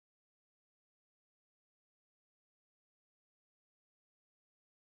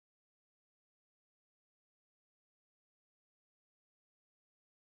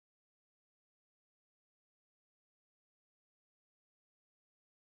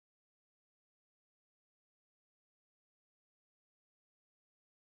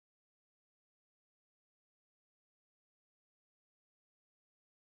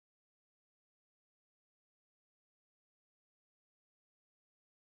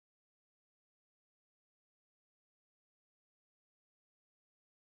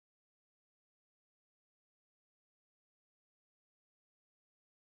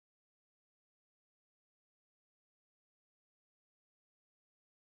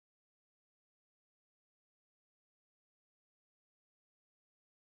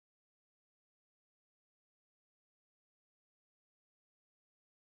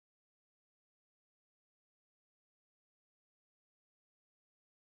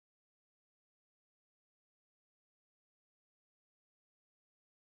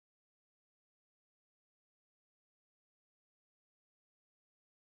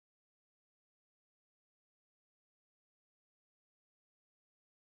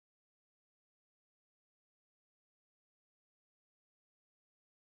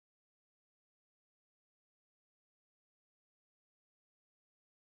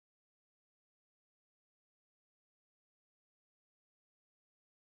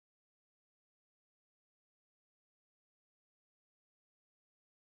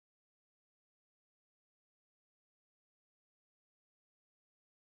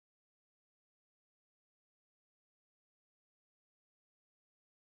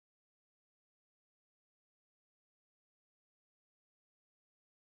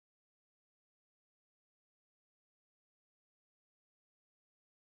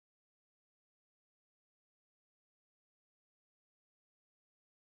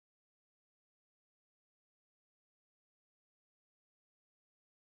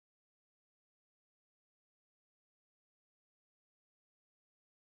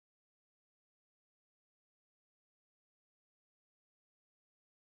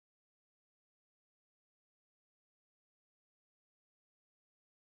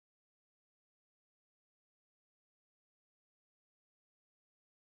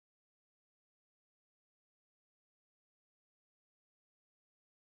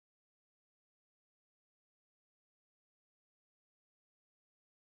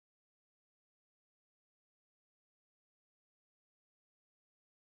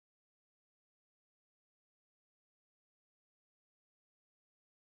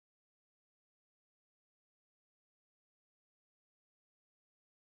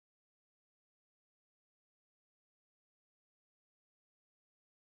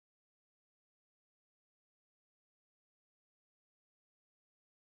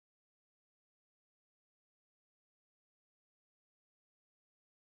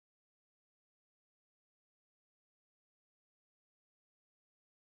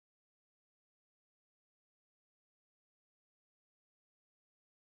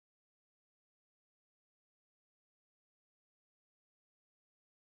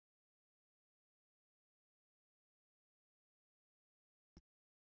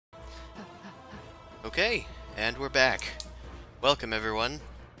Okay, and we're back. Welcome everyone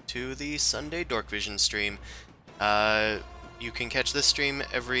to the Sunday Dorkvision stream. You can catch this stream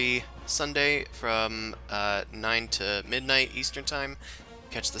every Sunday from 9 to midnight Eastern Time.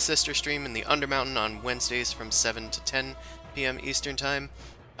 Catch the sister stream in the Undermountain on Wednesdays from 7 to 10 p.m. Eastern Time.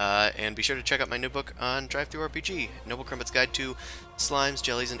 And be sure to check out my new book on Drive-Thru RPG, Noble Crumpet's Guide to Slimes,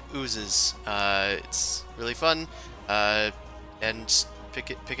 Jellies, and Oozes. It's really fun, and pick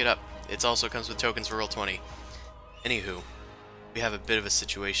it up. It also comes with tokens for Roll20. Anywho, we have a bit of a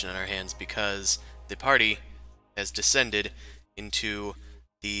situation on our hands because the party has descended into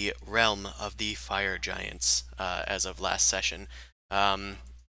the realm of the fire giants as of last session.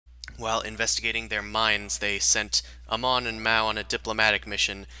 While investigating their mines, they sent Amon and Mao on a diplomatic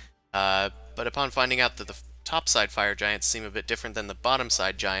mission, but upon finding out that the topside fire giants seem a bit different than the bottom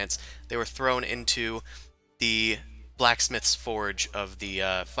side giants, they were thrown into the blacksmith's forge of the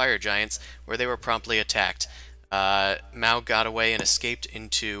fire giants, where they were promptly attacked. Mao got away and escaped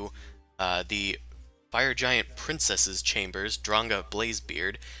into the fire giant princess's chambers, Dronga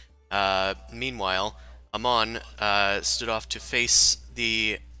Blazebeard. Meanwhile, Amon stood off to face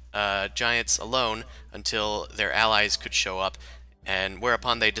the giants alone until their allies could show up, and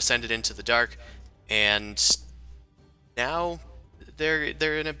whereupon they descended into the dark, and now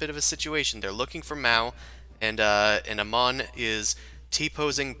they're in a bit of a situation. They're looking for Mao, and Amon is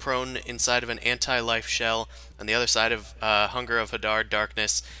T-posing prone inside of an anti-life shell on the other side of Hunger of Hadar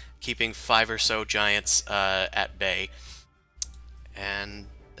Darkness, keeping 5 or so giants at bay. And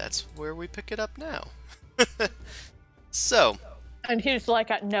that's where we pick it up now. So. And he's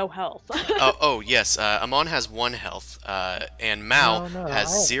like at no health. oh yes, Amon has 1 health, and Mao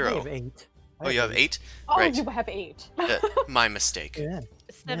has 0. I have 8. Oh, you have 8? Oh, right. You have 8. My mistake. Yeah.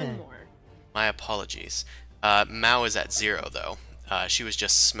 7 more. My apologies. Mao is at 0, though. She was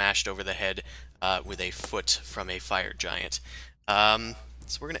just smashed over the head with a foot from a fire giant. So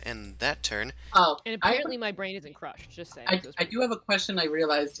we're going to end that turn. Oh, And apparently my brain isn't crushed, just saying. I do have a question I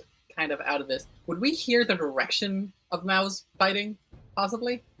realized kind of out of this. Would we hear the direction of Mao's fighting,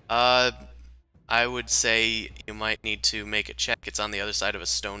 possibly? I would say you might need to make a check. It's on the other side of a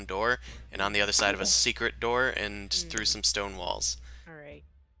stone door, and on the other side of a secret door, and through some stone walls. Alright.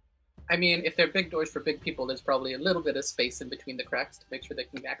 I mean, if they're big doors for big people, there's probably a little bit of space in between the cracks to make sure they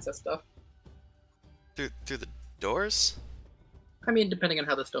can access stuff. Through the doors? I mean, depending on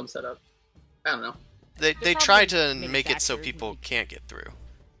how the stone's set up. I don't know. They try to make it so people can't get through.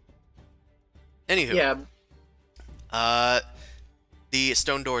 Anywho. Yeah. The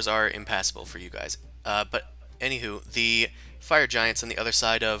stone doors are impassable for you guys. But anywho, the fire giants on the other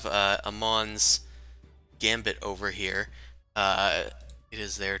side of Amon's gambit over here, it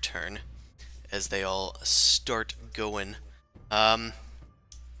is their turn as they all start going. Man,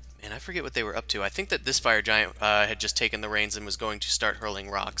 I forget what they were up to. I think that this fire giant had just taken the reins and was going to start hurling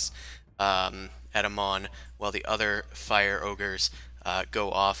rocks at Amon, while the other fire ogres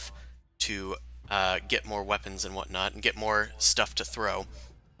go off to get more weapons and whatnot, and get more stuff to throw.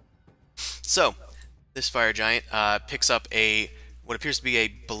 So, this fire giant picks up what appears to be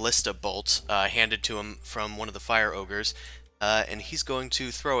a ballista bolt handed to him from one of the fire ogres, and he's going to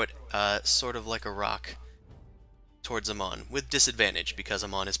throw it sort of like a rock towards Amon, with disadvantage because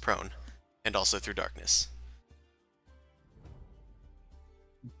Amon is prone, and also through darkness.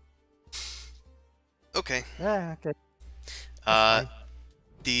 Okay. Yeah, okay.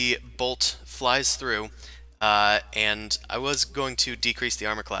 The bolt flies through, and I was going to decrease the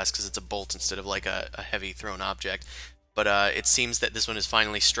armor class because it's a bolt instead of like a heavy thrown object, but it seems that this one is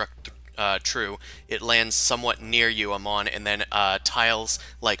finally struck true. It lands somewhat near you, Amon, and then tiles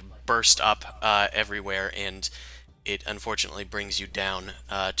like burst up everywhere, and it unfortunately brings you down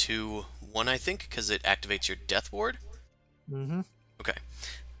to 1, I think, because it activates your death ward. Mm-hmm. Okay.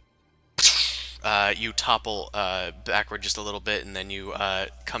 You topple backward just a little bit, and then you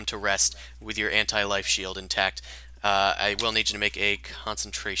come to rest with your anti-life shield intact. I will need you to make a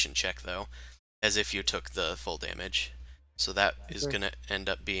concentration check, though, as if you took the full damage. So that is going to end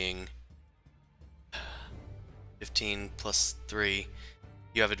up being 15 plus 3.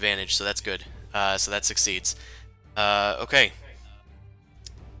 You have advantage, so that's good. So that succeeds. Okay.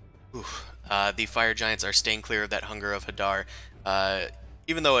 The fire giants are staying clear of that Hunger of Hadar.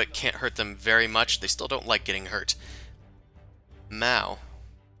 Even though it can't hurt them very much, they still don't like getting hurt. Mao,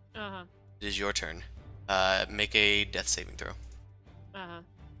 it is your turn. Make a death saving throw.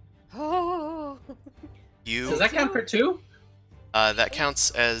 Oh. Does that count for 2? That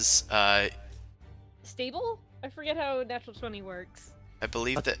counts as Stable? I forget how natural 20 works. I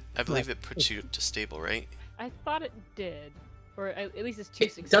believe it puts you to stable, right? I thought it did. Or at least it's 2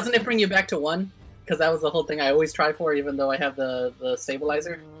 successes. Doesn't it bring you back to 1? Because that was the whole thing I always try for, even though I have the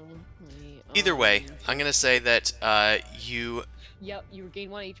stabilizer. Either way, I'm gonna say that you. Yep, you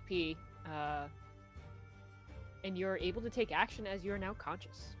regain 1 HP, and you're able to take action as you are now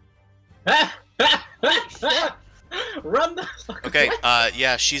conscious. Run the fuck Okay, away.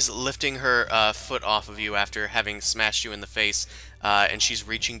 yeah, she's lifting her foot off of you after having smashed you in the face, and she's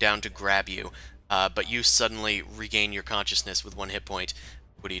reaching down to grab you. But you suddenly regain your consciousness with 1 hit point.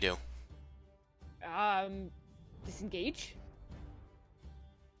 What do you do? Disengage?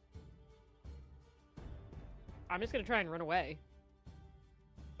 I'm just gonna try and run away.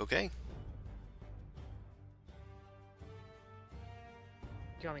 Okay.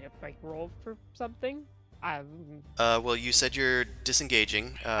 Do you want me to, like, roll for something? Well, you said you're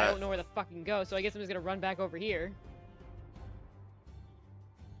disengaging. I don't know where the fucking go, so I guess I'm just gonna run back over here.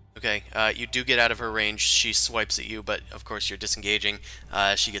 Okay, you do get out of her range. She swipes at you, but of course you're disengaging.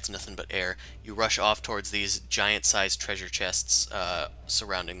 She gets nothing but air. You rush off towards these giant-sized treasure chests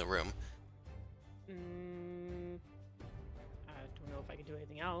surrounding the room. I don't know if I can do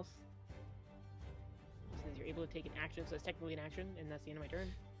anything else. Since you're able to take an action, so it's technically an action, and that's the end of my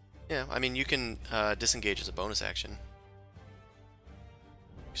turn. Yeah, I mean, you can disengage as a bonus action.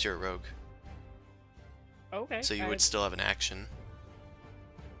 Because you're a rogue. Okay. So you would still have an action.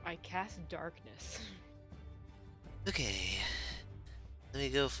 I cast darkness. Okay. Let me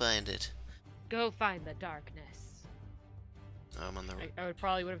go find it. Go find the darkness. I'm on the... I would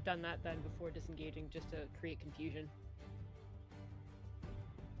probably would have done that then before disengaging, just to create confusion.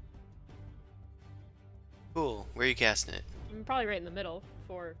 Cool. Where are you casting it? I'm probably right in the middle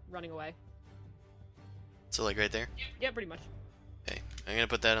before running away. So, like, right there? Yeah, pretty much. Okay. I'm gonna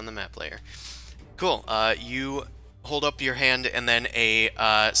put that on the map layer. Cool. You hold up your hand, and then a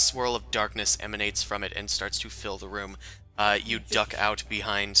swirl of darkness emanates from it and starts to fill the room. You duck out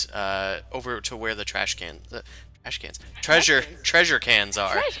behind, over to where the treasure cans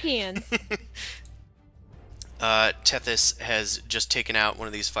are. Trash cans! Tethys has just taken out one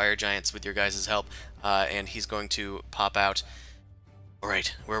of these fire giants with your guys' help, and he's going to pop out.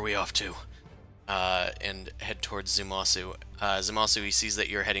 Alright, where are we off to? And head towards Zumasu. Zumasu, he sees that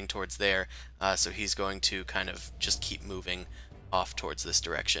you're heading towards there, so he's going to kind of just keep moving off towards this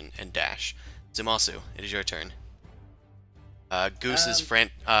direction and dash. Zumasu, it is your turn. Goose is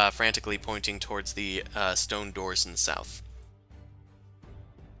frantically pointing towards the stone doors in the south.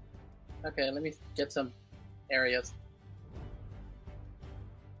 Okay, let me get some areas.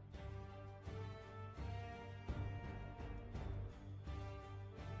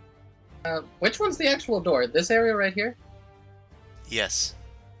 Which one's the actual door? This area right here? Yes.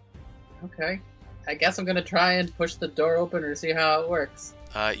 Okay. I guess I'm gonna try and push the door open or see how it works.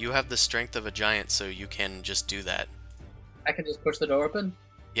 You have the strength of a giant, so you can just do that. I can just push the door open?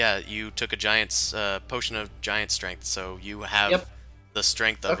 Yeah, you took a giant's potion of giant strength, so you have Yep. the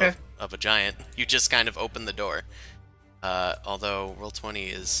strength of, Okay. of a giant. You just kind of open the door. Although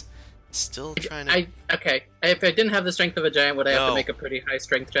Roll20 is still trying to... Okay. If I didn't have the strength of a giant, would I have No. to make a pretty high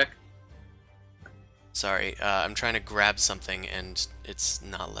strength check? Sorry, I'm trying to grab something and it's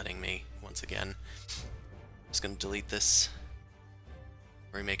not letting me once again. Just gonna delete this.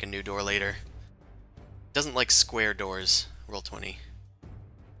 Remake a new door later. Doesn't like square doors, Roll20.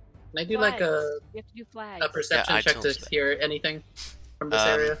 Can I do like a You have to do flags. perception I check told to you that. hear anything from this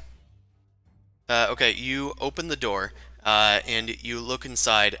area? Okay, you open the door, and you look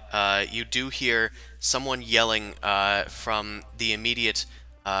inside. You do hear someone yelling from the immediate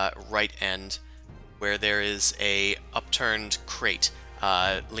right end, where there is a upturned crate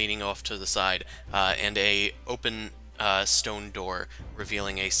leaning off to the side, and a open stone door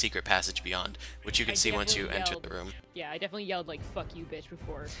revealing a secret passage beyond, which you can I see once you definitely enter yelled. the room. Yeah, I definitely yelled like "fuck you, bitch"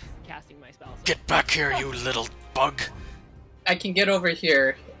 before casting my spell. So. Get back here, you little bug! I can get over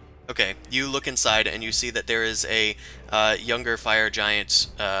here. Okay, you look inside and you see that there is a younger fire giant,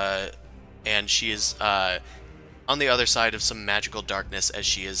 and she is on the other side of some magical darkness as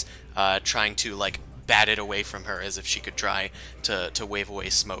she is trying to like bat it away from her as if she could try to wave away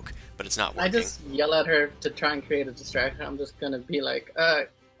smoke, but it's not I working. just yell at her to try and create a distraction. I'm just gonna be like,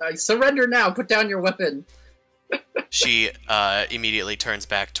 surrender now, put down your weapon. She immediately turns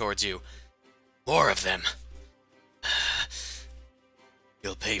back towards you. More of them.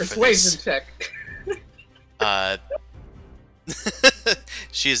 You'll pay for Persuasion this. check.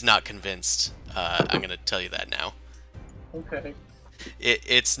 She is not convinced. I'm gonna tell you that now. Okay.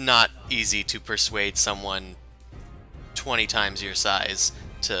 It's not easy to persuade someone 20 times your size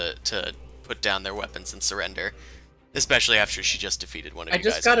to put down their weapons and surrender, especially after she just defeated one of I you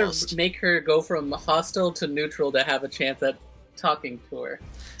just guys gotta almost. make her go from hostile to neutral to have a chance at talking to her.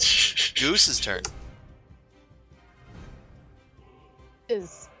 Goose's turn.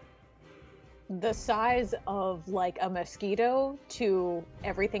 Is the size of like a mosquito to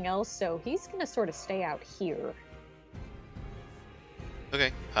everything else, so he's gonna sort of stay out here.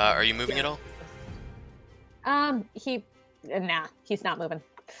 Okay. Are you moving at all? Nah, he's not moving.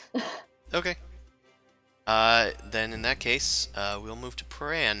 Okay. Then in that case, we'll move to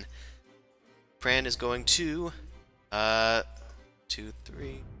Pran. Pran is going to, 2,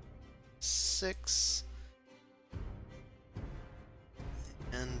 3, 6,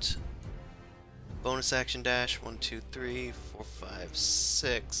 and bonus action dash, 1, 2, 3, 4, 5,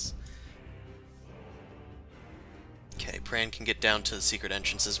 6. Okay, Pran can get down to the secret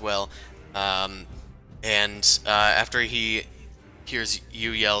entrance as well. After he hears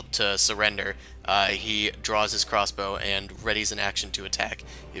you yell to surrender, he draws his crossbow and readies an action to attack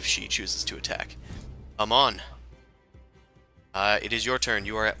if she chooses to attack. Amon, it is your turn.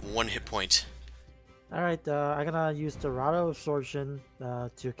 You are at 1 hit point. Alright, I'm gonna use the Rod of Absorption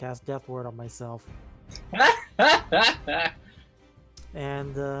to cast Death Ward on myself.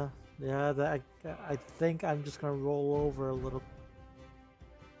 And, yeah, I think I'm just gonna roll over a little.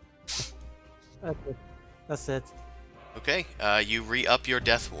 Okay, that's it. Okay, you re-up your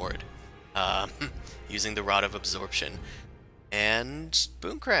death ward using the Rod of Absorption. And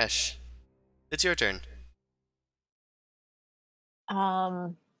Boom Crash, it's your turn.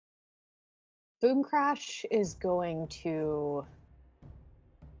 Boom Crash is going to.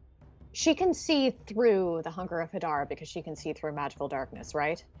 She can see through the Hunger of Hadar because she can see through magical darkness,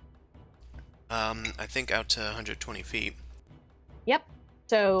 right? I think out to 120 feet. Yep.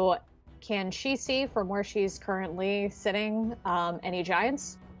 So, can she see from where she's currently sitting any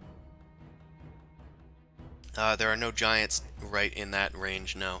giants? There are no giants right in that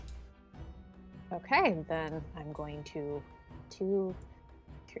range, no. Okay, then I'm going to 2,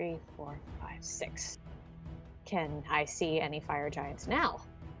 3, 4, 5, 6. Can I see any fire giants now?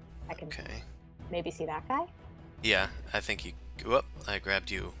 I can maybe see that guy? Yeah, I think you... Whoop, I grabbed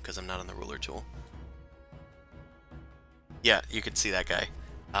you because I'm not on the ruler tool. Yeah, you could see that guy.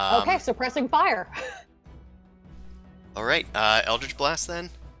 Okay, suppressing fire. Alright, Eldritch Blast then?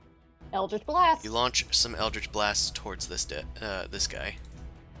 Eldritch Blast. You launch some Eldritch Blasts towards this guy.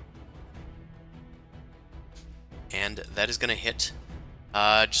 And that is going to hit.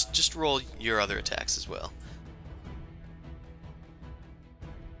 Just roll your other attacks as well.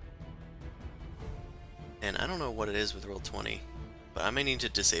 And I don't know what it is with Roll20, but I may need to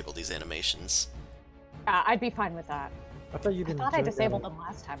disable these animations. I'd be fine with that. I thought you didn't. I disabled them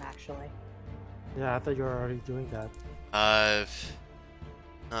last time, actually. Yeah, I thought you were already doing that.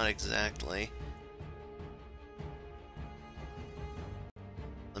 Not exactly.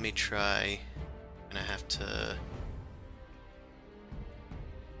 Let me try. I'm gonna have to...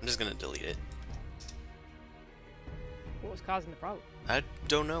 I'm just gonna delete it. What was causing the problem? I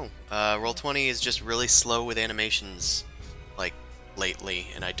don't know. Roll20 is just really slow with animations, like, lately,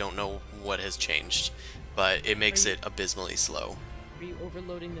 and I don't know what has changed, but it makes it abysmally slow. Are you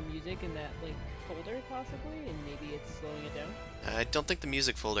overloading the music in that, like, folder, possibly, and maybe it's slowing it down? I don't think the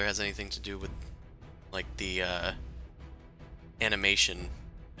music folder has anything to do with, like, the, animation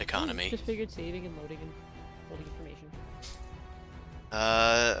economy. Just figured saving and loading and holding information.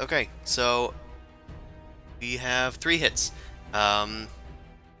 Okay, so we have 3 hits.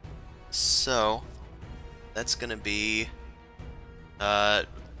 So that's gonna be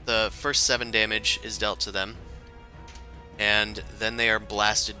the first 7 damage is dealt to them, and then they are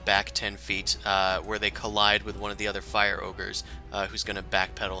blasted back 10 feet, where they collide with one of the other fire ogres, who's gonna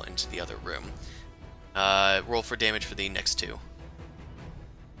backpedal into the other room. Roll for damage for the next 2.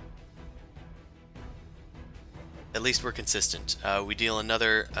 At least we're consistent. We deal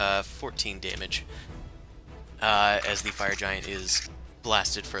another 14 damage as the fire giant is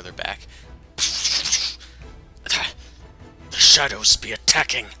blasted further back. The shadows be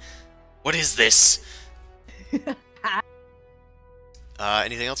attacking. What is this?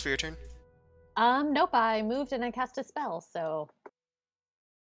 Anything else for your turn? Nope. I moved and I cast a spell, so.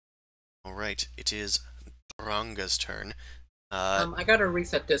 All right, it is Ranga's turn. I gotta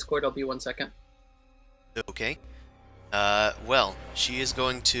reset Discord. I'll be 1 second. Okay. Well, she is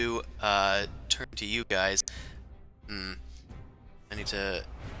going to turn to you guys. I need to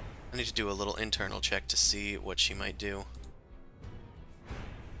do a little internal check to see what she might do.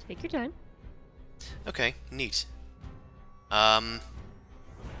 Take your time. Okay, neat.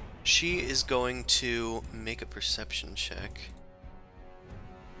 She is going to make a perception check.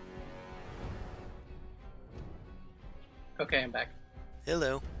 Okay, I'm back.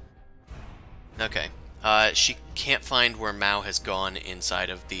 Hello. Okay. She can't find where Mao has gone inside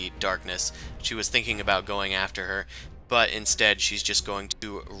of the darkness. She was thinking about going after her, but instead she's just going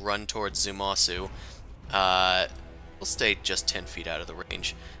to run towards Zumasu. We'll stay just 10 feet out of the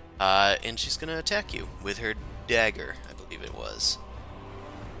range. And she's going to attack you with her dagger, I believe it was.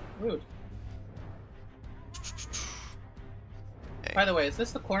 Rude. Okay. By the way, is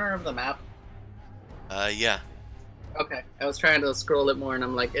this the corner of the map? Yeah. Okay. I was trying to scroll it more, and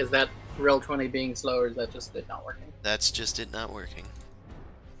I'm like, is that Roll20 being slow, or is that just it not working? That's just it not working.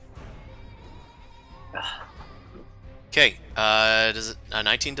 Okay,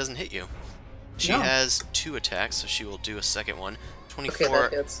 19 doesn't hit you. She No. has 2 attacks, so she will do a second one. 24, Okay,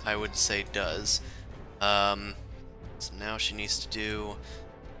 that hits. I would say, does. So now she needs to do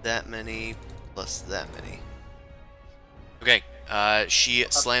that many plus that many. Okay, she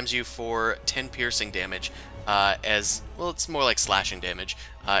slams you for 10 piercing damage, as, well, it's more like slashing damage,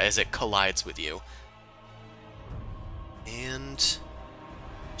 as it collides with you. And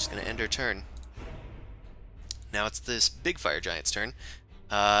she's going to end her turn. Now it's this big fire giant's turn.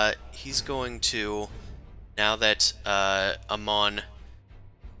 He's going to, now that Amon,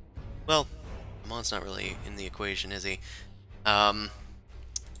 well, Amon's not really in the equation, is he? What's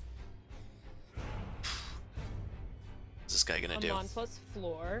this guy gonna do? Amon plus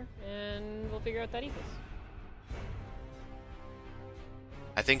floor, and we'll figure out that equals.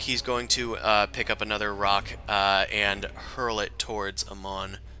 I think he's going to pick up another rock and hurl it towards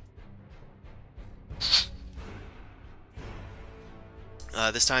Amon.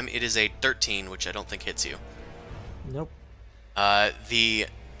 This time it is a 13, which I don't think hits you. Nope. The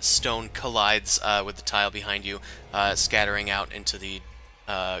stone collides with the tile behind you, scattering out into the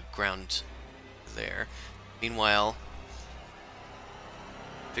ground there. Meanwhile,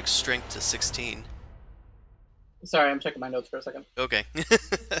 fixed strength to 16. Sorry, I'm checking my notes for a second. Okay.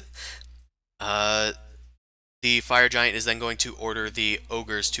 The fire giant is then going to order the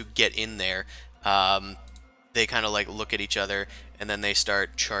ogres to get in there. They kind of like look at each other, and then they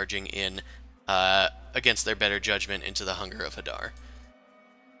start charging in against their better judgment into the hunger of Hadar.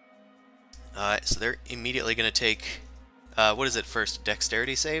 So they're immediately going to take, what is it first,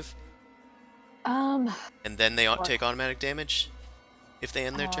 dexterity save? And then they take automatic damage if they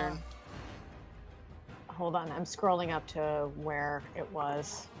end their turn? Hold on, I'm scrolling up to where it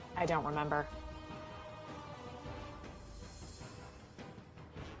was. I don't remember.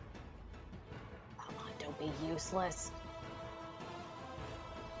 Come on, don't be useless.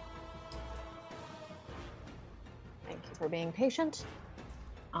 Thank you for being patient.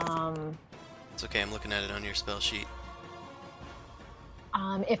 It's okay, I'm looking at it on your spell sheet.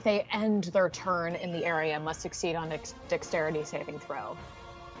 If they end their turn in the area, must succeed on dexterity saving throw.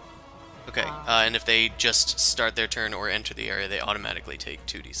 Okay, and if they just start their turn or enter the area, they automatically take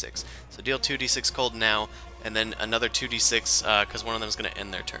 2d6. So deal 2d6 cold now, and then another 2d6, because one of them is going to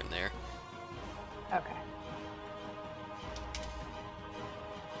end their turn there. Okay.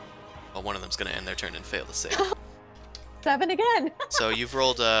 Well, one of them's going to end their turn and fail to save. 7 again! So you've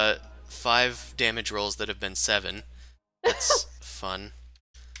rolled 5 damage rolls that have been 7. That's fun.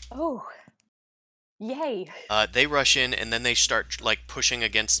 Oh. Yay. They rush in, and then they start like pushing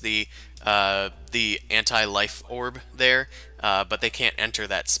against the anti-life orb there, but they can't enter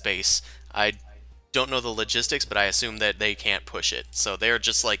that space. I don't know the logistics, but I assume that they can't push it. So they're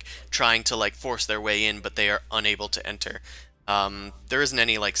just like trying to like force their way in, but they are unable to enter. There isn't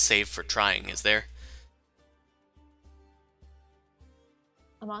any like save for trying, is there?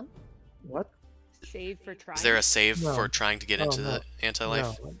 Amon? What? Save for trying. Is there a save No. for trying to get into the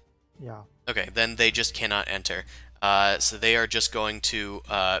anti-life? No. Yeah. Okay, then they just cannot enter. So they are just going to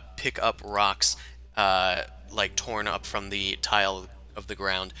pick up rocks, like torn up from the tile of the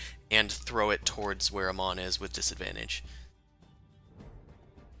ground, and throw it towards where Amon is with disadvantage.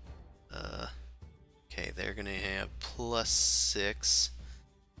 Okay, they're gonna have +6.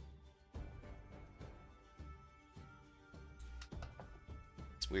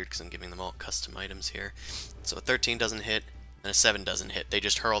 It's weird because I'm giving them all custom items here. So a 13 doesn't hit, and a 7 doesn't hit. They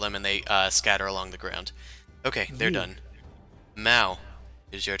just hurl them and they scatter along the ground. Okay, they're done. Mao,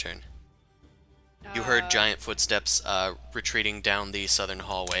 it is your turn. You heard giant footsteps retreating down the southern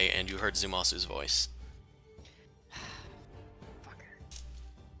hallway, and you heard Zumasu's voice.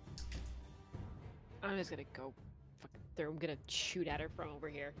 I'm just gonna go I'm gonna shoot at her from over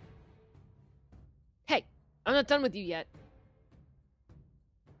here. Hey, I'm not done with you yet.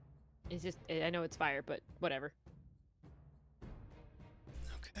 It's just, I know it's fire, but whatever.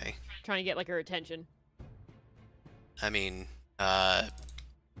 Okay. Trying to get like her attention. I mean,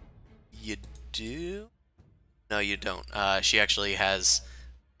 you do? No, you don't. She actually has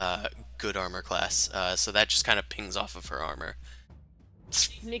good armor class, so that just kind of pings off of her armor.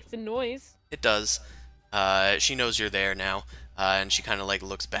 Makes a noise. It does. She knows you're there now, and she kind of like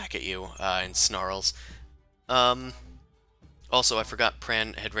looks back at you and snarls. Also, I forgot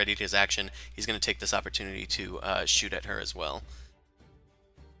Pran had readied his action. He's going to take this opportunity to shoot at her as well.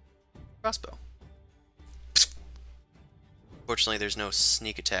 Crossbow. Fortunately, there's no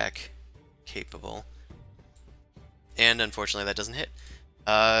sneak attack capable. And unfortunately, that doesn't hit.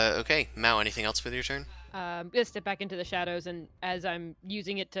 Okay, Mao, anything else with your turn? I'm gonna step back into the shadows, and as I'm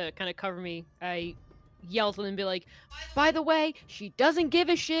using it to kind of cover me, I yell to them and be like, by the way, she doesn't give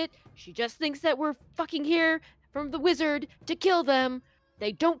a shit. She just thinks that we're fucking here from the wizard to kill them.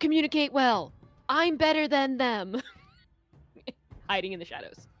 They don't communicate well. I'm better than them. Hiding in the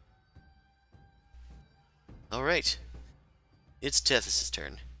shadows. Alright. It's Tethys'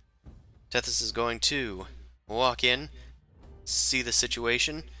 turn. Tethys is going to walk in, see the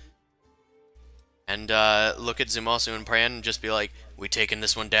situation, and look at Zumasu and Pran and just be like, we taking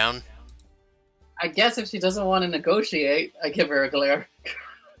this one down? I guess if she doesn't want to negotiate, I give her a glare.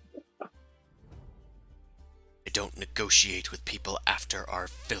 I don't negotiate with people after our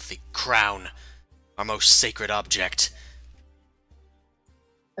filthy crown, our most sacred object.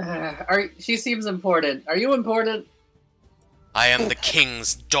 She seems important. Are you important? I am the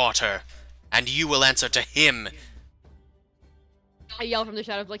king's daughter, and you will answer to him. I yell from the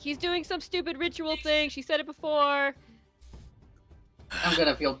shadows like, he's doing some stupid ritual thing. She said it before. I'm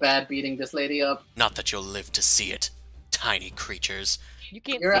gonna feel bad beating this lady up. Not that you'll live to see it, tiny creatures. You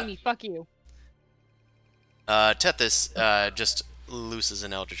can't You're see up. me. Fuck you. Tethys just looses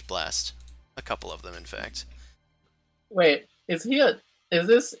an Eldritch Blast. A couple of them, in fact. Wait, is he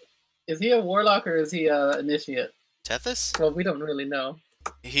a warlock or is he a initiate? Tethys? Well, we don't really know.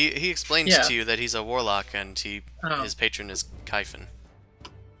 He explains Yeah. to you that he's a warlock and Oh. his patron is Kyphon,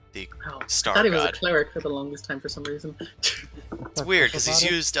 the Oh, star I thought he was a god. cleric for the longest time for some reason. It's weird because he's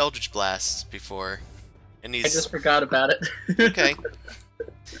used Eldritch Blasts before, and I he's just forgot about it. okay.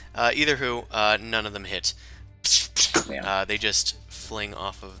 Either who, none of them hit. Yeah. They just fling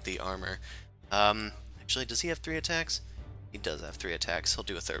off of the armor. Actually, does he have 3 attacks? He does have 3 attacks. He'll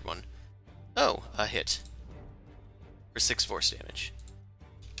do a third one. Oh, a hit. For 6 force damage.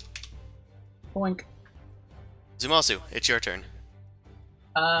 Boink. Zumasu, it's your turn.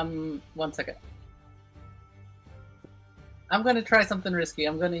 1 second. I'm gonna try something risky.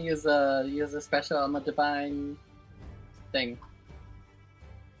 I'm gonna use a special on a divine thing.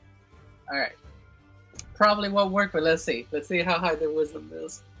 Alright. Probably won't work, but let's see. Let's see how high their wisdom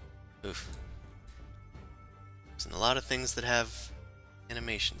is. Oof. There's a lot of things that have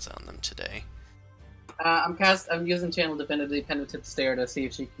animations on them today. I'm using Channel Divinity Penitent Stare to see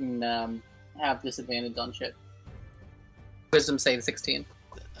if she can have disadvantage on shit. Wisdom save 16.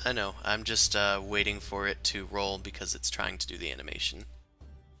 I know, I'm just waiting for it to roll because it's trying to do the animation.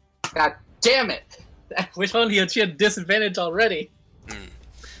 God damn it! Which only she had disadvantage already.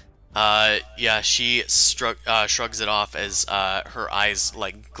 Yeah, she shrugs it off as her eyes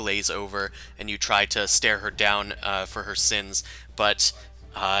like glaze over, and you try to stare her down for her sins, but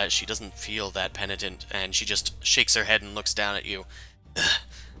she doesn't feel that penitent, and she just shakes her head and looks down at you.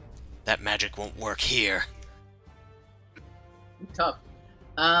 That magic won't work here. Tough.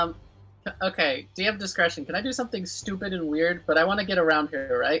 Okay, do you have discretion? Can I do something stupid and weird, but I want to get around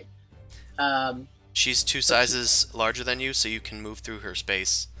her, right? She's 2 sizes larger than you, so you can move through her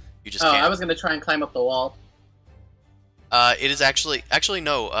space. You just Oh, can't. I was gonna try and climb up the wall. It is actually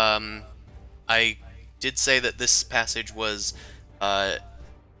no. I did say that this passage was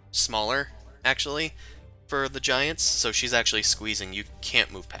smaller, actually, for the giants. So she's actually squeezing. You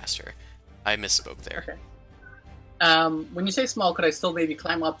can't move past her. I misspoke there. Okay. When you say small, could I still maybe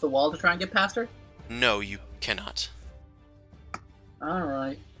climb up the wall to try and get past her? No, you cannot.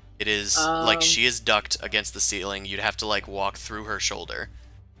 Alright. It is like she is ducked against the ceiling. You'd have to like walk through her shoulder.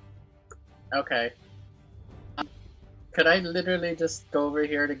 Okay. Could I literally just go over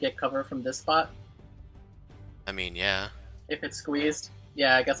here to get cover from this spot? I mean, yeah. If it's squeezed?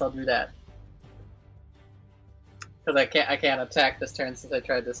 Yeah, I guess I'll do that. Because I can't attack this turn since I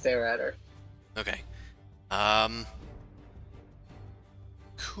tried to stare at her. Okay.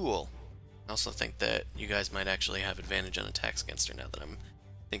 Cool. I also think that you guys might actually have advantage on attacks against her now that I'm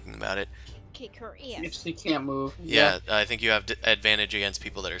thinking about it. Kick her If ass. she can't move. Yeah, I think you have advantage against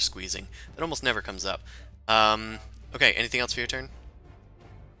people that are squeezing. That almost never comes up. Okay, anything else for your turn?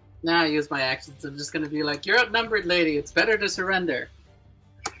 Now I use my actions. I'm just gonna be like, you're outnumbered, lady. It's better to surrender.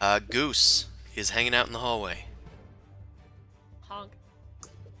 Goose is hanging out in the hallway. Honk.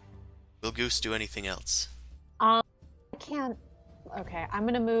 Will Goose do anything else? I can't Okay, I'm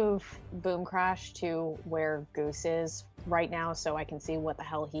gonna move Boom Crash to where Goose is right now, so I can see what the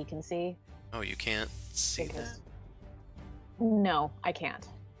hell he can see. Oh, you can't see that? No, I can't.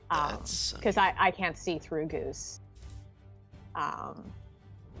 That's Because I can't see through Goose.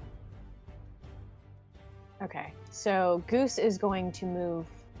 Okay, so Goose is going to move.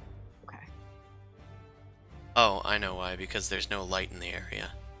 Okay. Oh, I know why. Because there's no light in the area.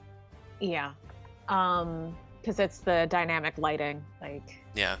 Yeah. Because it's the dynamic lighting, like.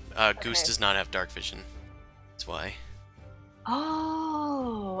 Yeah, Goose Okay. does not have dark vision. That's why.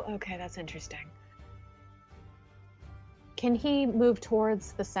 Oh, okay, that's interesting. Can he move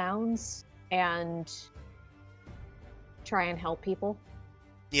towards the sounds and try and help people?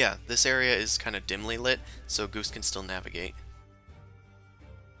 Yeah, this area is kind of dimly lit, so Goose can still navigate.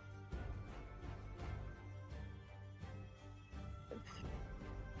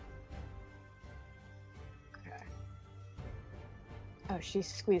 Okay. Oh,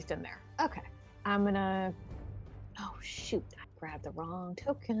 she's squeezed in there. Okay. I'm gonna... Oh, shoot. I grabbed the wrong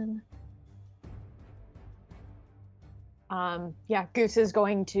token. Yeah, Goose is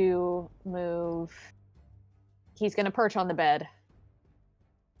going to move... He's gonna perch on the bed.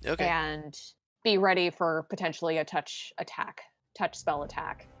 Okay. And be ready for potentially a touch spell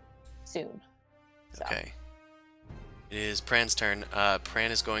attack soon. So. Okay. It is Pran's turn. Pran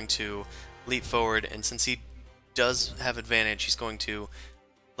is going to leap forward, and since he does have advantage, he's going to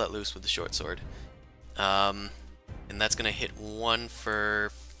let loose with the short sword. And that's going to hit one for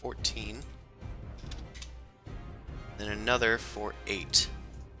 14. Then another for 8.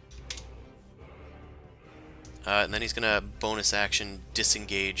 And then he's going to bonus action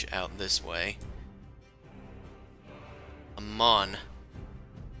disengage out this way. Amon,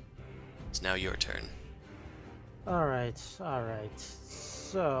 it's now your turn. Alright.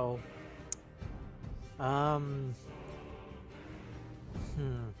 So...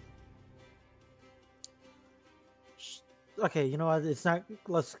 Okay, you know what? It's not...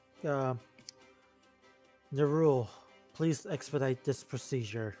 Let's... The rule. Please expedite this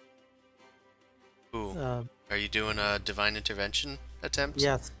procedure. Ooh. Are you doing a divine intervention attempt?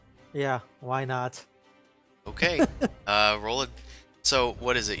 Yes. Yeah, why not? Okay. Roll a... So,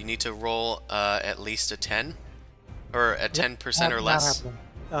 what is it? You need to roll at least a 10? Or a 10% or less? Not happen.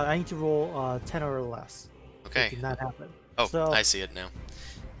 I need to roll 10 or less. Okay. It did not happen. Oh, so, I see it now.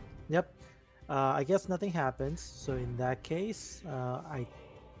 Yep. I guess nothing happens. So in that case,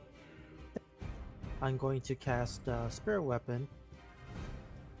 I'm going to cast Spirit Weapon.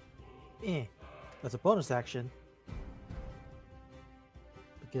 That's a bonus action.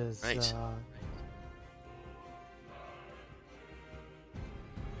 Because right.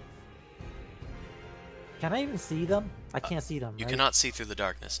 Can I even see them? I can't see them. You right? cannot see through the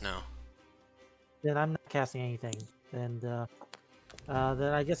darkness, no. Then I'm not casting anything. And then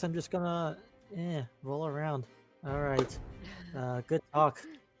I guess I'm just gonna roll around. Alright. Good talk.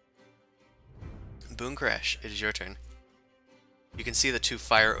 Boom Crash, it is your turn. You can see the two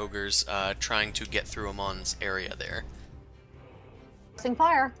fire ogres trying to get through Amon's area there. Sing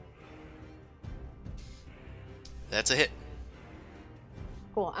fire. That's a hit.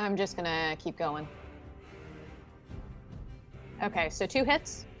 Cool. I'm just gonna keep going. Okay, so 2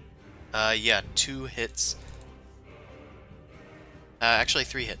 hits. Yeah, 2 hits. Actually,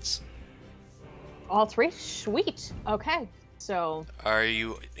 3 hits. All 3? Sweet. Okay. So Are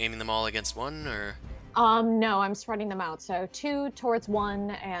you aiming them all against one, or? no, I'm spreading them out. So 2 towards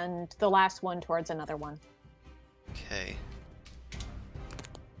one and the last one towards another one. Okay.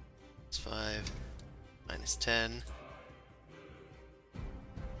 It's 5. Minus 10.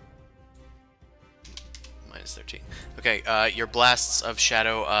 Minus 13. Okay, your blasts of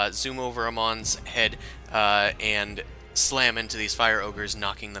shadow zoom over Amon's head and slam into these fire ogres,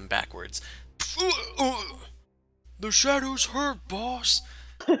 knocking them backwards. The shadows hurt, boss!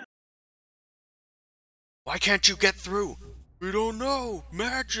 Why can't you get through? We don't know.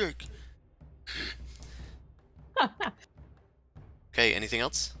 Magic! Okay, anything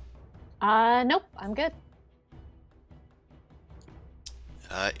else? Nope, I'm good.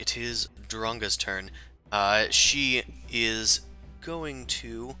 It is Dronga's turn. She is going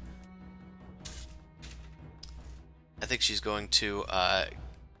to... I think she's going to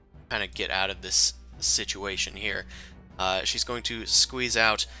kind of get out of this situation here. She's going to squeeze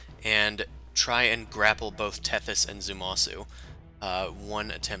out and try and grapple both Tethys and Zumasu.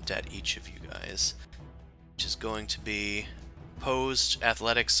 One attempt at each of you guys. Which is going to be opposed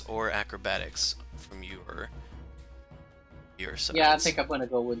athletics or acrobatics from your side. Yeah, I think I'm gonna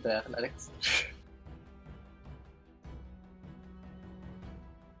go with the athletics.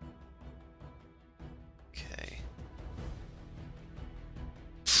 Okay.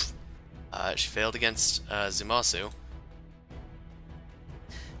 She failed against Zumasu.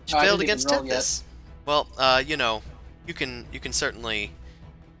 She Oh, I failed didn't against even roll Tethys. Well, you know, you can certainly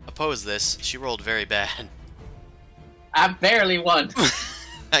oppose this. She rolled very bad. I barely won.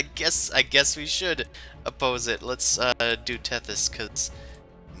 I guess we should oppose it. Let's do Tethys, because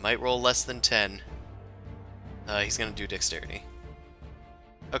he might roll less than 10. He's gonna do dexterity.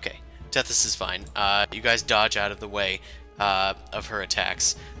 Okay, Tethys is fine. You guys dodge out of the way of her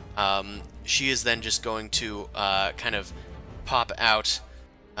attacks. She is then just going to kind of pop out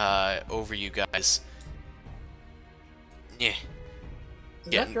over you guys. Yeah.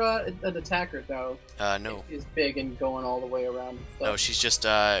 Does that draw an attacker, though? No. Is big and going all the way around and stuff. No, she's just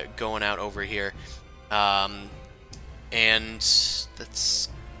going out over here. And that's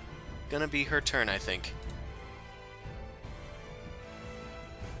gonna be her turn, I think.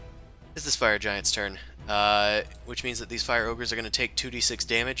 It's this fire giant's turn, which means that these fire ogres are gonna take 2d6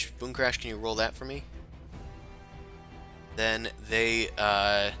 damage. Boom Crash, can you roll that for me? Then they,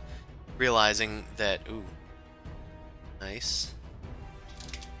 realizing that, ooh, nice.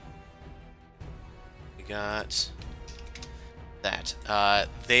 We got that.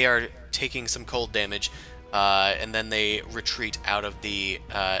 They are taking some cold damage, and then they retreat out of the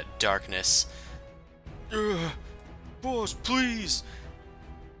darkness. Boss, please!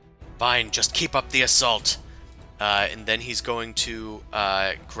 Fine, just keep up the assault. And then he's going to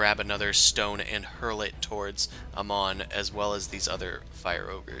grab another stone and hurl it towards Amon, as well as these other fire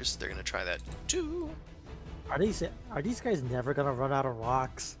ogres. They're gonna try that too. Are these guys never gonna run out of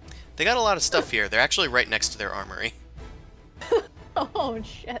rocks? They got a lot of stuff here. They're actually right next to their armory. Oh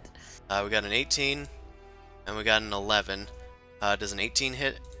shit. We got an 18, and we got an 11. Does an 18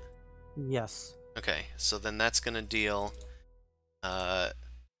 hit? Yes. Okay, so then that's gonna deal. 2-1.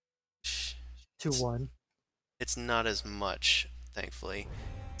 It's not as much, thankfully.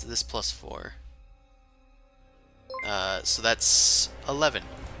 It's this plus 4. So that's 11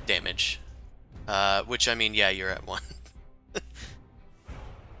 damage. Which, I mean, yeah, you're at 1.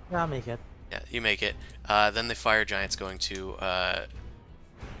 I'll make it. Yeah, you make it. Then the fire giant's going to,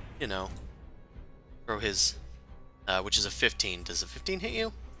 you know, throw his, which is a 15. Does a 15 hit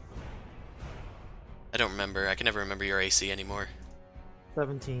you? I don't remember. I can never remember your AC anymore.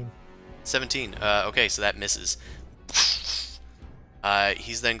 17. 17. Okay, so that misses.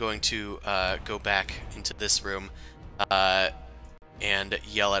 He's then going to go back into this room and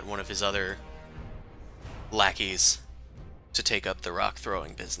yell at one of his other lackeys to take up the rock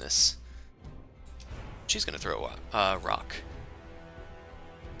throwing business. She's going to throw a rock.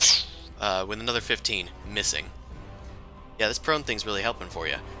 With another 15, missing. Yeah, this prone thing's really helping for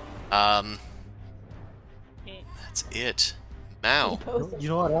you. That's it. Mao. You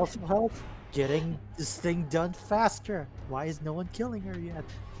know what else will help? Getting this thing done faster. Why is no one killing her yet?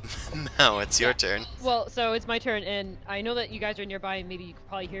 Mao, it's your turn. Well, so it's my turn, and I know that you guys are nearby, and maybe you can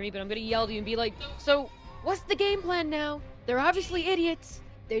probably hear me, but I'm gonna yell at you and be like, so, what's the game plan now? They're obviously idiots.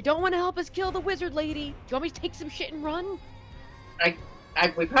 They don't want to help us kill the wizard lady. Do you want me to take some shit and run?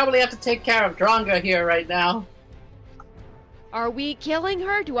 We probably have to take care of Dronga here right now. Are we killing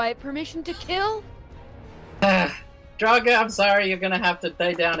her? Do I have permission to kill? Dronga, I'm sorry, you're gonna have to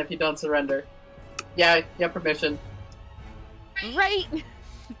lay down if you don't surrender. Yeah, you have permission. Right.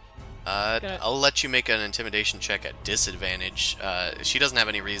 I'll let you make an intimidation check at disadvantage. She doesn't have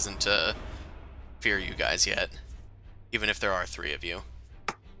any reason to fear you guys yet, even if there are 3 of you.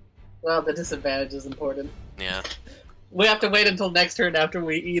 Well, the disadvantage is important. Yeah. We have to wait until next turn after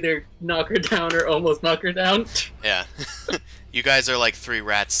we either knock her down or almost knock her down. Yeah. You guys are like 3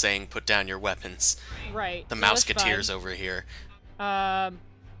 rats saying, put down your weapons. Right. The so that's Mouseketeers fine. over here. Let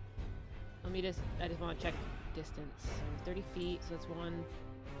me I just want to check distance. So 30 feet, so that's 1.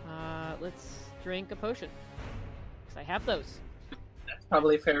 Let's drink a potion. Because I have those. That's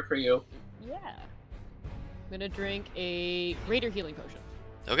probably fair for you. Yeah. I'm gonna drink a Raider healing potion.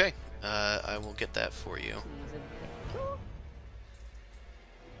 Okay. I will get that for you.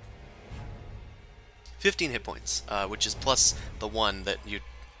 15 hit points, which is plus the 1 that you,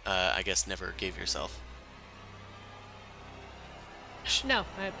 I guess, never gave yourself. No,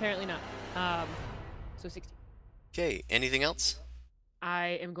 apparently not. So 60. Okay, anything else?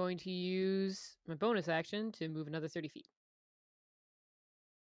 I am going to use my bonus action to move another 30 feet.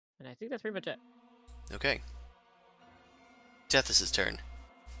 And I think that's pretty much it. Okay. Tethys' turn.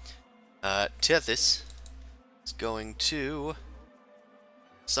 Tethys is going to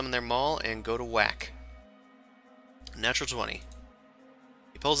summon their maul and go to whack. Natural 20.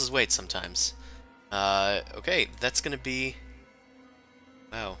 He pulls his weight sometimes. Okay, that's gonna be...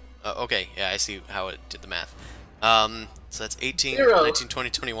 Wow. Okay, yeah, I see how it did the math. So that's 18, 0. 19, 20,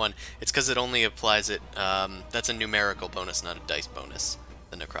 21. It's because it only applies it. That's a numerical bonus, not a dice bonus.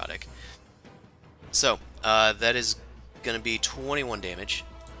 The necrotic. So that is gonna be 21 damage.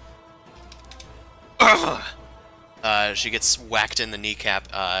 She gets whacked in the kneecap,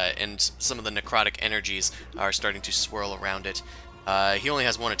 and some of the necrotic energies are starting to swirl around it. He only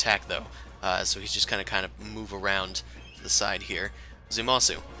has one attack though, so he's just gonna kind of move around to the side here.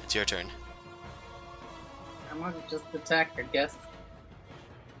 Zumasu, it's your turn. I'm gonna just attack, I guess.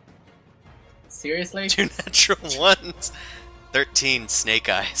 Seriously? 2 natural ones. 13 snake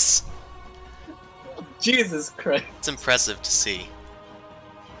eyes. Jesus Christ. It's impressive to see.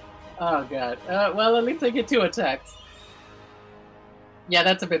 Oh god. Well, at least I get 2 attacks. Yeah,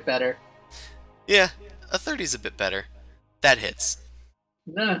 that's a bit better. Yeah, a 30's a bit better. That hits.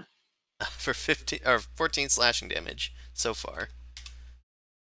 Nah. For 15 or 14 slashing damage so far.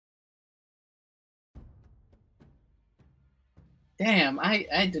 Damn,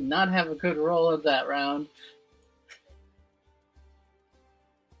 I did not have a good roll of that round.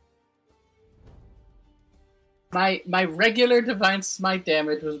 My regular Divine Smite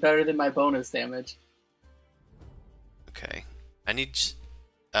damage was better than my bonus damage. Okay. I need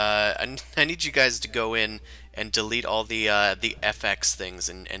you guys to go in and delete all the FX things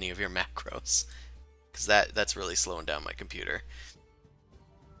in any of your macros, because that's really slowing down my computer.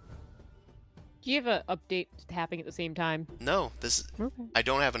 Do you have an update happening at the same time? No, Okay. I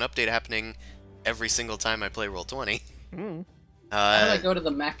don't have an update happening every single time I play Roll20. Mm. How do I go to the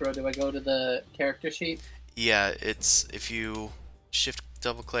macro? Do I go to the character sheet? Yeah, it's if you shift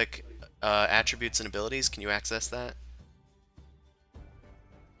double click attributes and abilities. Can you access that?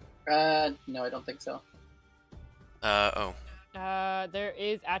 No, I don't think so. Oh. There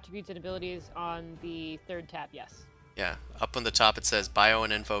is attributes and abilities on the 3rd tab, yes. Yeah, up on the top it says Bio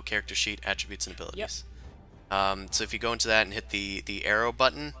and Info, Character Sheet, Attributes and Abilities. Yep. So if you go into that and hit the arrow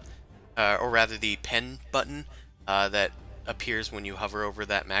button, or rather the pen button that appears when you hover over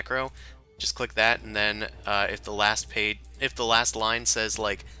that macro, just click that, and then if the last line says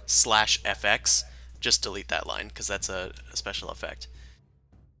like /FX, just delete that line, because that's a special effect.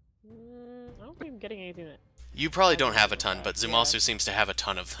 I don't think I'm getting anything that... You probably don't have a ton, but Zumasu seems to have a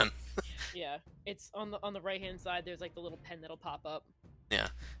ton of them. Yeah, it's on the right hand side. There's like the little pen that'll pop up. Yeah.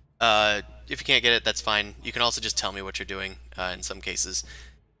 If you can't get it, that's fine. You can also just tell me what you're doing in some cases.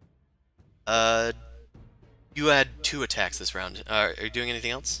 You had 2 attacks this round. Are you doing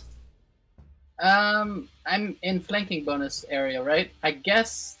anything else? I'm in flanking bonus area, right? I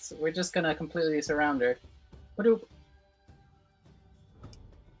guess we're just gonna completely surround her. Whoop.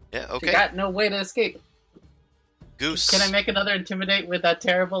 Yeah, okay. She got no way to escape. Goose. Can I make another intimidate with that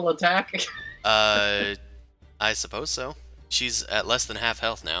terrible attack? I suppose so. She's at less than half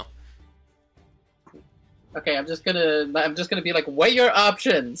health now. Okay, I'm just gonna be like, weigh your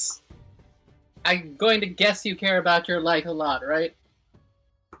options. I'm going to guess you care about your life a lot, right?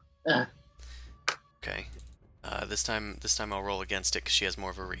 Okay. This time I'll roll against it because she has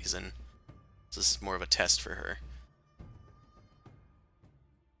more of a reason. So this is more of a test for her.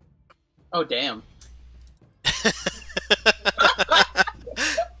 Oh damn.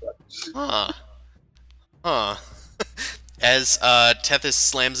 Huh. As Tethys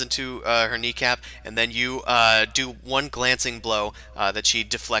slams into her kneecap, and then you do one glancing blow that she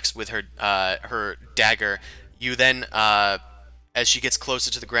deflects with her dagger. You then, as she gets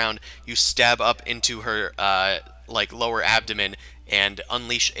closer to the ground, you stab up into her like lower abdomen and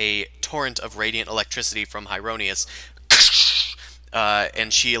unleash a torrent of radiant electricity from Hyronius.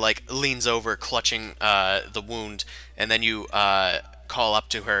 And she like leans over, clutching the wound, and then you call up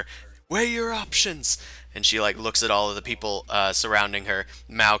to her, "Weigh your options!" And she like looks at all of the people surrounding her.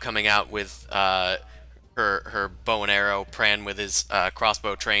 Mao coming out with her bow and arrow, Pran with his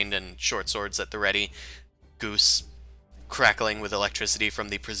crossbow trained and short swords at the ready, Goose crackling with electricity from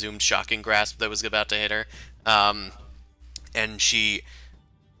the presumed shocking grasp that was about to hit her, and she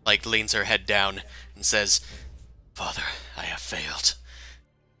like leans her head down and says, "Father, I have failed."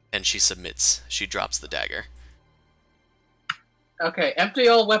 And she submits. She drops the dagger. Okay, empty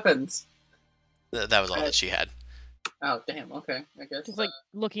all weapons. That was all that she had. Oh, damn, okay, I guess. Just like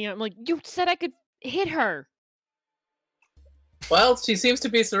looking at him like, you said I could hit her. Well, she seems to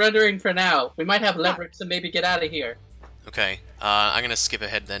be surrendering for now. We might have leverage to maybe get out of here. Okay, I'm gonna skip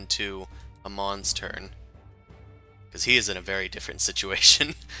ahead then to Amon's turn. Because he is in a very different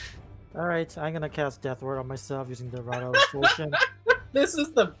situation. Alright, I'm gonna cast Death Ward on myself using the Rado Potion. This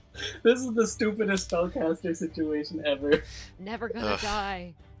is the stupidest spellcaster situation ever. Never gonna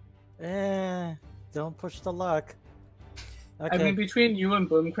die. Don't push the luck. Okay. I mean, between you and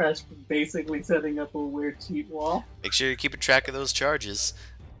Boom Crash, basically setting up a weird cheat wall. Make sure you're keeping track of those charges.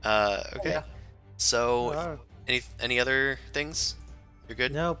 Okay. Yeah. So, any other things? You're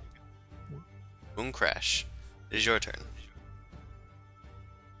good? Nope. Boom Crash. It is your turn.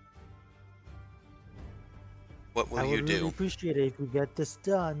 What will I you would do? really appreciate it if we get this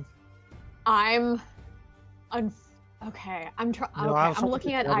done. I'm okay. I'm No, I was I'm hoping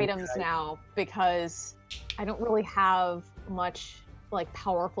looking to at get it items right. now because I don't really have much like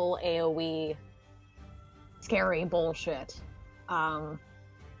powerful AoE scary bullshit. Other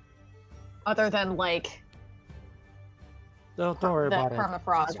than like Don't worry the about it.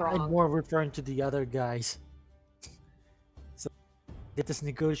 permafrost I'm wrong. more referring to the other guys. So get this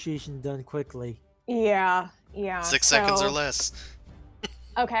negotiation done quickly. Yeah. 6 seconds or so- less.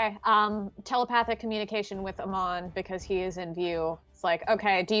 Okay, telepathic communication with Amon because he is in view. It's like,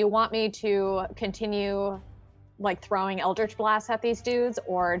 okay, do you want me to continue like throwing Eldritch Blasts at these dudes,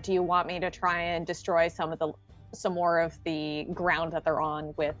 or do you want me to try and destroy some more of the ground that they're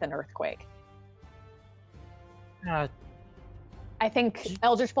on with an earthquake? Uh, I think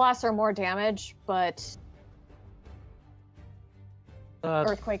Eldritch Blasts are more damage, but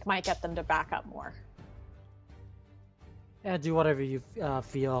earthquake might get them to back up more. yeah, do whatever you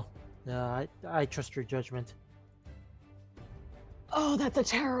feel. I trust your judgment. Oh, that's a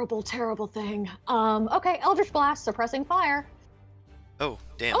terrible, terrible thing. Okay, Eldritch Blast, suppressing fire. Oh,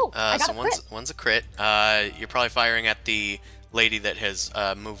 damn. Oh, I got so a crit. one's a crit. You're probably firing at the lady that has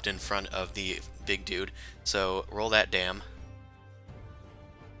moved in front of the big dude. So roll that damn.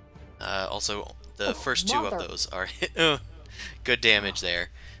 Also, the first two mother- of those are hit. Good damage there.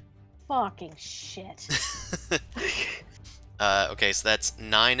 Fucking shit. Okay, so that's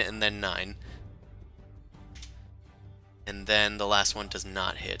 9 and then 9. And then the last one does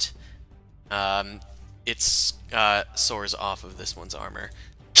not hit. It soars off of this one's armor.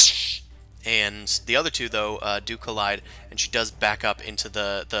 And the other two, though, do collide, and she does back up into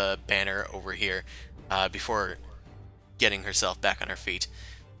the banner over here before getting herself back on her feet.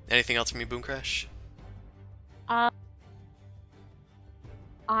 Anything else from you, Boom Crash?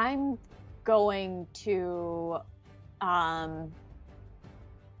 I'm going to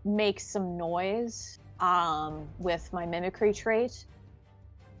make some noise with my mimicry trait.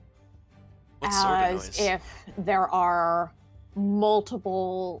 What sort of as noise? if there are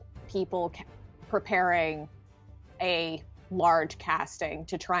multiple people preparing a large casting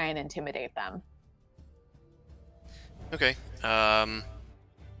to try and intimidate them. Okay.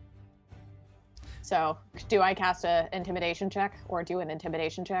 So, do I cast an intimidation check or do an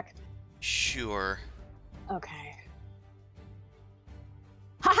intimidation check? Sure. Okay.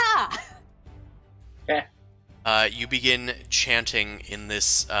 Haha! You begin chanting in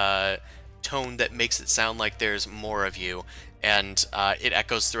this tone that makes it sound like there's more of you, and it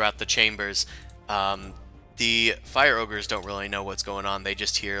echoes throughout the chambers. The fire ogres don't really know what's going on. They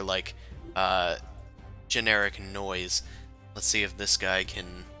just hear, like, generic noise. Let's see if this guy can...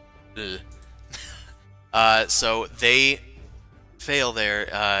 so they fail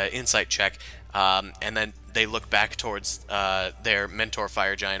their insight check, and then they look back towards their mentor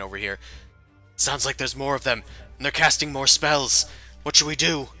fire giant over here. Sounds like there's more of them, and they're casting more spells. What should we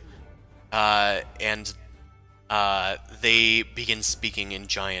do? And they begin speaking in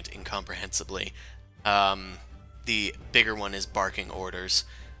giant incomprehensibly. The bigger one is barking orders.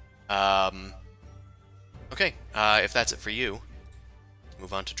 Okay, if that's it for you,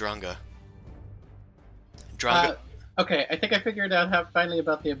 move on to Dronga. Dronga. Okay, I think I figured out how finally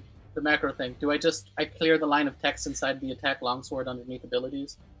about the macro thing. Do I clear the line of text inside the attack longsword underneath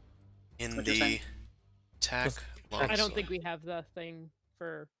abilities? In what you're the saying? attack Just- longsword. I don't think we have the thing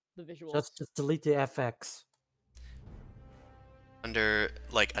for the visuals. Just delete the FX. Under,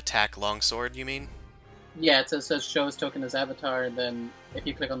 like, attack longsword, you mean? Yeah, it says shows token as avatar, and then if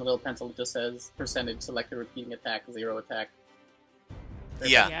you click on the little pencil, it just says percentage selected repeating attack, 0 attack.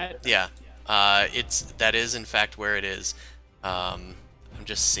 Yeah, yeah. That is in fact where it is. I'm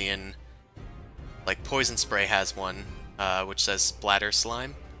just seeing, like, poison spray has one, which says splatter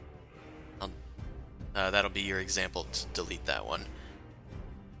slime. That'll be your example to delete that one.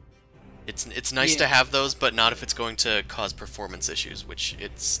 It's nice to have those, but not if it's going to cause performance issues, which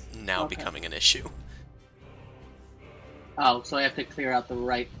it's now becoming an issue. Oh, so I have to clear out the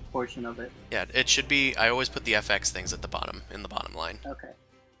right portion of it. Yeah, it should be. I always put the FX things at the bottom, in the bottom line. Okay.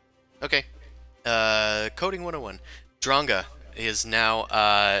 Okay. Coding 101. Dronga is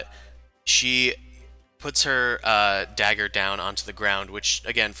now, she puts her dagger down onto the ground, which,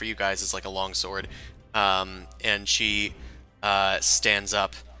 again, for you guys is like a long sword. And she stands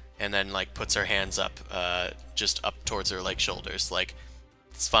up and then like puts her hands up, just up towards her like shoulders, like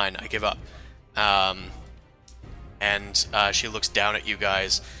it's fine, I give up. And she looks down at you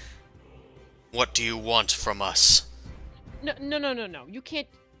guys. What do you want from us? No. You can't.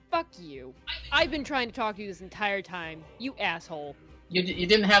 Fuck you. I've been trying to talk to you this entire time. You asshole. You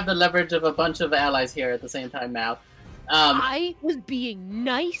didn't have the leverage of a bunch of allies here at the same time, Mal. I was being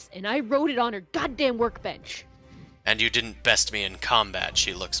nice, and I wrote it on her goddamn workbench. And you didn't best me in combat,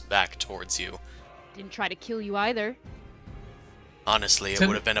 she looks back towards you. Didn't try to kill you either. Honestly, it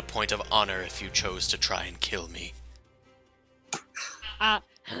would have been a point of honor if you chose to try and kill me.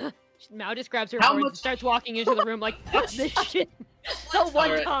 Mao just grabs her horns and starts walking into the room like, fuck this shit. The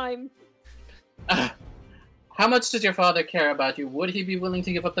one time. How much does your father care about you? Would he be willing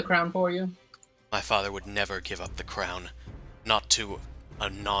to give up the crown for you? My father would never give up the crown. Not to a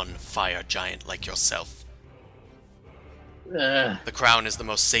non-fire giant like yourself. The crown is the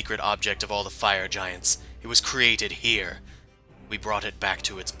most sacred object of all the fire giants. It was created here. We brought it back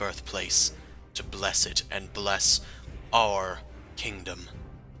to its birthplace, to bless it and bless our kingdom.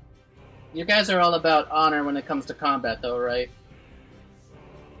 You guys are all about honor when it comes to combat, though, right?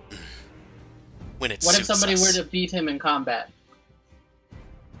 When it What if suits somebody us. were to beat him in combat?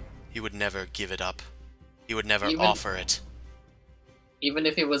 He would never give it up. He would never Even- offer it. Even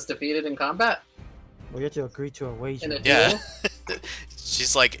if he was defeated in combat? Well, you have to agree to a wager. In a Yeah. duel?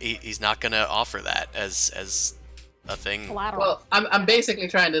 She's like, he's not gonna offer that as a thing. Collateral. Well, I'm basically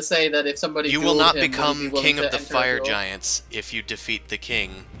trying to say that if somebody You will dueled not him, would he be become willing king to of the enter a fire duel? giants if you defeat the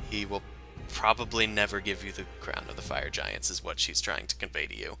king. He will probably never give you the crown of the fire giants, is what she's trying to convey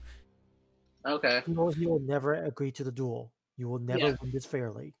to you. Okay. He will never agree to the duel. You will never Yeah. win this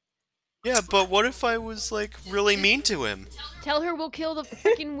fairly. Yeah, but what if I was like really mean to him? Tell her we'll kill the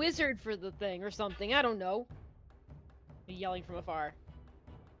freaking wizard for the thing or something. I don't know. Yelling from afar.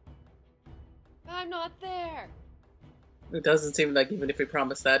 I'm not there. It doesn't seem like even if he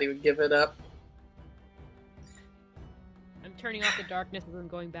promised that, he would give it up. I'm turning off the darkness and then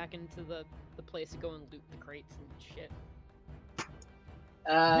going back into the place to go and loot the crates and shit.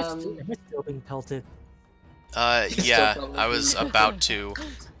 He's still being pelted. Yeah, Still I was about to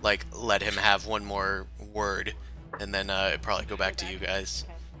like let him have one more word, and then probably go back to you guys.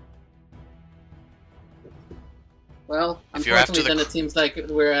 Okay. Well, If you're after unfortunately, the then it seems like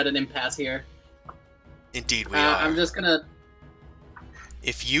we're at an impasse here. Indeed, we are. I'm just gonna.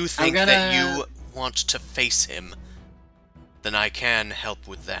 If you think that you want to face him, then I can help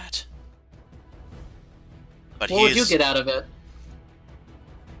with that. But What would you get out of it?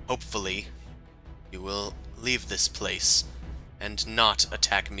 Hopefully, you will leave this place and not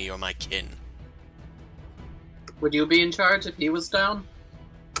attack me or my kin. Would you be in charge if he was down?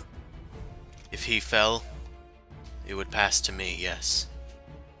 If he fell, it would pass to me, yes.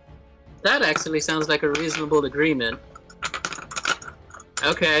 That actually sounds like a reasonable agreement.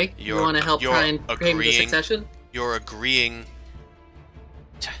 Okay, you want to help try and claim the succession? You're agreeing.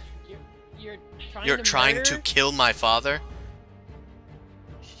 You're You're trying to kill my father?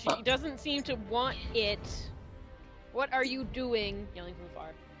 She doesn't seem to want it. What are you doing? Yelling from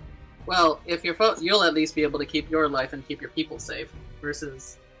afar. Well, if you'll at least be able to keep your life and keep your people safe,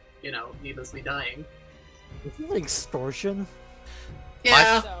 versus, needlessly dying. Is this like extortion?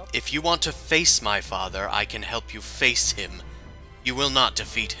 Yeah. So, If you want to face my father, I can help you face him. You will not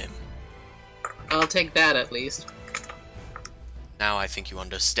defeat him. I'll take that at least. Now I think you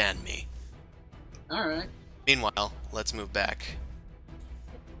understand me. Alright. Meanwhile, let's move back.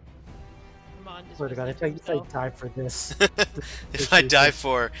 come on, Swear to God, if I die for this, If I die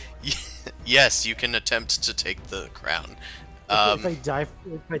for... Yes, you can attempt to take the crown. if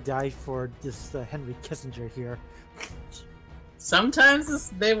I die for this Henry Kissinger here, Sometimes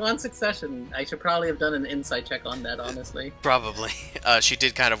they want succession. I should probably have done an insight check on that, honestly. Probably. She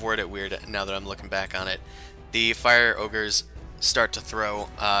did kind of word it weird now that I'm looking back on it. The fire ogres start to throw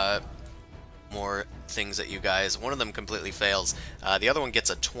more things at you guys. One of them completely fails. The other one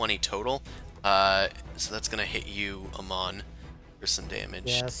gets a 20 total. So that's going to hit you, Amon, for some damage.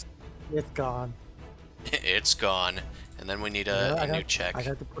 yes, it's gone. It's gone. And then we need a new check. I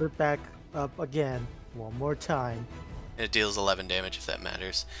got to put it back up again one more time. And it deals 11 damage if that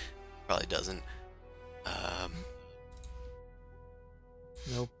matters. Probably doesn't.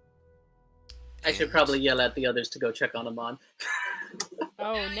 Nope. I should probably yell at the others to go check on Amon.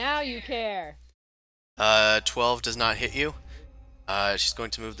 Oh, now you care. 12 does not hit you. She's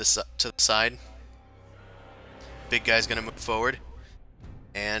going to move this to the side. Big guy's going to move forward.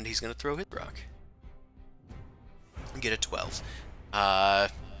 And he's going to throw his rock. And get a 12.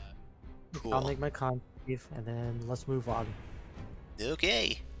 Cool. I'll make my con save, and then let's move on.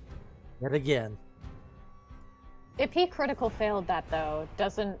 Okay. Yet again. If he critical failed that though,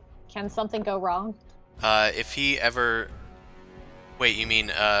 can something go wrong? If he ever... Wait, you mean,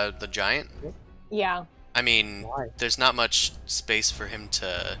 the giant? Yeah. I mean, Why? there's not much space for him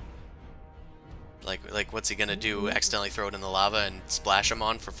to... Like, what's he gonna do? Accidentally throw it in the lava and splash him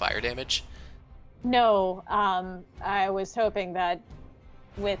on for fire damage? No, I was hoping that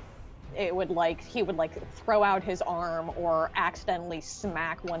he would throw out his arm or accidentally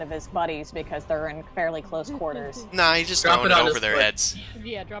smack one of his buddies because they're in fairly close quarters. Nah, he's just Drop throwing it it on over his their foot. heads.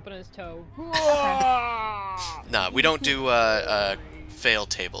 Yeah, drop it on his toe. Nah, we don't do, fail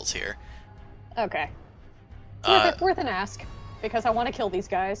tables here. Okay. Worth an ask, because I want to kill these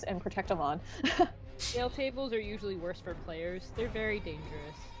guys and protect them on. Fail tables are usually worse for players. They're very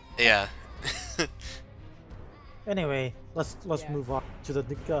dangerous. Yeah. Anyway, let's Yeah. move on to the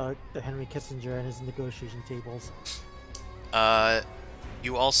Henry Kissinger and his negotiation tables.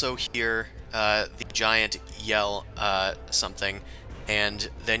 You also hear the giant yell something, and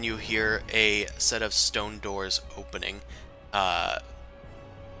then you hear a set of stone doors opening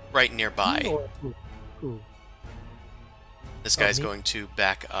right nearby. Ooh. This guy's me? going to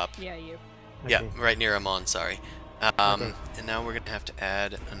back up. Yeah, you. Yeah, Okay. right near Amon, sorry. Okay. And now we're going to have to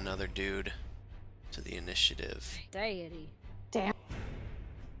add another dude to the initiative. Deity. Damn.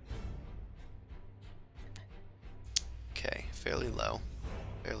 Okay, fairly low.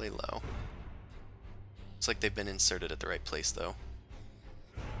 Fairly low. Looks like they've been inserted at the right place, though.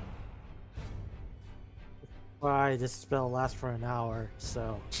 Why this spell lasts for an hour,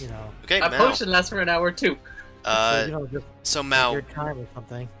 so Okay, A Mao. potion lasts for an hour too. just So take Mao, your time or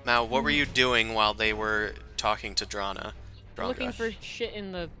something. Mao, what were you doing while they were talking to Drana? Looking Dronga? for shit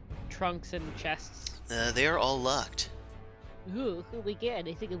in the trunks and chests. They are all locked. Ooh, oh my god,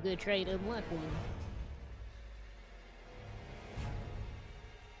 I think I'm gonna try and unlock one.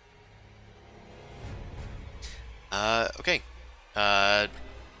 Okay.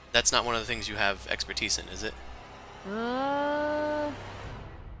 That's not one of the things you have expertise in, is it?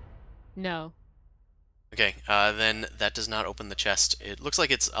 No. Okay, then that does not open the chest. It looks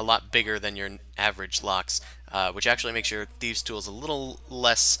like it's a lot bigger than your average locks, which actually makes your thieves' tools a little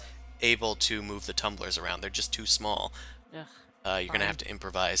less able to move the tumblers around. They're just too small. Ugh, You're going to have to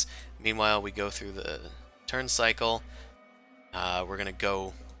improvise. Meanwhile, we go through the turn cycle. We're going to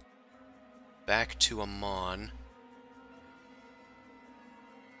go back to Amon.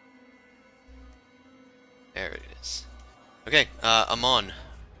 There it is. Okay, Amon,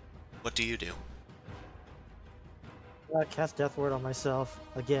 what do you do? Cast Death Ward on myself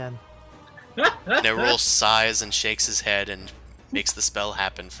again. Nerul sighs and shakes his head and makes the spell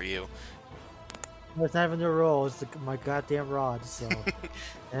happen for you. It's not even a roll. It's my goddamn rod. So,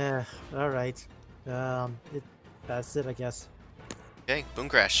 all right. That's it, I guess. Okay, boom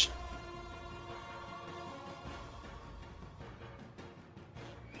crash.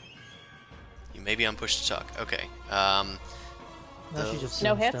 You may be on push to talk. Okay. No, Those- she just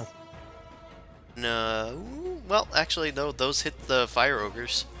No doing hits? stuff. No. Well, actually, though, those hit the fire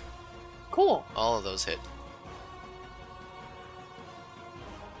ogres. Cool. All of those hit.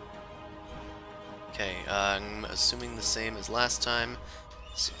 Okay, I'm assuming the same as last time.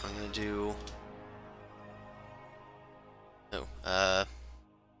 So I'm gonna do... Oh, that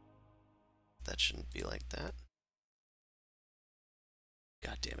shouldn't be like that.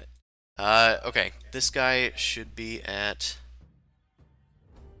 God damn it. Okay, this guy should be at...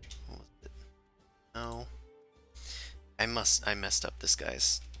 What was it? No. I messed up this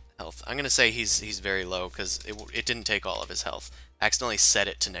guy's health. I'm gonna say he's very low, because it didn't take all of his health. I accidentally set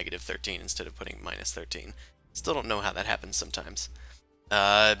it to -13 instead of putting -13. Still don't know how that happens sometimes.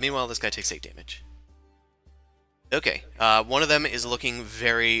 Meanwhile, this guy takes 8 damage. Okay, one of them is looking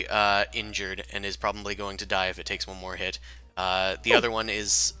very injured and is probably going to die if it takes one more hit. The other one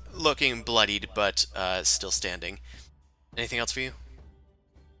is looking bloodied, but still standing. Anything else for you?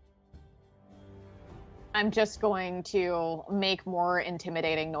 I'm just going to make more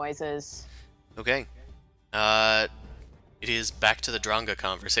intimidating noises. Okay. It is back to the Dronga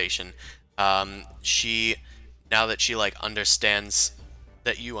conversation. She, now that she, like, understands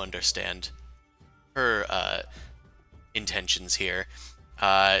that you understand her, intentions here,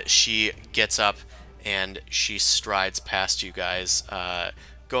 she gets up and she strides past you guys,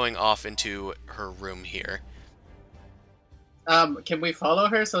 going off into her room here. Can we follow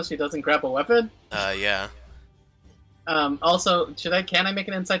her so she doesn't grab a weapon? Yeah. Also, can I make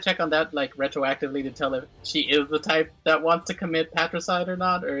an insight check on that, like, retroactively to tell if she is the type that wants to commit patricide or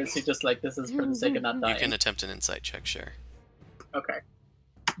not, or is she just like, this is for the sake of not dying? You can attempt an insight check, sure. Okay.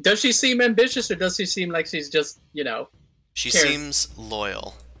 Does she seem ambitious, or does she seem like she's just, She cares? seems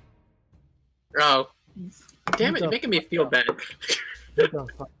loyal. Oh, damn it! You're making me feel bad. You done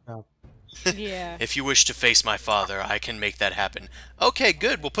fucked up. Yeah. If you wish to face my father, I can make that happen. Okay,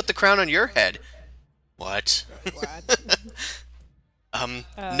 good. We'll put the crown on your head. What? What?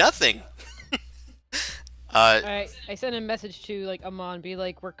 Nothing. I sent a message to like Amon, be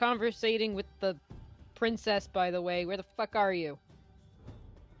like, we're conversating with the princess, by the way. Where the fuck are you?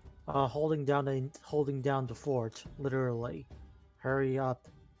 Holding down the fort, literally. Hurry up.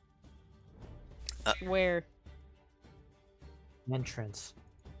 Where? Entrance.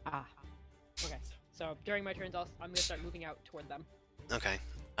 Ah. Okay. So during my turns, I'm gonna start moving out toward them. Okay.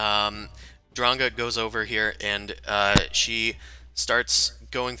 Dronga goes over here and she starts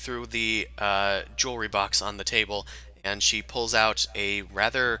going through the jewelry box on the table, and she pulls out a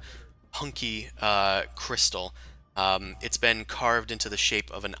rather hunky crystal. It's been carved into the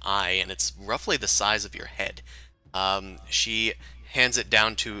shape of an eye, and it's roughly the size of your head. She hands it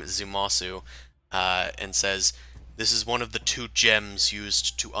down to Zumasu and says, "This is one of the 2 gems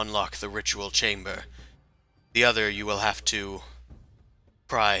used to unlock the ritual chamber. The other you will have to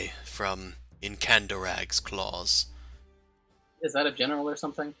pry from Incandorag's claws." Is that a general or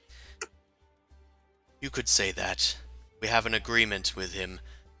something? You could say that. We have an agreement with him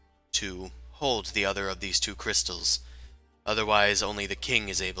to hold the other of these 2 crystals. Otherwise, only the king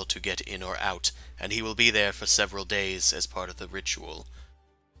is able to get in or out, and he will be there for several days as part of the ritual.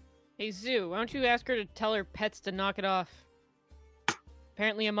 Hey Zoo, why don't you ask her to tell her pets to knock it off?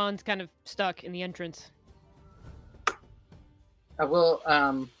 Apparently Amon's kind of stuck in the entrance. I will.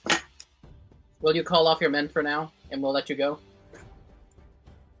 Will you call off your men for now, and we'll let you go?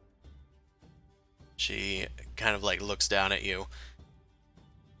 She kind of like looks down at you.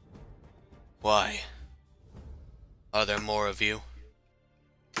 Why? Are there more of you?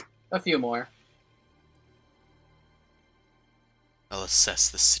 A few more. I'll assess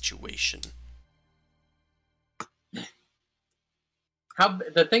the situation.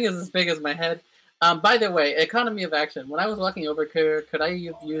 The thing is as big as my head. By the way, economy of action. When I was walking over here, could I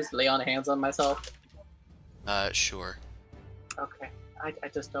have used lay on hands on myself? Sure. Okay. I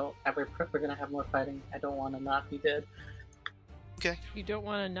just don't. We're gonna have more fighting. I don't want to not be dead. Okay. You don't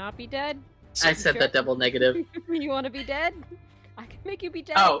want to not be dead? I said that double negative. You want to be dead? I can make you be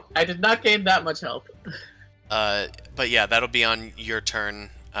dead. Oh, I did not gain that much health. But yeah, that'll be on your turn,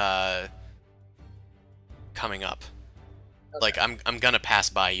 coming up. Okay. Like, I'm gonna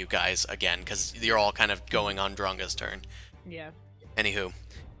pass by you guys again, because you're all kind of going on Dronga's turn. Yeah. Anywho,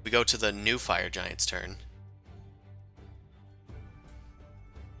 we go to the new fire giant's turn.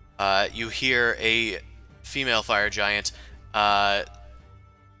 You hear a female fire giant,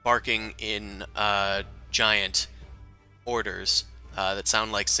 barking in, giant orders, that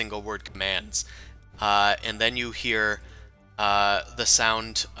sound like single-word commands. And then you hear, the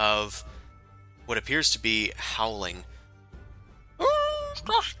sound of what appears to be howling.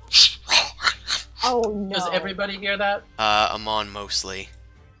 Oh no. Does everybody hear that? Amon mostly.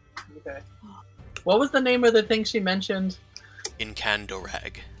 Okay. What was the name of the thing she mentioned?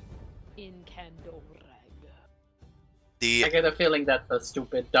 Incandorag. Incandorag. I get a feeling that's the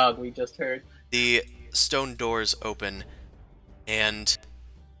stupid dog we just heard. The stone doors open, and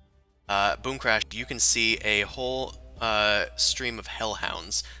Boomcrash, you can see a whole stream of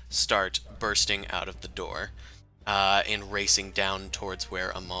hellhounds start bursting out of the door and racing down towards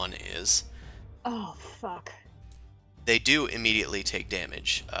where Amon is. Oh fuck. They do immediately take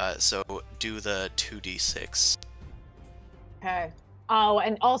damage, so do the 2d6. Okay. Oh,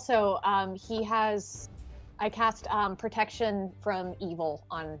 and also, I cast protection from evil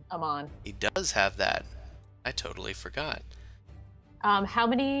on Amon. He does have that. I totally forgot. How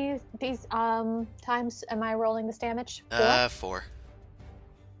many these times am I rolling this damage? 4.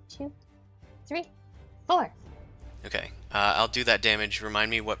 2, 3, 4. Okay, I'll do that damage.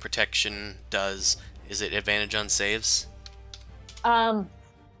 Remind me what protection does. Is it advantage on saves? I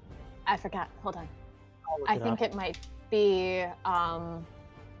forgot. Hold on. I think up. it might be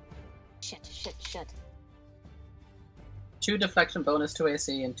shit. 2 deflection bonus to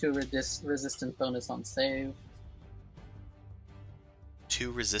AC and 2 resistance bonus on save.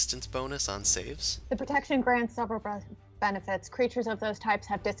 2 resistance bonus on saves? The protection grants several benefits. Creatures of those types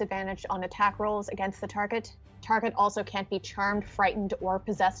have disadvantage on attack rolls against the target. Target also can't be charmed, frightened, or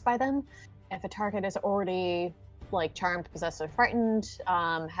possessed by them. If a target is already charmed, possessed, or frightened,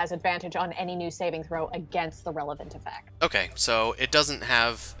 has advantage on any new saving throw against the relevant effect. Okay, so it doesn't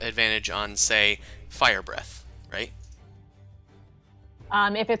have advantage on, say, fire breath, right?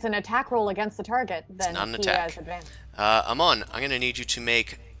 If it's an attack roll against the target, then not an he attack. has advantage. Amon, I'm going to need you to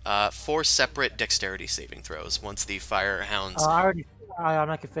make 4 separate dexterity saving throws once the fire hounds... I'm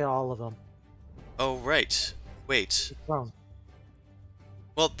not gonna fail all of them. Oh, right. Wait. It's prone.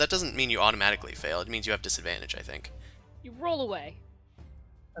 Well, that doesn't mean you automatically fail. It means you have disadvantage, I think. You roll away.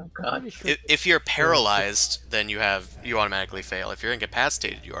 Oh god. Pretty sure If you're paralyzed, then you automatically fail. If you're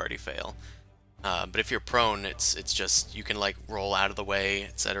incapacitated, you already fail. But if you're prone, it's just you can like roll out of the way,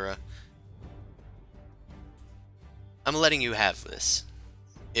 etc. I'm letting you have this,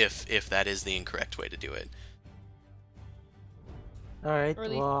 if that is the incorrect way to do it. All right. Or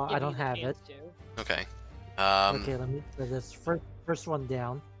at least Well, I giving don't you the have it. chance to. Okay. Okay, let me put this first one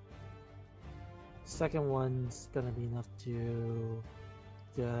down. Second one's gonna be enough to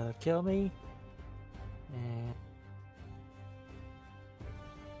kill me. And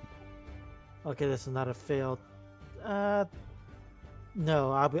okay, this is not a failed.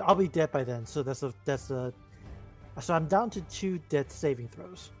 No, I'll be dead by then. So that's a. So I'm down to 2 death saving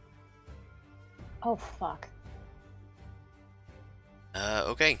throws. Oh fuck.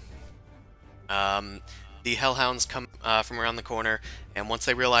 Okay. The Hellhounds come from around the corner, and once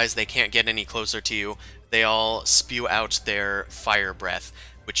they realize they can't get any closer to you, they all spew out their fire breath,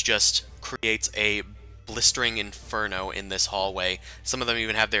 which just creates a blistering inferno in this hallway. Some of them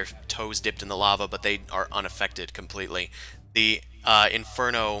even have their toes dipped in the lava, but they are unaffected completely. The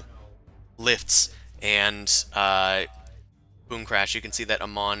inferno lifts, and boom crash. You can see that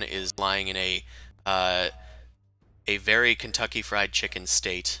Amon is lying in a very Kentucky Fried Chicken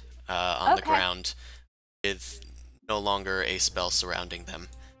state on the ground, with no longer a spell surrounding them.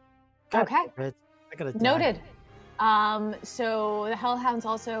 Okay. I gotta die. Noted. So the Hellhounds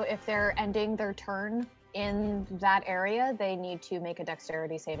also, if they're ending their turn in that area, they need to make a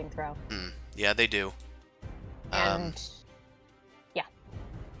dexterity saving throw. Yeah, they do. And yeah.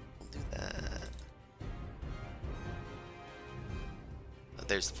 We'll do that.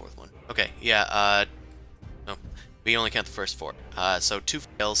 There's the 4th one. Okay, yeah, no, we only count the first 4. So 2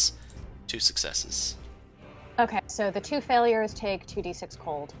 fails, 2 successes. Okay, so the 2 failures take 2d6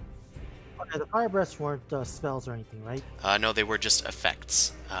 cold. Okay, the fire breaths weren't spells or anything, right? No, they were just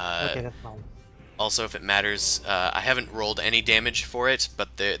effects. Okay, that's fine. Also, if it matters, I haven't rolled any damage for it,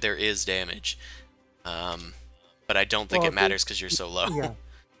 but there is damage. But I don't think it matters because you're so low.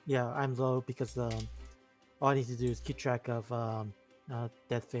 Yeah, I'm low because all I need to do is keep track of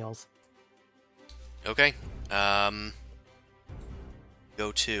death fails. Okay.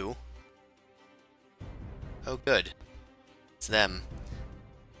 Go to. Oh, good. It's them.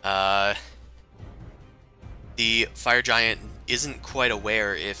 The fire giant isn't quite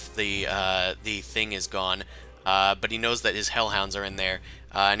aware if the thing is gone, but he knows that his hellhounds are in there,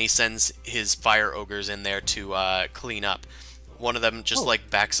 and he sends his fire ogres in there to clean up. One of them just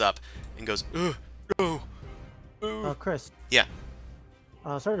like backs up and goes, no. Chris. Yeah.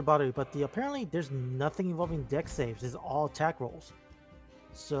 Sorry to bother you, but apparently there's nothing involving dex saves. It's all attack rolls.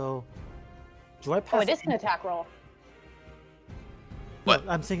 So, do I pass? Oh, it is an attack roll. What?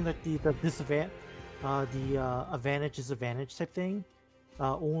 No, I'm saying that the disadvantage, the advantage disadvantage type thing,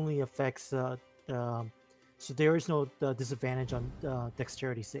 only affects. So there is no disadvantage on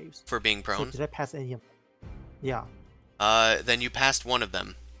dexterity saves. For being So prone? did I pass any of them? Yeah. Then you passed one of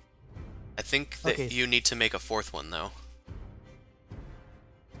them. I think that Okay. you need to make a 4th one, though.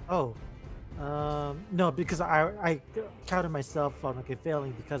 Oh. No, because I counted myself on like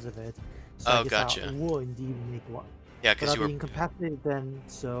failing because of it. So I Oh, guess gotcha. I will indeed make one. Yeah, But because I'll you were... be incapacitated then,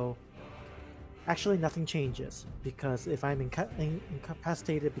 so actually nothing changes. Because if I'm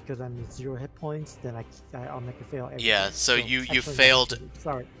incapacitated because I'm at 0 hit points, then I'll make a fail every Yeah, time. so you actually failed... nothing changes.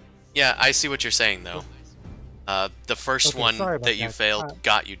 Sorry. Yeah, I see what you're saying, though. The first Okay, one sorry about that you that. failed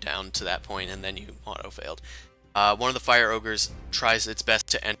got you down to that point, and then you auto-failed. One of the fire ogres tries its best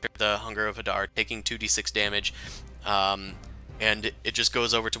to enter the Hunger of Hadar, taking 2d6 damage, and it just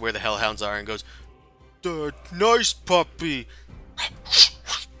goes over to where the hellhounds are and goes, nice puppy!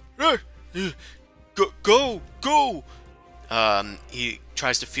 Go! He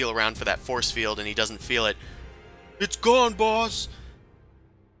tries to feel around for that force field, and he doesn't feel it. It's gone, boss!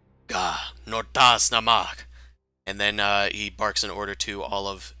 Gah, no das namak. And then he barks an order to all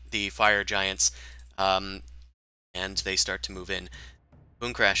of the fire giants, and they start to move in.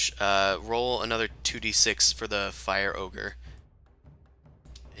 Boomcrash, roll another 2d6 for the fire ogre.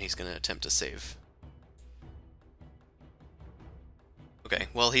 He's going to attempt to save. Okay,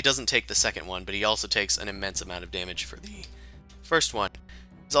 well, he doesn't take the second one, but he also takes an immense amount of damage for the first one.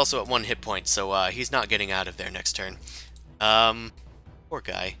 He's also at 1 hit point, so he's not getting out of there next turn. Poor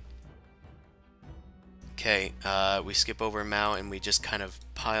guy. Okay, we skip over Mao, and we just kind of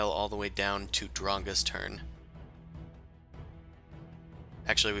pile all the way down to Dronga's turn.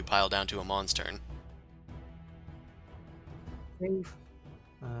 Actually, we pile down to Amon's turn. Save.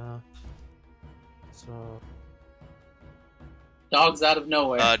 So Dogs out of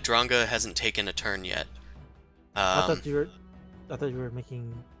nowhere. Dronga hasn't taken a turn yet. I thought you were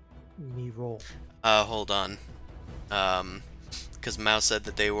making me roll. Hold on. Because Mao said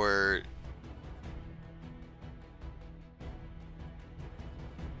that they were...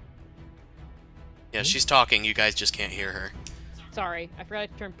 Yeah, she's talking, you guys just can't hear her. Sorry, I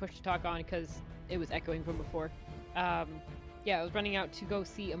forgot to turn push to talk on because it was echoing from before. Yeah, I was running out to go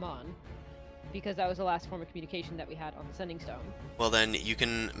see Amon because that was the last form of communication that we had on the sending stone. Well then, you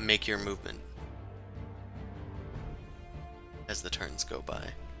can make your movement as the turns go by.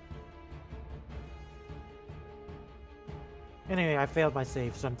 Anyway, I failed my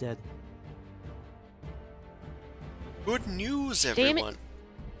save, so I'm dead. Good news, Damn it. everyone!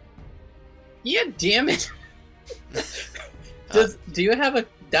 Yeah, damn it. Do you have a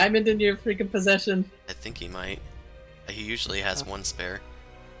diamond in your freaking possession? I think he might. He usually has one spare.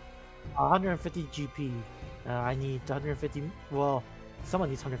 150 GP. I need 150. Well, someone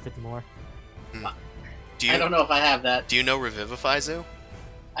needs 150 more. Do you, I don't know if I have that. Do you know Revivify, Zoo?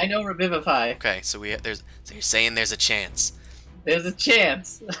 I know Revivify. Okay, so so you're saying there's a chance. There's a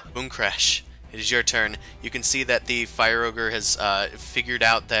chance. Boom Crash. It is your turn. You can see that the Fire Ogre has figured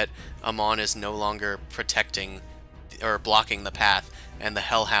out that Amon is no longer protecting or blocking the path, and the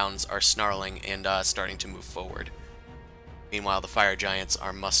Hellhounds are snarling and starting to move forward. Meanwhile, the Fire Giants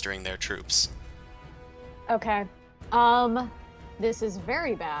are mustering their troops. Okay. This is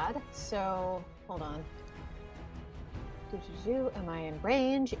very bad. So hold on. Am I in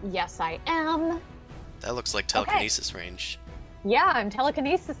range? Yes, I am. That looks like telekinesis range. Yeah, I'm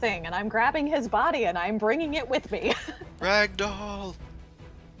telekinesising, and I'm grabbing his body, and I'm bringing it with me. Ragdoll!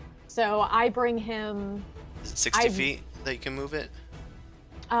 So I bring him... Is it 60 feet that you can move it?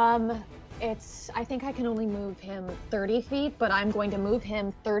 I think I can only move him 30 feet, but I'm going to move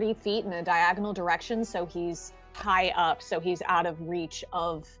him 30 feet in a diagonal direction, so he's high up, so he's out of reach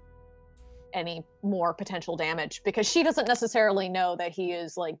of any more potential damage, because she doesn't necessarily know that he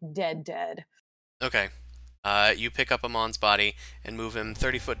is, like, dead. Okay. You pick up Amon's body and move him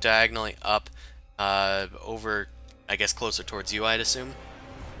 30 foot diagonally up, over, I guess, closer towards you, I'd assume,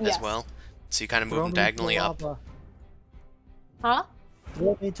 Yes. as well. So you kind of move Throw him me into diagonally the up. lava. Huh?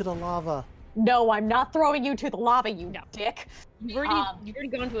 Throw me into the lava. No, I'm not throwing you to the lava, you No. dick. You've already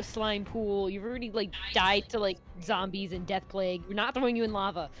gone to a slime pool. You've already like died to like zombies and death plague. We're not throwing you in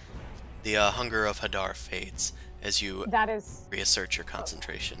lava. The hunger of Hadar fades as you That is... reassert your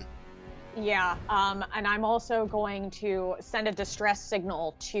concentration. Yeah, and I'm also going to send a distress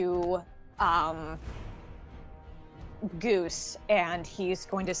signal to, Goose, and he's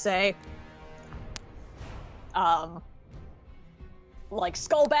going to say, like,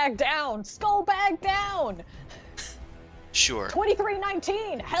 skull bag down! Skull bag down! Sure.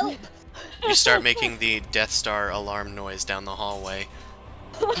 2319, help! You start making the Death Star alarm noise down the hallway.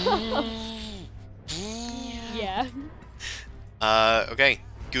 Yeah. Okay.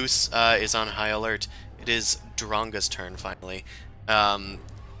 Goose is on high alert. It is Dronga's turn, finally.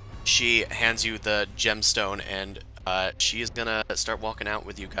 She hands you the gemstone, and she is gonna start walking out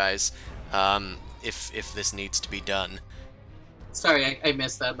with you guys, if this needs to be done. Sorry, I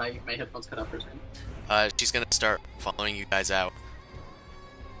missed that. My headphones cut off for a second. She's gonna start following you guys out.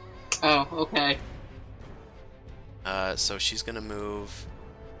 Oh, okay. So she's gonna move...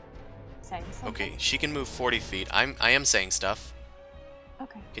 Saying something? Okay, she can move 40 feet. I am saying stuff.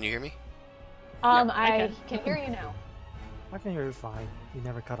 Okay. Can you hear me? I can hear you now. I can hear you fine. You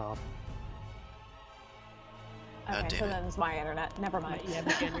never cut off. God Okay, damn so it. then it's my internet. Never mind. Yeah,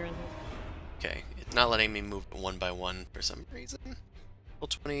 but again, you're in Okay, it's not letting me move one by one for some reason. Well,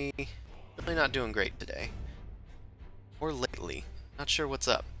 20... Really not doing great today. Or lately. Not sure what's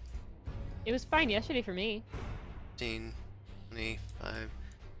up. It was fine yesterday for me. 15, 25...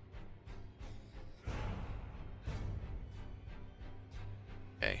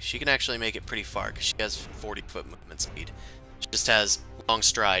 Okay, she can actually make it pretty far because she has 40-foot movement speed. She just has long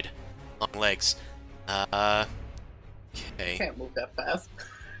stride, long legs. Okay. Can't move that fast.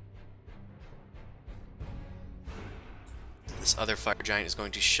 This other fire giant is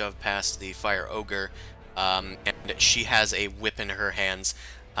going to shove past the fire ogre, and she has a whip in her hands,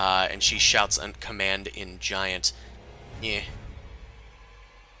 and she shouts a command in giant. Yeah.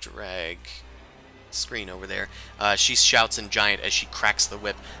 Drag. Screen over there. She shouts in giant as she cracks the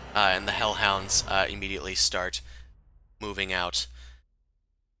whip, and the hellhounds immediately start moving out.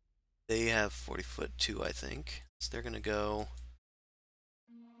 They have 40 foot too, I think. So they're gonna go.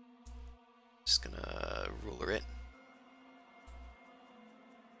 Just gonna ruler it.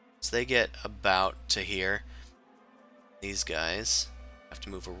 So they get about to here. These guys. have to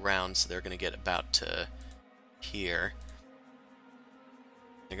move around, so they're going to get about to here.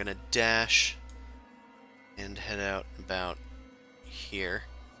 They're going to dash and head out about here.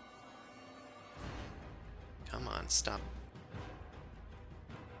 Come on, stop.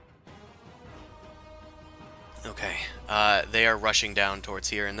 Okay, they are rushing down towards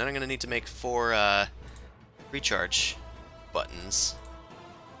here, and then I'm going to need to make 4 recharge buttons.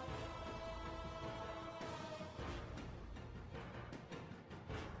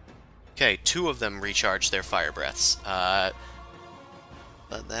 Okay, 2 of them recharge their fire breaths. But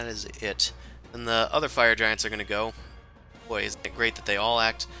that is it. And the other fire giants are going to go. Boy, isn't it great that they all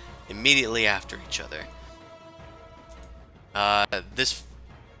act immediately after each other. This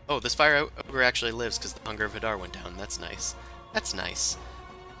fire ogre actually lives because the hunger of Hadar went down. That's nice. That's nice.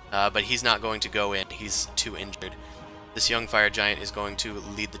 But he's not going to go in. He's too injured. This young fire giant is going to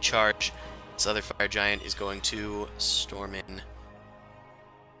lead the charge. This other fire giant is going to storm in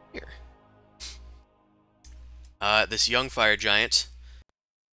here. This young fire giant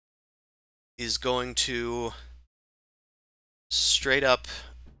is going to straight up...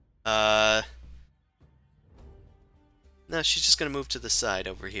 No, she's just going to move to the side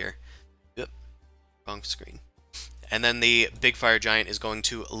over here. Yep. Wrong screen. And then the big fire giant is going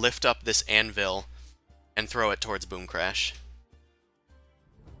to lift up this anvil and throw it towards Boom Crash.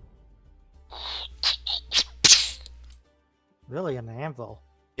 Really, an anvil?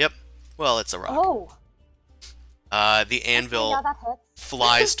 Yep. Well, it's a rock. Oh. The anvil Yeah, that hits.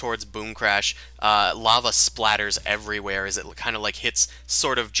 flies towards Boom Crash. Lava splatters everywhere as it kind of like hits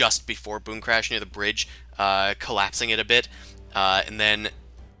sort of just before Boom Crash near the bridge, collapsing it a bit. And then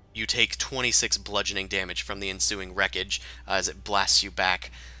you take 26 bludgeoning damage from the ensuing wreckage as it blasts you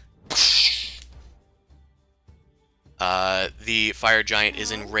back. The fire giant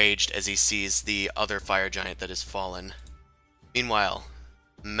is enraged as he sees the other fire giant that has fallen. Meanwhile,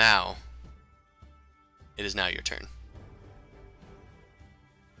 Mao, it is now your turn.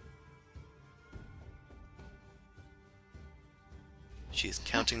 She is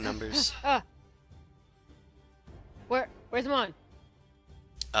counting numbers. Where's Mon?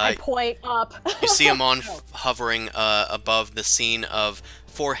 I point up. You see Amon hovering above the scene of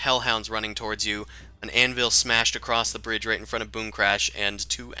 4 hellhounds running towards you, an anvil smashed across the bridge right in front of Boom Crash, and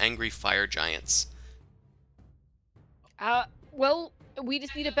 2 angry fire giants. Well, we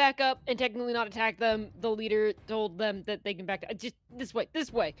just need to back up and technically not attack them. The leader told them that they can back up. Just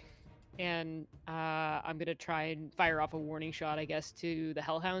this way. And I'm gonna try and fire off a warning shot, I guess, to the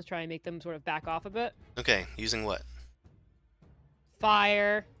hellhounds, try and make them sort of back off a bit. Okay, using what?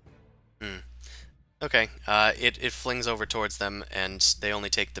 Fire. Okay, it flings over towards them, and they only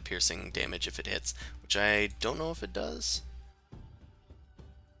take the piercing damage if it hits, which I don't know if it does.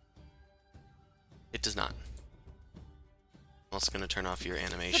 It does not. I'm also going to turn off your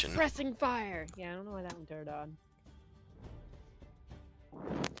animation. Suppressing fire! Yeah, I don't know why that one turned on.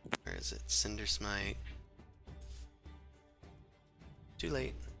 Where is it? Cinder Smite. Too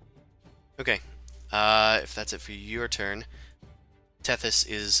late. Okay, if that's it for your turn, Tethys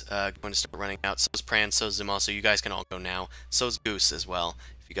is going to start running out. So's Pran, so's Zimal, so you guys can all go now. So's Goose as well,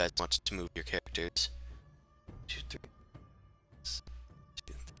 if you guys want to move your characters. 2, 3,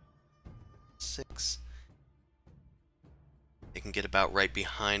 6. They can get about right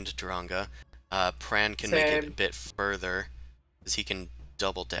behind Duranga. Pran can make it a bit further, because he can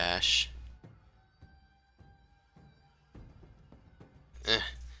double dash.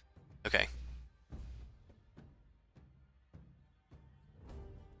 Okay.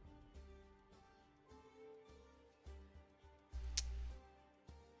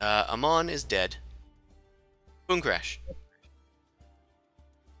 Amon is dead. Boom Crash.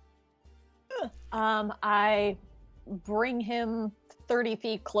 I bring him 30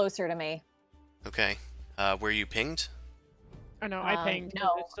 feet closer to me. Okay. Were you pinged? Oh no, I pinged.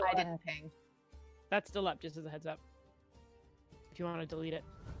 No, It's still I up. didn't ping. That's still up, just as a heads up. If you want to delete it.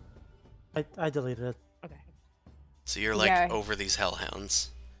 I deleted it. Okay. So you're like Yeah. over these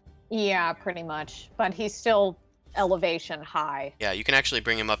hellhounds. Yeah, pretty much. But he's still elevation high. Yeah, you can actually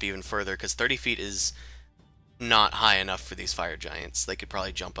bring him up even further, because 30 feet is not high enough for these fire giants. They could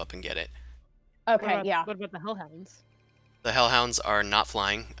probably jump up and get it. Okay, yeah. What about the hellhounds? The hellhounds are not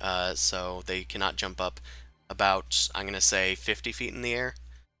flying, so they cannot jump up about, I'm going to say, 50 feet in the air.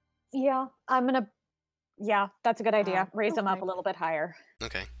 Yeah, yeah, that's a good idea. Raise them up okay. a little bit higher.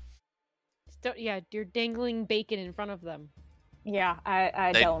 Okay. Yeah, you're dangling bacon in front of them. Yeah,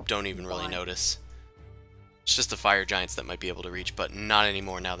 I They don't even really want. notice. It's just the fire giants that might be able to reach, but not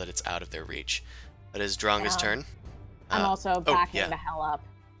anymore now that it's out of their reach. That is Dronga's turn. I'm also backing yeah. the hell up.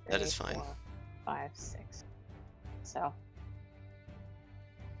 That is 3, fine. 4, 5, 6. So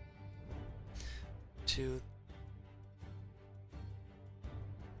 2,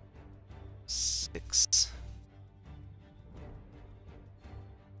 6,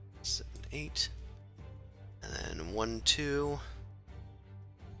 7, 8, and then 1, 2,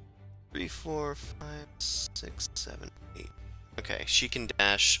 3, 4, 5, 6, 7, 8. Okay, she can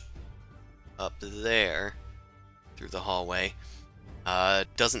dash up there through the hallway.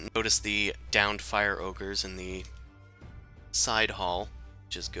 Doesn't notice the downed fire ogres in the side hall,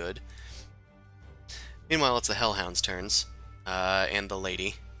 which is good. Meanwhile, it's the Hellhound's turns, and the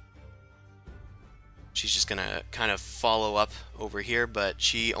lady. She's just gonna kind of follow up over here, but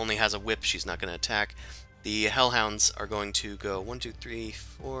she only has a whip. She's not gonna attack. The Hellhounds are going to go 1, 2, 3,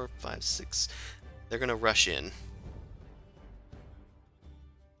 4, 5, 6. They're gonna rush in.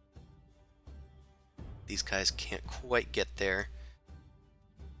 These guys can't quite get there.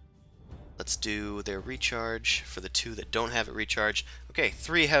 Let's do their recharge for the 2 that don't have it recharged. Okay,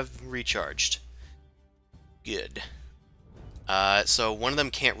 3 have recharged. Good. So one of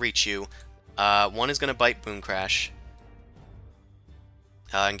them can't reach you. One is going to bite Boom Crash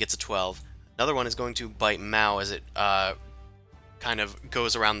and gets a 12. Another one is going to bite Mao as it kind of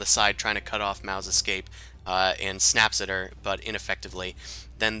goes around the side trying to cut off Mao's escape and snaps at her, but ineffectively.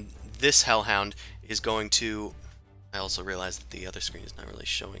 Then this Hellhound is going to... I also realized that the other screen is not really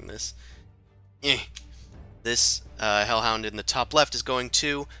showing this. This Hellhound in the top left is going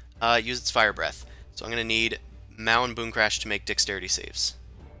to use its Fire Breath. So I'm going to need Mao and Boom Crash to make dexterity saves.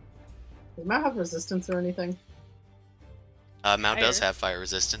 Does Mao have resistance or anything? Mao does have fire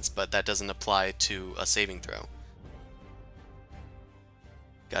resistance, but that doesn't apply to a saving throw.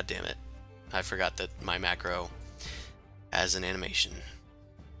 God damn it. I forgot that my macro has an animation.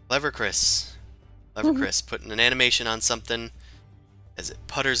 Clever Chris. Clever Chris putting an animation on something as it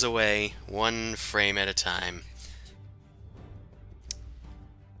putters away 1 frame at a time.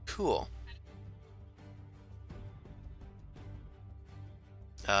 Cool.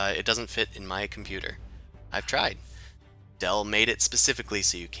 It doesn't fit in my computer. I've tried. Dell made it specifically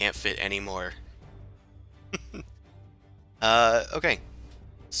so you can't fit anymore. Okay.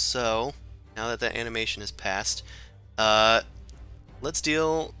 So, now that the animation is passed, let's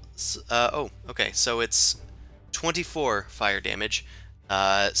deal... okay, so it's 24 fire damage.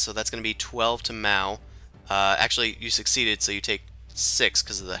 So that's going to be 12 to Mao. Actually, you succeeded, so you take 6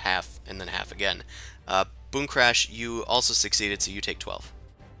 because of the half, and then half again. Boom Crash, you also succeeded, so you take 12.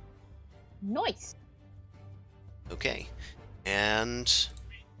 Nice. Okay. And...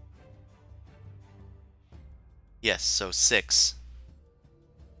 yes, so 6.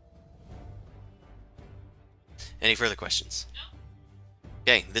 Any further questions?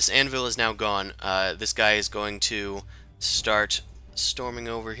 Okay, this anvil is now gone. This guy is going to start storming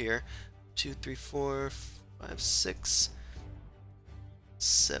over here. 2, 3, 4, 5, 6,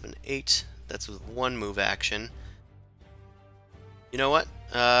 7, 8. That's with 1 move action. You know what?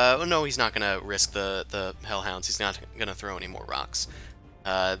 Oh, no, he's not going to risk the Hellhounds. He's not going to throw any more rocks.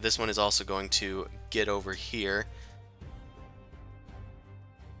 This one is also going to get over here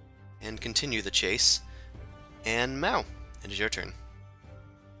and continue the chase. And Mao, it is your turn.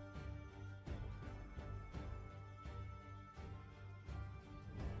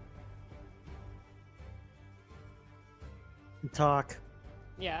 Talk.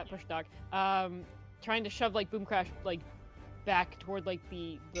 Yeah, push dog. Trying to shove like Boom Crash like back toward like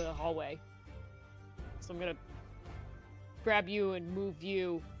the hallway. So I'm gonna grab you and move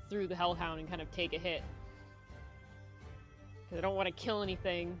you through the Hellhound and kind of take a hit. Because I don't want to kill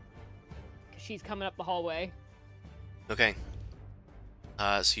anything. Because she's coming up the hallway. Okay.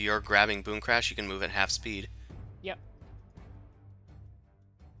 So you're grabbing Boom Crash. You can move at half speed. Yep.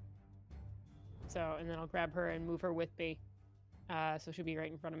 So, and then I'll grab her and move her with me. So she'll be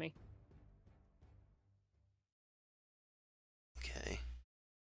right in front of me. Okay.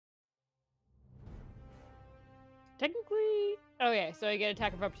 Technically... okay, so I get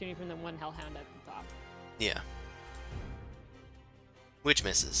attack of opportunity from the one Hellhound at the top. Yeah. Which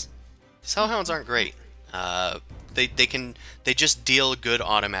misses. These Hellhounds aren't great. They just deal good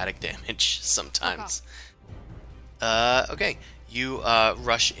automatic damage sometimes. Okay. You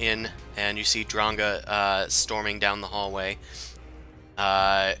rush in and you see Dronga storming down the hallway.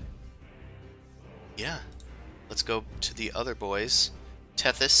 Yeah. Let's go to the other boys.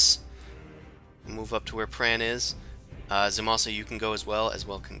 Tethys, move up to where Pran is. Zimasa, you can go as well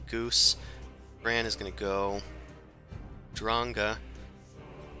can Goose. Bran is going to go. Dronga.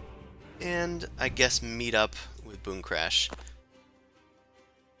 And I guess meet up with Boom Crash.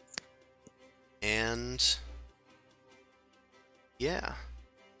 And... yeah.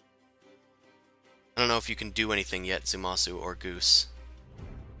 I don't know if you can do anything yet, Zumasu or Goose.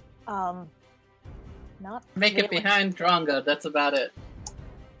 Not Make it really. behind Dronga. That's about it.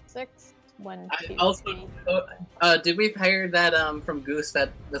 6, 1, I 2, also, 3. did we hear that from Goose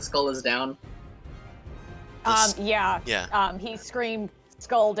that the skull is down? Yeah. Yeah. He screamed,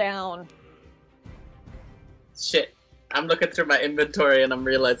 "Skull down!" Shit. I'm looking through my inventory and I'm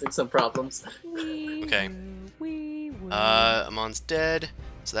realizing some problems. Okay. Amon's dead,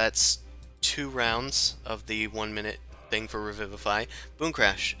 so that's 2 rounds of the 1 minute thing for Revivify. Boom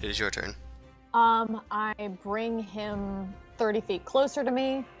Crash, it is your turn. I bring him 30 feet closer to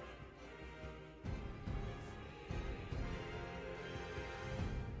me.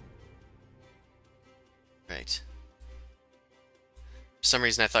 Right. For some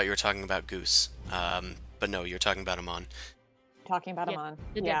reason I thought you were talking about Goose. But no, you're talking about Amon. Talking about Yeah, him on.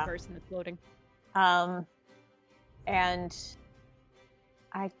 The Yeah. dead person that's floating. And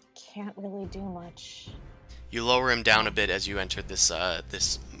I can't really do much. You lower him down a bit as you enter this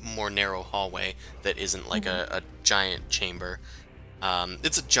this more narrow hallway that isn't like a giant chamber.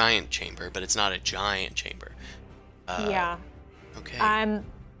 It's a giant chamber, but it's not a giant chamber. Yeah. Okay. I'm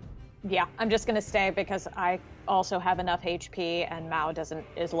just gonna stay because I also have enough HP and Mao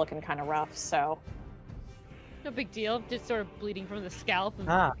is looking kind of rough, so. No big deal. Just sort of bleeding from the scalp and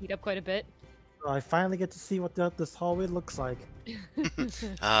beat up quite a bit. So I finally get to see what this hallway looks like.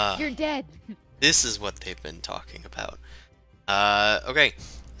 You're dead. This is what they've been talking about. Okay,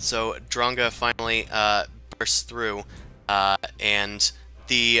 so Dronga finally bursts through, and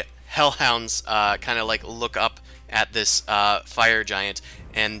the Hellhounds kind of like look up at this fire giant,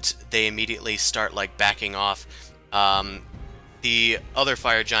 and they immediately start like backing off. The other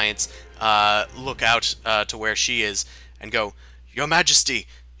fire giants look out to where she is and go, "Your Majesty!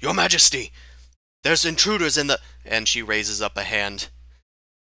 Your Majesty! There's intruders in the..." And she raises up a hand.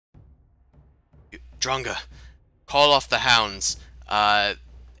 "Dronga, call off the hounds."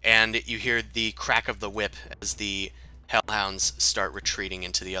 And you hear the crack of the whip as the Hellhounds start retreating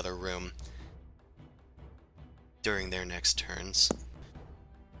into the other room during their next turns.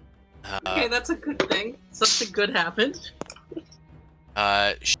 Okay, that's a good thing. Something good happened.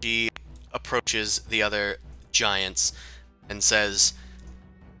 She approaches the other giants and says,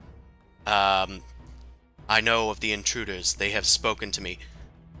 "I know of the intruders. They have spoken to me.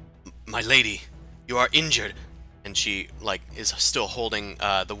 My lady, you are injured." And she, like, is still holding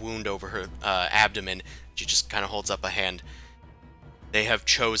the wound over her abdomen. She just kind of holds up a hand. "They have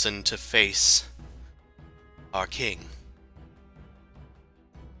chosen to face our king."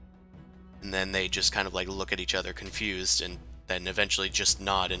 And then they just kind of, like, look at each other confused, and then eventually just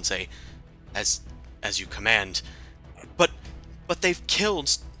nod and say, as you command." But they've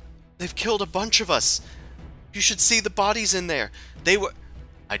killed a bunch of us. You should see the bodies in there. They were...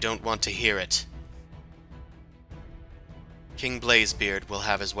 "I don't want to hear it. King Blazebeard will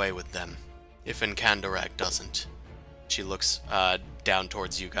have his way with them, if Incandorak doesn't." She looks down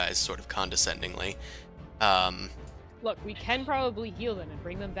towards you guys, sort of condescendingly. Look, we can probably heal them and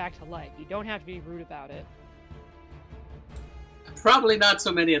bring them back to life. You don't have to be rude about it. Probably not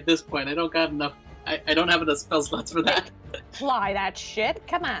so many at this point. I don't got enough. I don't have enough spell slots for that. Fly that shit.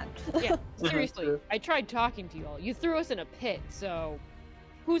 Come on. Yeah, seriously. I tried talking to you all. You threw us in a pit, so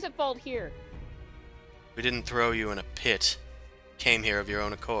who's at fault here? We didn't throw you in a pit. Came here of your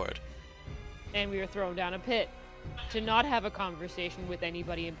own accord. And we were thrown down a pit to not have a conversation with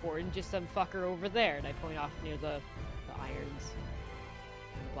anybody important, just some fucker over there. And I point off near the irons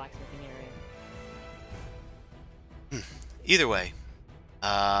in the blacksmithing area. Either way,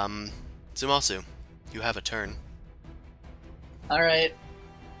 Zumasu, you have a turn. Alright.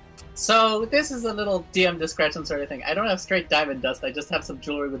 So, this is a little DM discretion sort of thing. I don't have straight diamond dust, I just have some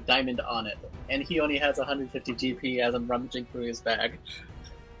jewelry with diamond on it. And he only has 150 GP as I'm rummaging through his bag.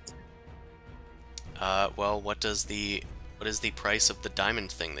 Well, what is the price of the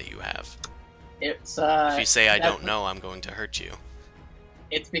diamond thing that you have? It's, If you say I don't know, I'm going to hurt you.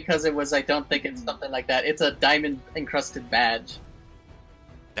 It's because it was, I don't think it's something like that. It's a diamond-encrusted badge.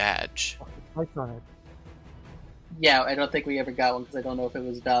 Badge. Price on it. Yeah, I don't think we ever got one because I don't know if it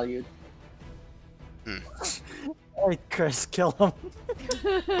was valued. Hey, Chris, kill him.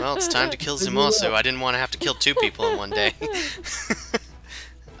 Well, it's time to kill Zumasu. I didn't want to have to kill 2 people in one day.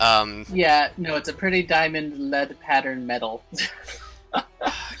 Yeah, no, it's a pretty diamond lead pattern metal.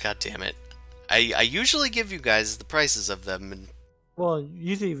 God damn it. I usually give you guys the prices of them, and Well,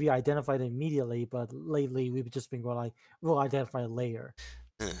 usually we identify it immediately, but lately we've just been going like, we'll identify it later.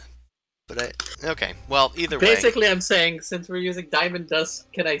 okay. Well, either way. Basically, I'm saying, since we're using diamond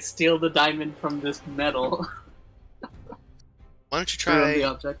dust, can I steal the diamond from this metal? Why don't you Ruin the try?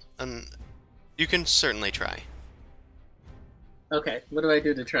 object. You can certainly try. Okay, what do I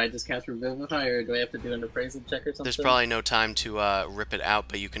do to try? Just cast Revivify, or do I have to do an appraisal check or something? There's probably no time to rip it out,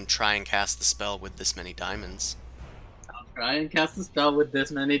 but you can try and cast the spell with this many diamonds. I'll try and cast the spell with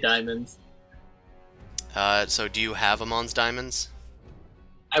this many diamonds. So do you have Amon's diamonds?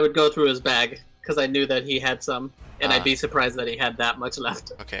 I would go through his bag, because I knew that he had some, and I'd be surprised that he had that much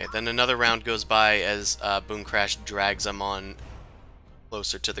left. Okay, then another round goes by as Boom Crash drags Amon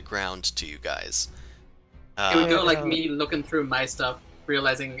closer to the ground to you guys. It would go like me looking through my stuff,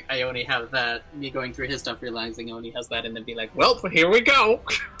 realizing I only have that, me going through his stuff, realizing he only has that, and then be like, well, here we go!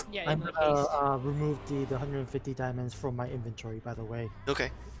 Yeah, I'm in my gonna case. remove the 150 diamonds from my inventory, by the way. Okay.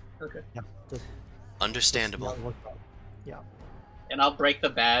 Okay. Yeah. Just, Understandable. Yeah. And I'll break the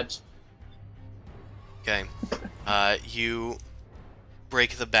badge. Okay. You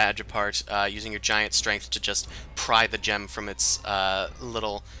break the badge apart using your giant strength to just pry the gem from its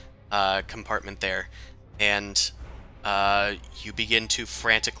little compartment there. And you begin to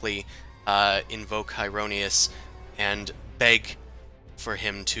frantically invoke Hyronius and beg for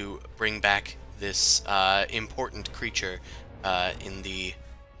him to bring back this important creature in the,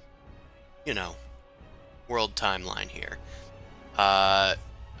 world timeline here. I'm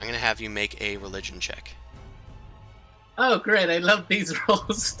going to have you make a religion check. Oh, great, I love these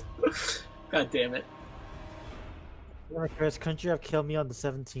rolls. God damn it. Chris, couldn't you have killed me on the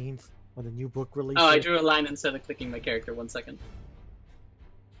 17th when the new book released? Oh, I drew a line instead of clicking my character. 1 second.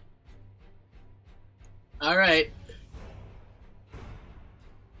 Alright.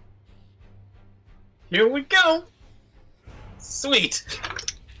 Here we go! Sweet!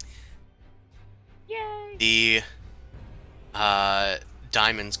 Yay! The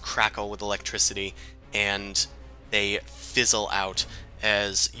diamonds crackle with electricity, and they fizzle out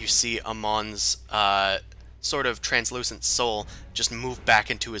as you see Amon's sort of translucent soul just move back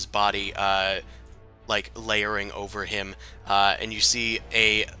into his body, like layering over him, and you see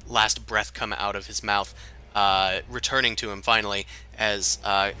a last breath come out of his mouth, returning to him finally as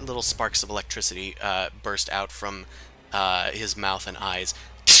little sparks of electricity burst out from his mouth and eyes.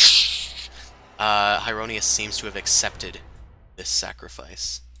 Hyronius seems to have accepted this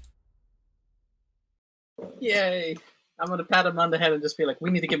sacrifice. Yay! I'm gonna pat him on the head and just be like, we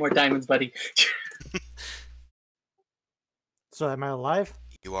need to get more diamonds, buddy. So am I alive?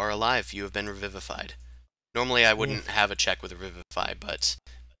 You are alive. You have been revivified. Normally I wouldn't have a check with a revivify, but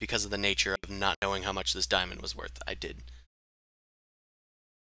because of the nature of not knowing how much this diamond was worth, I did.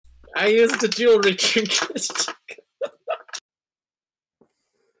 I used the jewelry trinket.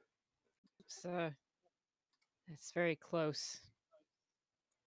 So it's very close.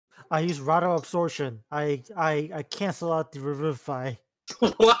 I use Rado Absorption. I cancel out the Revivify.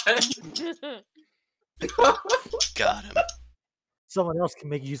 What? Got him. Someone else can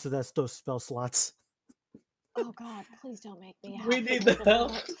make use of those spell slots. Oh God, please don't make me. We need the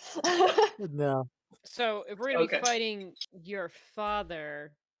help. No. So if we're gonna Okay. be fighting your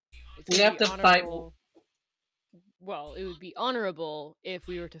father, it's We gonna have be to fight- honorable- Well, it would be honorable if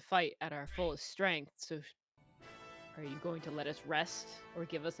we were to fight at our fullest strength. So, are you going to let us rest or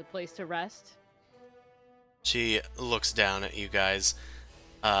give us a place to rest? She looks down at you guys,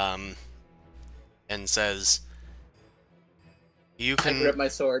 and says, "You I grab can my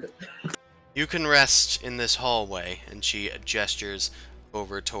sword. you can rest in this hallway." And she gestures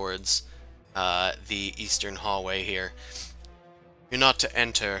over towards the eastern hallway here. "You're not to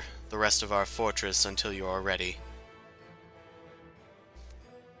enter the rest of our fortress until you are ready.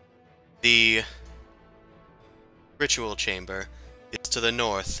 The ritual chamber is to the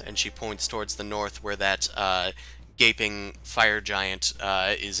north," and she points towards the north where that gaping fire giant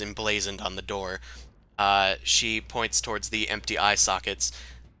is emblazoned on the door. She points towards the empty eye sockets.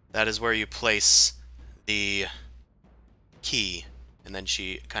 "That is where you place the key," and then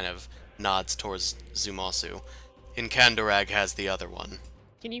she kind of nods towards Zumasu. "Inkandarag has the other one.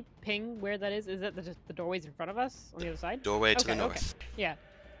 Can you ping where that is? Is that the doorways in front of us on the other side? Doorway to the Okay, north. Yeah.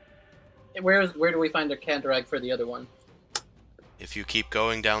 Where do we find a Kandarag for the other one? If you keep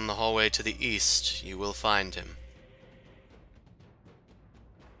going down the hallway to the east, you will find him.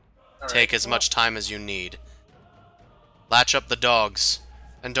 All Take right. as much time as you need. Latch up the dogs,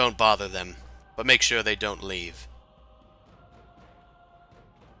 and don't bother them, but make sure they don't leave."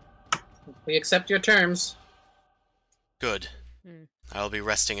 We accept your terms. "Good. Hmm. I'll be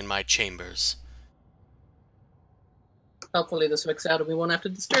resting in my chambers." Hopefully this works out and we won't have to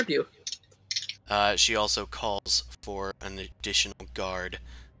disturb you. She also calls for an additional guard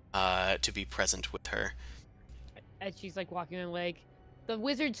to be present with her. As she's like walking on leg, the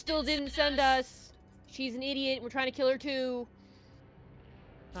wizard still didn't send us. She's an idiot. We're trying to kill her too.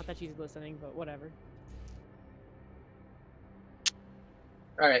 Not that she's listening, but whatever.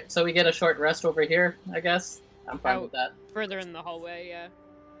 Alright, so we get a short rest over here, I guess. I'm fine with that. Further in the hallway, yeah.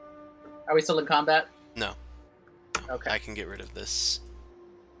 Are we still in combat? No. Okay. I can get rid of this.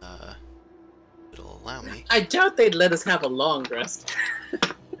 It'll allow me. I doubt they'd let us have a long rest.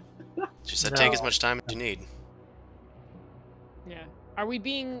 Just take as much time as you need. Yeah. Are we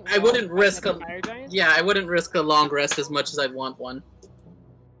being... I wouldn't risk a... fire giants? Yeah, I wouldn't risk a long rest as much as I'd want one.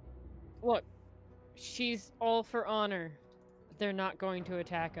 Look, she's all for honor. They're not going to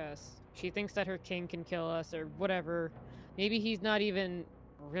attack us. She thinks that her king can kill us or whatever. Maybe he's not even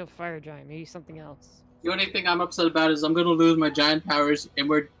a real fire giant. Maybe something else. The only thing I'm upset about is I'm gonna lose my giant powers, and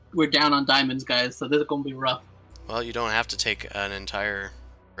we're down on diamonds, guys. So this is gonna be rough. Well, you don't have to take an entire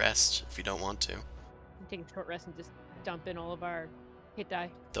rest if you don't want to. Take a short rest and just dump in all of our hit die.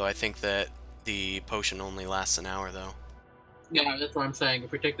 Though I think that the potion only lasts an hour, though. Yeah, that's what I'm saying.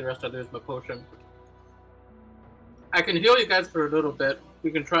 If we take the rest, I lose my potion. I can heal you guys for a little bit. We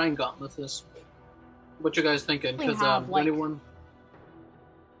can try and gauntlet this. What you guys thinking? Because anyone.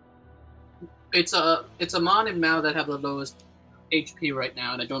 It's a Mon and Mao that have the lowest HP right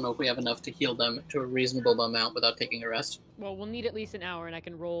now, and I don't know if we have enough to heal them to a reasonable amount without taking a rest. Well, we'll need at least an hour, and I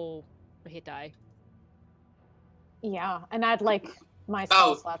can roll a hit die. Yeah, and I'd like my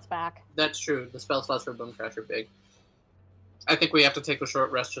spell slots back. That's true. The spell slots for Bone Crash are big. I think we have to take a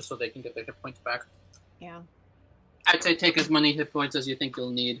short rest just so they can get their hit points back. Yeah. I'd say take as many hit points as you think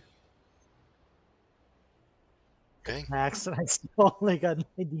you'll need. Okay. Max, and I still only got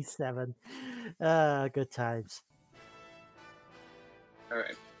 97. Good times.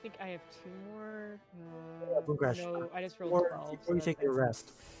 Alright. I think I have 2 more. Bone Crash. No, I just rolled Before 12. you so take your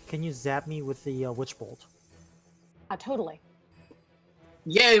rest, can you zap me with the Witch Bolt? Totally.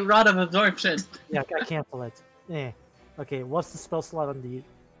 Yay, Rod of Absorption! Yeah, I cancel it. Okay, what's the spell slot on the...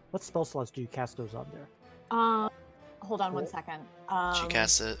 What spell slots do you cast those on there? Hold on one second. She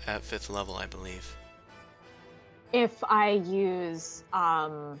casts it at 5th level, I believe. If I use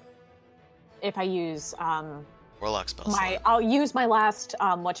Warlock spell slot. I'll use my last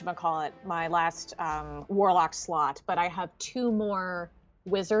my last warlock slot, but I have 2 more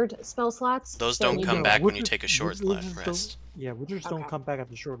wizard spell slots. Those so don't come back when you take a short wizards rest. Yeah, wizards don't come back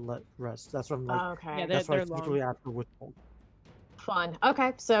after short rest. That's what I'm like. Okay. Yeah, that's why they're it's usually after Witch Bolt. Fun.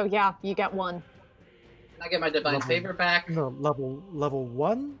 Okay, so yeah, you get 1. I get my Divine Favor back. No, level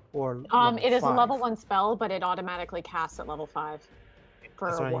 1 or It is 5? a level 1 spell, but it automatically casts at level 5 for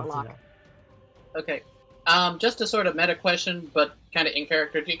That's a what I need to warlock. know. Okay. Just a sort of meta question, but kind of in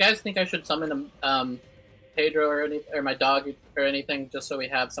character. Do you guys think I should summon Pedro or my dog or anything, just so we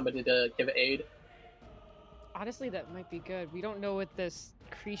have somebody to give aid? Honestly, that might be good. We don't know what this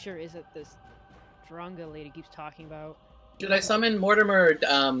creature is that this Drunga lady keeps talking about. Should I summon Mortimer?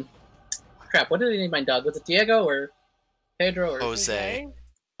 Crap. What did he name my dog? Was it Diego or Pedro or Jose.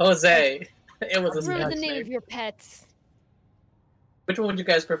 Jose? It was a Remember the Spanish name name. of your pets. Which one would you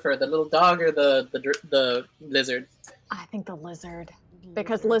guys prefer, the little dog or the lizard? I think the lizard,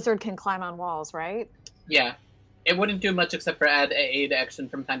 because lizard can climb on walls, right? Yeah. It wouldn't do much except for add aid action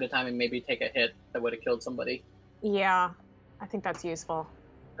from time to time and maybe take a hit that would have killed somebody. Yeah, I think that's useful.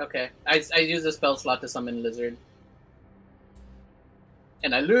 Okay. I use a spell slot to summon lizard.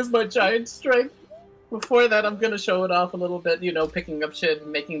 And I lose my giant strength. Before that, I'm gonna show it off a little bit, picking up shit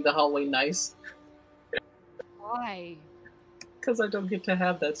and making the hallway nice. Why? Because I don't get to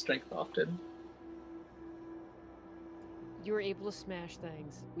have that strength often. You were able to smash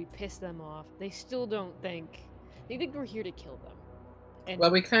things. We pissed them off. They still don't think. They think we're here to kill them. And Well,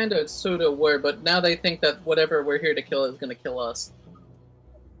 we kind of sort of were, but now they think that whatever we're here to kill is gonna kill us.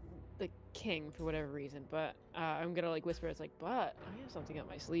 the king, for whatever reason, but I'm gonna whisper, it's like, but I have something up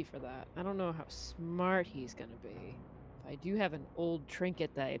my sleeve for that. I don't know how smart he's gonna be. I do have an old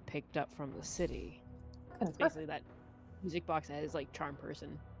trinket that I picked up from the city. It's basically that music box that is charm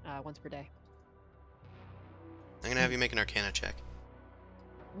person once per day. I'm gonna have you make an Arcana check.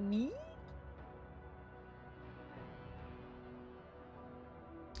 Me?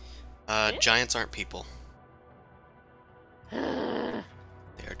 Giants aren't people. Giants.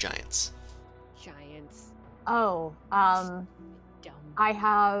 They are giants. Oh, Dumb. I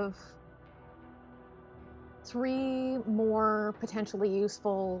have 3 more potentially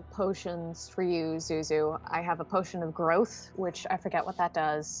useful potions for you, Zuzu. I have a potion of growth, which I forget what that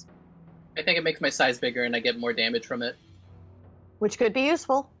does, I think it makes my size bigger and I get more damage from it. which could be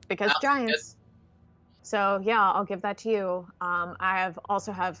useful because I'll take giants. So yeah, I'll give that to you. I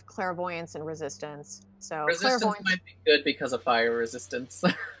also have clairvoyance and resistance. So Resistance clairvoyance, might be good because of fire resistance.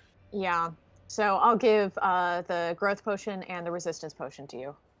 yeah. So I'll give the growth potion and the resistance potion to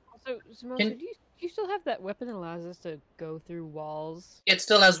you. Also, Simone, Can- do you still have that weapon that allows us to go through walls? It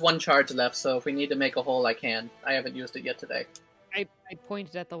still has 1 charge left, so if we need to make a hole, I can. I haven't used it yet today. I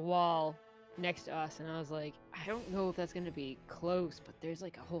pointed at the wall next to us, and I was like, I don't know if that's going to be close, but there's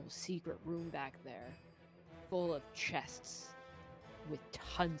like a whole secret room back there full of chests with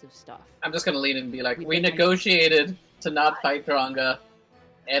tons of stuff. I'm just gonna lean in and be like, we negotiated to not fight Dronga,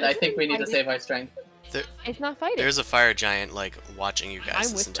 and I think we need to save our strength. It's not fighting. There's a fire giant, like, watching you guys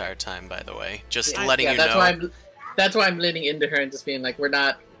I'm this with entire time, by the way. Just Yeah, letting you that's know. That's why I'm leaning into her and just being like, we're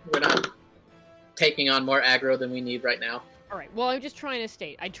not taking on more aggro than we need right now. Alright, well, I'm just trying to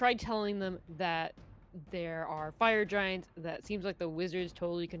state. I tried telling them that there are fire giants, that seems like the wizard's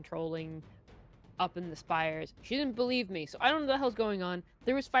totally controlling up in the spires. She didn't believe me, so I don't know what the hell's going on.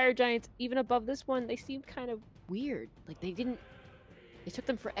 There was fire giants even above this one. They seemed kind of weird. Like, they took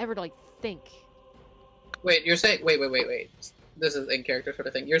them forever to, like, think. Wait, you're saying... Wait. This is in character sort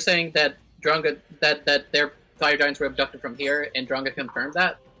of thing. You're saying that Dronga... That their fire giants were abducted from here, and Dronga confirmed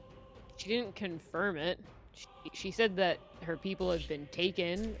that? She didn't confirm it. She said that her people have been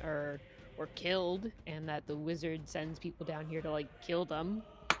taken or killed, and that the wizard sends people down here to, like, kill them.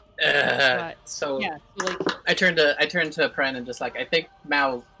 Yeah, so like, I turned to Pran and just like, I think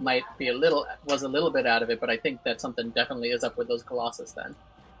Mao might be a little bit out of it, but I think that something definitely is up with those Colossus then.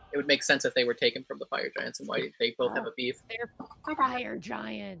 It would make sense if they were taken from the fire giants and why they both have a beef. They're fire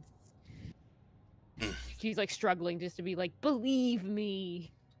giants. She's like struggling just to be like, believe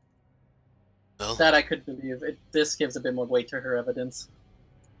me. Well, that I could believe. This gives a bit more weight to her evidence.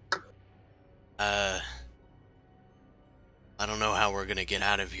 I don't know how we're gonna get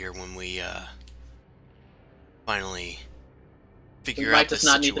out of here when we finally figure out the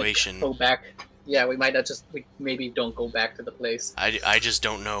situation. Go back. Yeah, we might not just. We maybe don't go back to the place. I just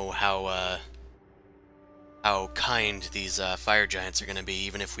don't know how kind these fire giants are gonna be,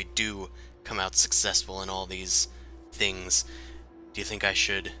 even if we do come out successful in all these things. Do you think I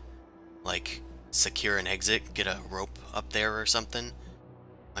should, like, secure an exit, get a rope up there or something?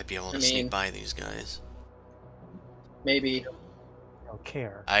 Might be able to sneak by these guys. Maybe. I don't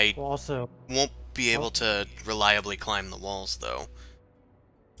care. I also won't be able to reliably climb the walls, though.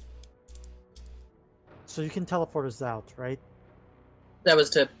 So you can teleport us out, right? That was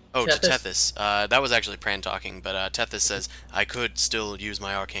to Oh, Tethys? to Tethys. That was actually Pran talking, but Tethys says I could still use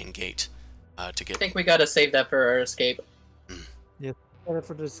my arcane gate to get... I think we gotta save that for our escape. Yeah, better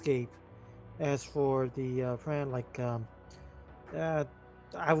for the escape. As for the Pran, like,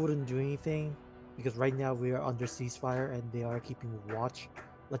 I wouldn't do anything, because right now we are under ceasefire and they are keeping watch.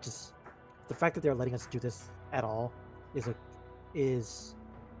 Let's just... The fact that they're letting us do this at all is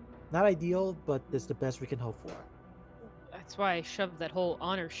not ideal, but it's the best we can hope for. That's why I shoved that whole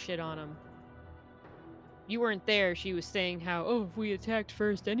honor shit on him. You weren't there. She was saying how, oh, if we attacked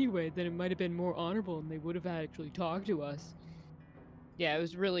first anyway, then it might have been more honorable and they would have actually talked to us. Yeah, it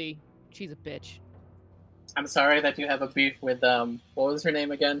was really... She's a bitch. I'm sorry that you have a beef with, what was her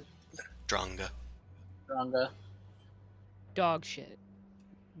name again? Dronga. Dronga. Dog shit.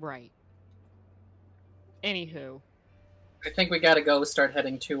 Right. Anywho. I think we gotta go start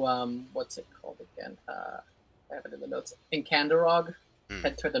heading to, what's it called again? I have it in the notes. In Kandorog.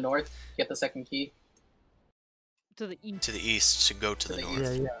 Head to the north, get the second key. To the east. To the east, to go to the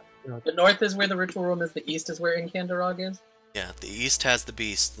north. Yeah. The north is where the ritual room is, the east is where Kandorog is? Yeah, the east has the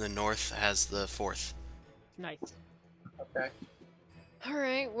beast, the north has the fourth. Nice. Okay.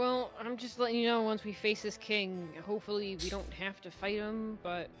 Alright, well, I'm just letting you know once we face this king, hopefully we don't have to fight him,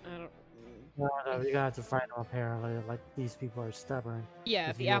 but I don't... No, we're gonna have to fight them apparently. Like, these people are stubborn. Yeah,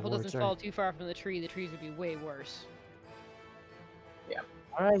 if the apple doesn't fall too far from the trees would be way worse. Yeah.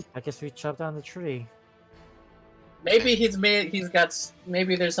 Alright, I guess we chop down the tree. Maybe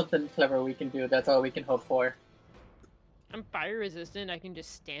maybe there's something clever we can do, that's all we can hope for. I'm fire resistant, I can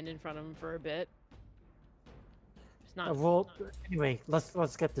just stand in front of him for a bit. It's not... Anyway,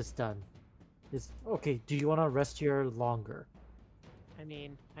 let's get this done. Okay, do you want to rest here longer? I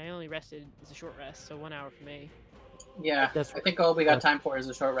mean, I only rested, it's a short rest, so 1 hour for me. Yeah, I think all we got time for is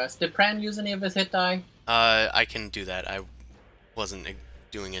a short rest. Did Pran use any of his hit die? I can do that. I wasn't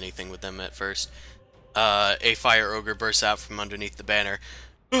doing anything with them at first. A fire ogre bursts out from underneath the banner.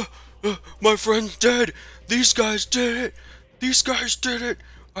 My friend's dead! These guys did it! These guys did it!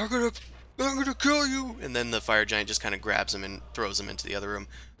 I'm gonna kill you! And then the fire giant just kind of grabs him and throws him into the other room.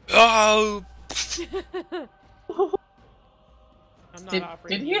 Oh!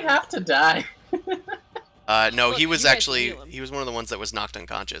 Did he have to die? No, Look, he was you guys actually, heal him. he was one of the ones that was knocked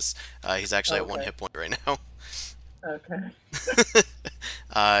unconscious. He's actually at 1 hit point right now. Okay.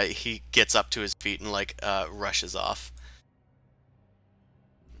 He gets up to his feet and, like, rushes off.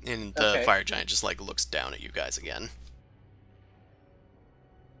 And the Okay. fire giant just, like, looks down at you guys again.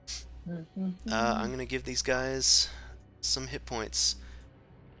 I'm gonna give these guys some hit points.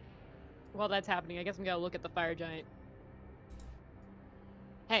 While that's happening, I guess I'm gonna look at the fire giant.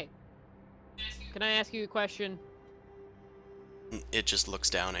 Hey, can I ask you a question? It just looks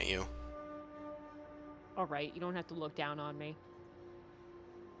down at you. Alright, you don't have to look down on me.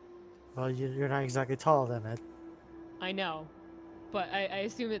 Well, you're not exactly tall then, Ed. I know, but I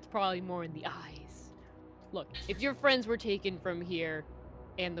assume it's probably more in the eyes. Look, if your friends were taken from here,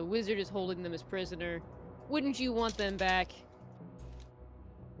 and the wizard is holding them as prisoner, wouldn't you want them back?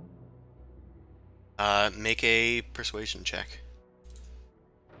 Make a persuasion check.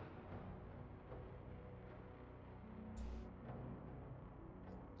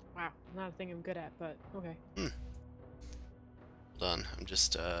 Wow, not a thing I'm good at, but okay. Hold on, I'm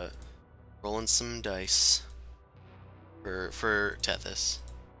just rolling some dice for Tethys.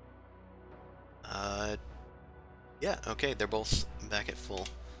 Yeah, okay, they're both back at full.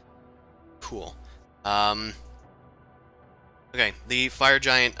 Cool. Okay, the fire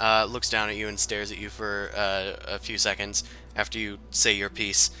giant looks down at you and stares at you for a few seconds after you say your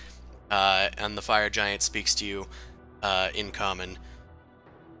piece, and the fire giant speaks to you in common,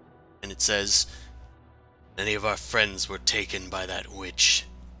 and it says, "Many of our friends were taken by that witch.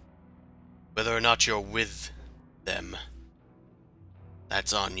 Whether or not you're with them,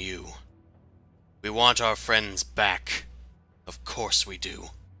 that's on you. We want our friends back. Of course we do.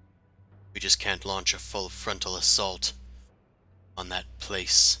 We just can't launch a full frontal assault on that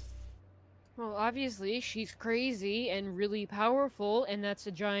place." Well, obviously, she's crazy and really powerful, and that's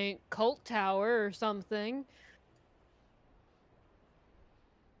a giant cult tower or something.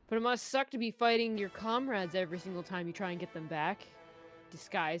 But it must suck to be fighting your comrades every single time you try and get them back.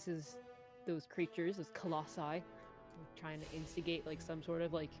 Disguised as those creatures, those colossi. Trying to instigate, like, some sort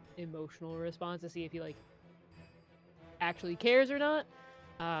of, like, emotional response to see if he, like, actually cares or not.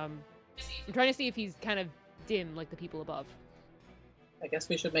 I'm trying to see if he's kind of dim like the people above. I guess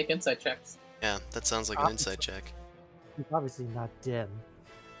we should make insight checks. Yeah, that sounds like an insight check. He's obviously not dim.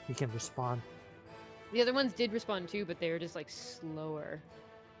 He can respond. The other ones did respond too, but they were just, like, slower.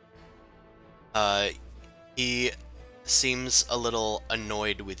 He seems a little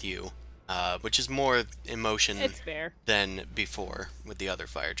annoyed with you, which is more emotion It's fair. than before with the other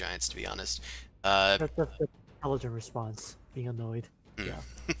fire giants, to be honest. That's the intelligent response, being annoyed.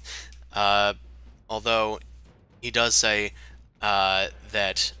 Although he does say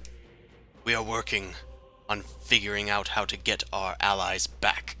that we are working on figuring out how to get our allies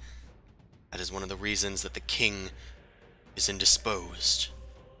back. That is one of the reasons that the king is indisposed,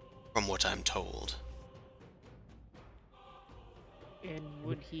 from what I'm told. And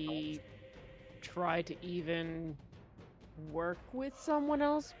would he try to even work with someone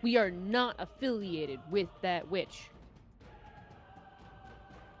else? We are not affiliated with that witch.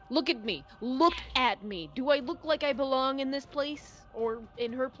 Look at me. Look at me. Do I look like I belong in this place? Or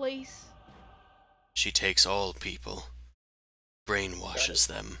in her place? She takes all people, brainwashes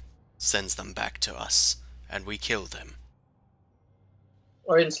them, sends them back to us, and we kill them.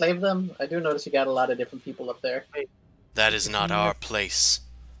 Or enslave them? I do notice you got a lot of different people up there. That is not our place.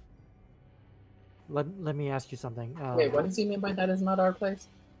 Let me ask you something. Wait, what does he mean by that is not our place?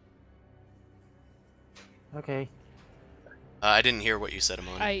 Okay. I didn't hear what you said,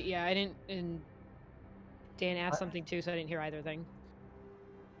 Amon. I didn't, and Dan asked something too, so I didn't hear either thing.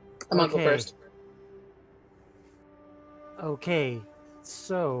 I'm gonna go first. Okay,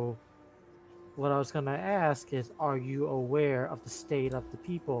 so what I was gonna ask is, are you aware of the state of the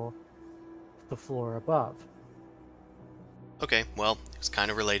people, the floor above? Okay, well, it's kind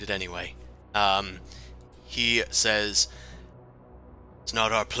of related anyway. He says, "It's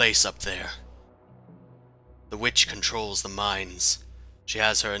not our place up there. The witch controls the mines. She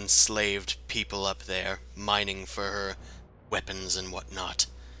has her enslaved people up there, mining for her weapons and whatnot.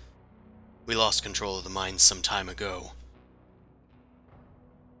 We lost control of the mines some time ago."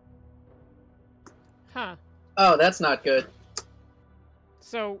 Huh. Oh, that's not good.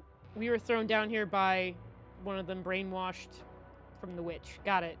 So, we were thrown down here by one of them brainwashed from the witch.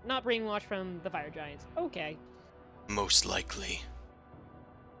 Got it. Not brainwashed from the fire giants. Okay. Most likely.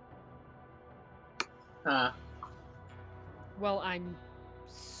 Well, I'm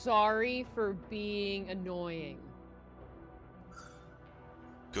sorry for being annoying.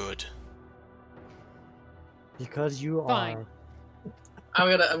 Good. Because you Fine. are.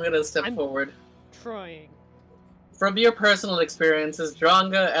 I'm gonna step forward. Trying. From your personal experience, is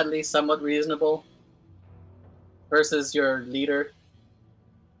Dronga at least somewhat reasonable versus your leader?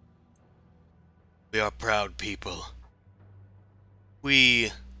 We are proud people.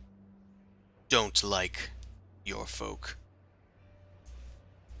 We don't like your folk.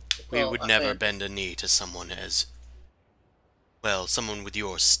 We Well, would I never mean- bend a knee to someone as... well, someone with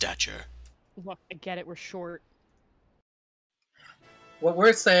your stature. Look, I get it. We're short. What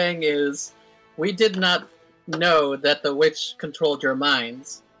we're saying is, we did not know that the witch controlled your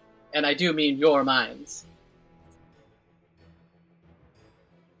minds. And I do mean your minds.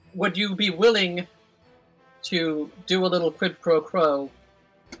 Would you be willing to do a little quid pro quo?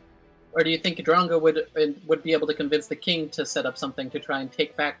 Or do you think Dronga would be able to convince the king to set up something to try and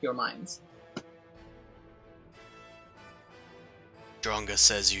take back your minds? Dronga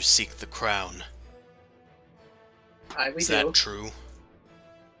says you seek the crown. We Is do. that true?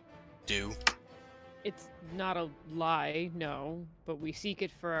 Do? It's not a lie, no, but we seek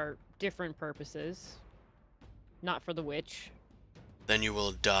it for our different purposes. Not for the witch. Then you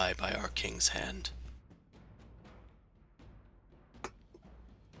will die by our king's hand.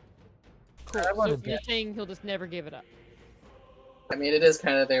 Cool. I So wanna you're bet. saying he'll just never give it up. I mean, it is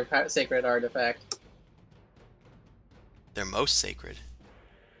kind of their sacred artifact. They're most sacred.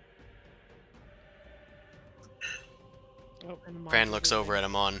 Oh, and the Fran monster's looks in over there. at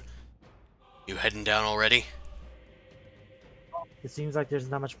Amon. You heading down already? It seems like there's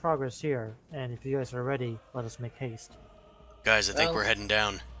not much progress here, and if you guys are ready, let us make haste. Guys, I think Well- we're heading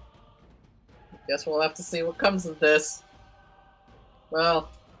down. Guess we'll have to see what comes of this.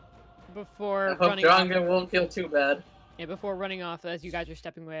 Well, Before I hope running off, Dronga won't feel too bad. yeah, before running off, as you guys are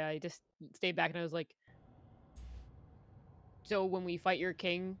stepping away, I just stayed back and I was like, "So when we fight your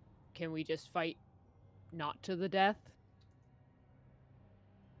king, can we just fight not to the death?"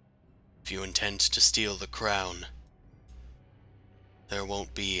 If you intend to steal the crown, there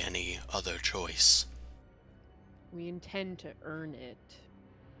won't be any other choice. We intend to earn it.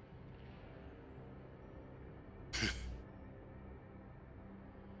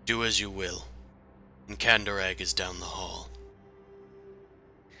 Do as you will. And Kandarag is down the hall.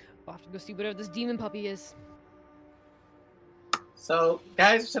 I'll have to go see whatever this demon puppy is. So,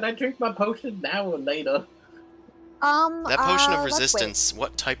 guys, should I drink my potion now or later? That potion of let's wait. resistance,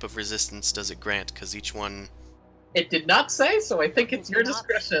 what type of resistance does it grant? Because each one... It did not say, so I think it's It your did not.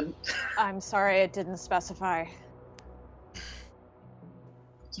 discretion. I'm sorry, it didn't specify.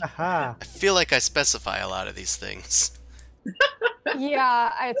 Aha! I feel like I specify a lot of these things.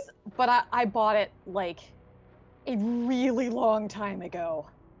 Yeah, but I bought it like a really long time ago.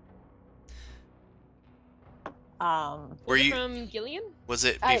 Were Was it you... from Gillian? Was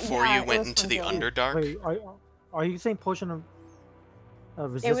it Yeah, before it you went was into from the Gillian. Underdark? Wait, are you saying potion of It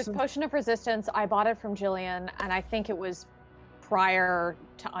resistance? was Potion of Resistance. I bought it from Jillian, and I think it was prior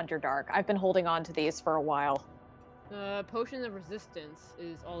to Underdark. I've been holding on to these for a while. Potion of Resistance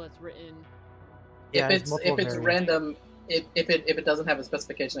is all that's written. Yeah, if it's it's multiple if it's variants. random, if it doesn't have a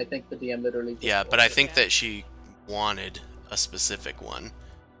specification, I think the DM literally. Just Yeah, but I rolls it. think Yeah. that she wanted a specific one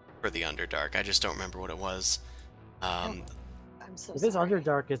for the Underdark. I just don't remember what it was. I'm so If it's sorry.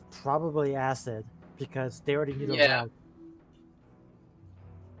 Underdark, it's probably acid because they already knew the Yeah. route.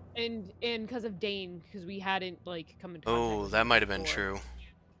 And because of Dane, because we hadn't like come into contact Oh, with that him might have been before. true.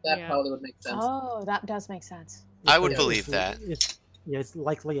 that Yeah. probably would make sense. Oh, that does make sense. I would Because believe that. It's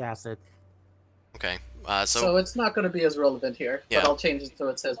likely acid. Okay, So, so it's not going to be as relevant here. Yeah. But I'll change it so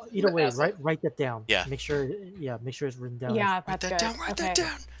it says. Either way, acid. write that down. Yeah. Make sure it's written down. Yeah, write that's that good. down, write that Okay.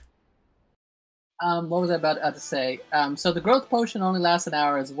 down. What was I about to say? So the growth potion only lasts an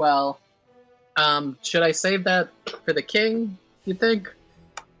hour as well. Should I save that for the king? You think?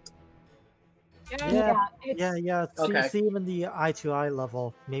 Yeah, it's, yeah. Okay. See him in the eye to eye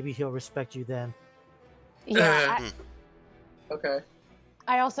level. Maybe he'll respect you then. yeah. Hmm. Okay.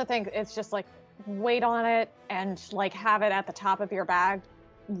 I also think it's just like wait on it and like have it at the top of your bag,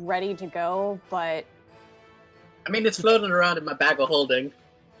 ready to go. But I mean, it's floating around in my bag of holding.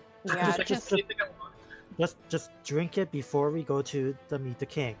 yeah, It's like, just anything I want. Just drink it before we go to meet the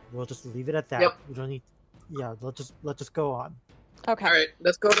king. We'll just leave it at that. Yep. We don't need. Yeah, let's just go on. okay. All right,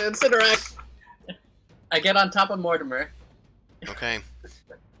 let's go to Incinerac. I get on top of Mortimer. Okay.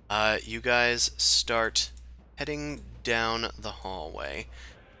 You guys start heading down the hallway.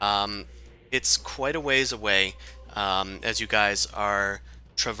 It's quite a ways away as you guys are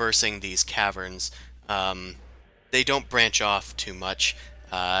traversing these caverns. They don't branch off too much,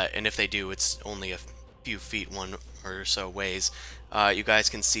 and if they do, it's only a few feet one or so ways. You guys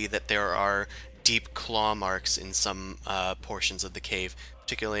can see that there are deep claw marks in some portions of the cave,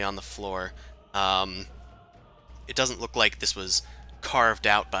 particularly on the floor. It doesn't look like this was carved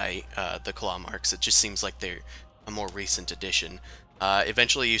out by the claw marks. It just seems like they're a more recent addition.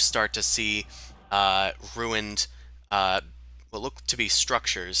 Eventually you start to see ruined what look to be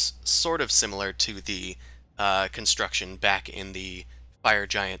structures, sort of similar to the construction back in the Fire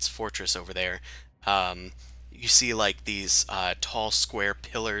Giant's fortress over there. You see like these tall square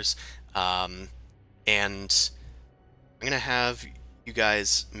pillars, and I'm gonna have you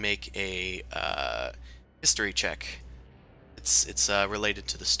guys make a history check. It's related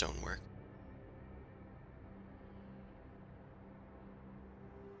to the stonework.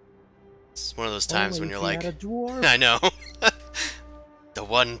 It's one of those times when you're like, I know, the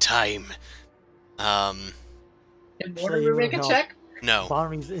one time. Can Mortimer make a check? No.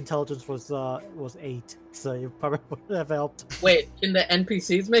 Bonnie's intelligence was 8, so it probably would have helped. Wait, can the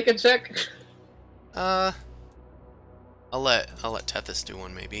NPCs make a check? I'll let Tethys do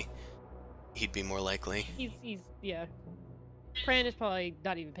one maybe. He'd be more likely. He's yeah. Pran is probably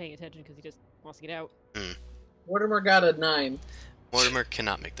not even paying attention because he just wants to get out. Mortimer got a 9. Mortimer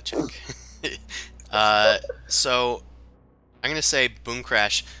cannot make the check. So I'm gonna say Boom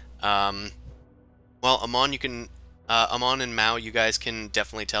Crash. Well, Amon, you can. Amon and Mao, you guys can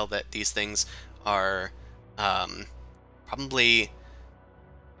definitely tell that these things are probably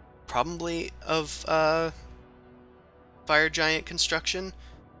of Fire Giant construction.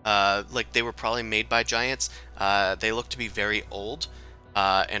 Like they were probably made by giants. They look to be very old,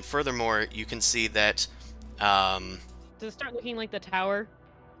 and furthermore, you can see that. Does it start looking like the tower?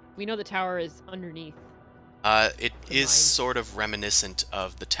 We know the tower is underneath. It is sort of reminiscent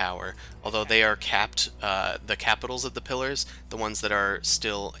of the tower, although they are capped. The capitals of the pillars, the ones that are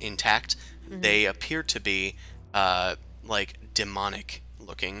still intact, they appear to be like demonic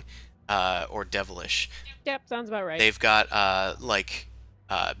looking or devilish. Yep, sounds about right. They've got like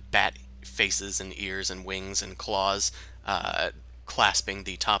bat faces and ears and wings and claws clasping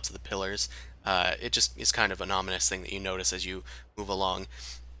the tops of the pillars. It just is kind of an ominous thing that you notice as you move along.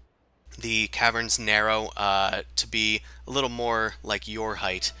 The caverns narrow to be a little more like your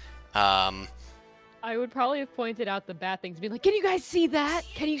height. I would probably have pointed out the bad things, being like, "Can you guys see that?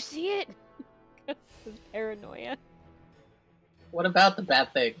 Can you see it?" This paranoia. What about the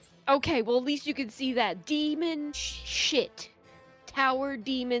bad things? Okay, well at least you can see that demon shit. Tower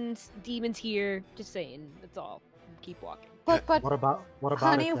demons here. Just saying. That's all. Keep walking. But What about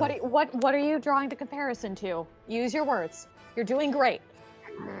honey, it, though? what are you drawing the comparison to? Use your words. You're doing great.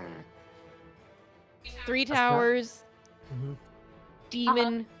 3 towers, Mhm.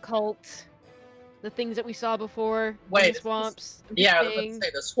 demon cult, the things that we saw before. Wait, the swamps. Yeah, I was about to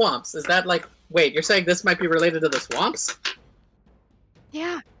say the swamps. Is that like? Wait, you're saying this might be related to the swamps?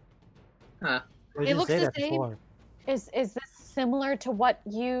 Yeah. We It didn't looks say the that same. before. Is this similar to what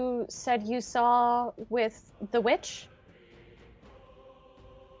you said you saw with the witch?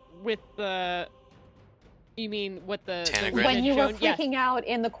 With the. You mean what the Tanagra. witch When had you were shown? Yes. freaking out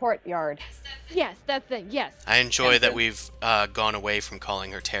in the courtyard. Yes, that thing. Yes. I enjoy that we've gone away from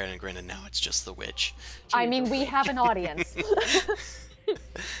calling her Tanagra and now it's just the witch. I mean, we have an audience.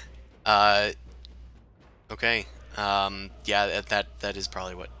 Okay. Yeah, that is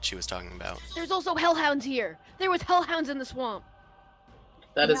probably what she was talking about. There's also hellhounds here. There was hellhounds in the swamp.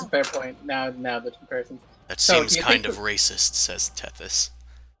 That is a fair point. Now the comparisons. That So, seems do you kind think of racist, says Tethys.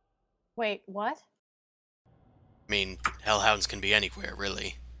 Wait, what? I mean, hellhounds can be anywhere,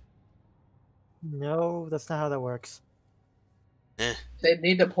 really. No, that's not how that works. They'd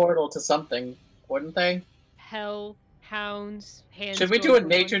need a portal to something, wouldn't they? Hellhounds. Hands Should we go do a from one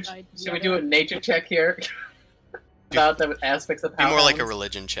nature? side to the Should we other. do a nature check here about the aspects of Be more like a hellhounds?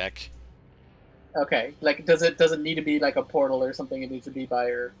 religion check. Okay, like does it need to be like a portal or something? It needs to be by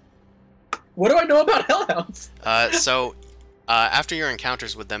or. What do I know about hellhounds? So, after your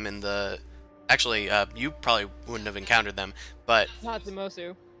encounters with them in the... Actually, you probably wouldn't have encountered them, but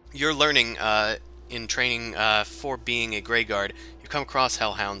Natsumosu. you're learning in training for being a Greyguard. You come across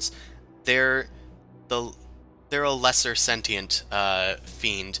hellhounds. They're a lesser sentient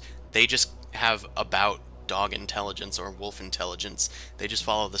fiend. They just have about dog intelligence or wolf intelligence. They just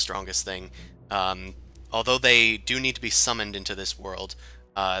follow the strongest thing. Although they do need to be summoned into this world,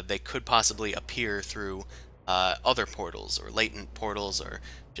 they could possibly appear through other portals or latent portals or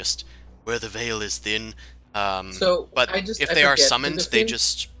just where the veil is thin. But if they are summoned, they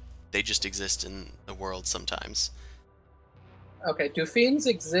just exist in the world sometimes. Okay, do fiends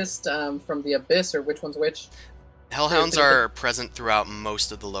exist from the abyss, or which one's which? Hellhounds are present throughout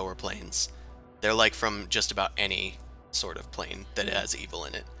most of the lower planes. They're like from just about any sort of plane that has evil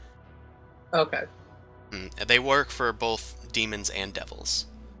in it. Okay. They work for both demons and devils.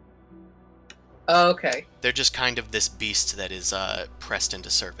 Okay, They're just kind of this beast that is pressed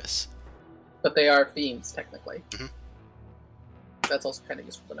into service. but they are fiends technically. Mhm. That's also kind of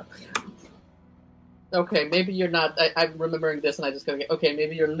useful to know. Okay, maybe you're not. I'm remembering this, and I just go, okay,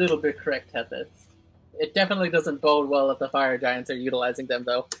 maybe you're a little bit correct at this. It definitely doesn't bode well if the fire giants are utilizing them,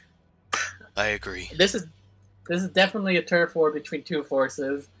 though. I agree. This is definitely a turf war between two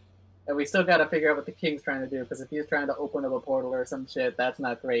forces, and we still got to figure out what the king's trying to do. Because if he's trying to open up a portal or some shit, that's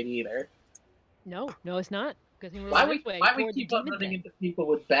not great either. No, it's not. Because Why we keep on running into people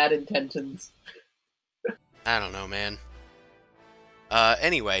with bad intentions? I don't know, man.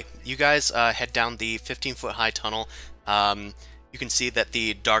 Anyway, you guys head down the 15-foot high tunnel. You can see that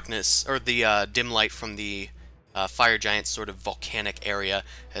the darkness, or the dim light from the fire giant's sort of volcanic area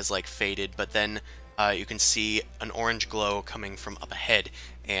has like faded, but then you can see an orange glow coming from up ahead,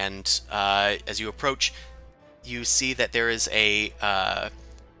 and as you approach, you see that there is a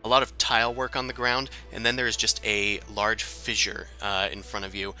lot of tile work on the ground, and then there is just a large fissure in front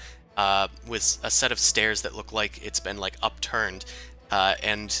of you with a set of stairs that look like it's been like upturned,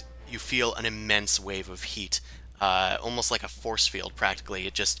 and you feel an immense wave of heat, almost like a force field practically.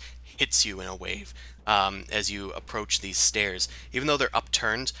 It just hits you in a wave as you approach these stairs. Even though they're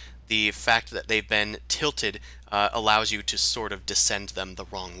upturned, the fact that they've been tilted allows you to sort of descend them the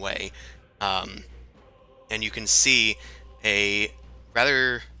wrong way. And you can see a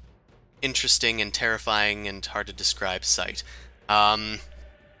rather interesting and terrifying and hard to describe sight.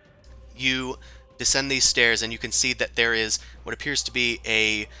 You descend these stairs and you can see that there is what appears to be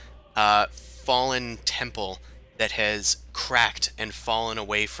a fallen temple that has cracked and fallen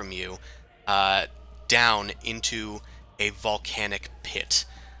away from you down into a volcanic pit.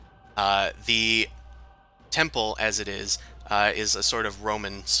 The temple, as it is a sort of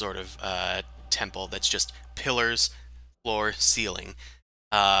Roman sort of temple that's just pillars, floor, ceiling.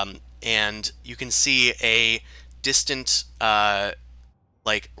 And you can see a distant,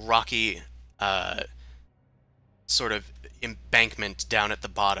 like, rocky sort of embankment down at the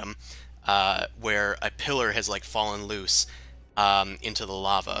bottom, where a pillar has, like, fallen loose into the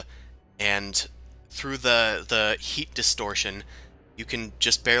lava. And through the heat distortion, you can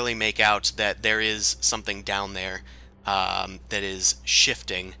just barely make out that there is something down there that is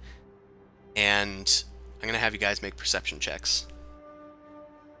shifting. And I'm going to have you guys make perception checks.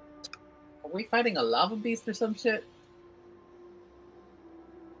 Are we fighting a lava beast or some shit?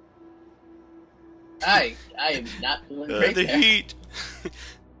 I am not doing great The there. heat!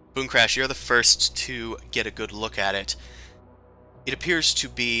 Boomcrash, you're the first to get a good look at it. It appears to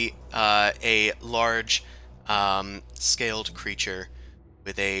be a large, scaled creature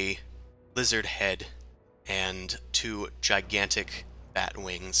with a lizard head and two gigantic bat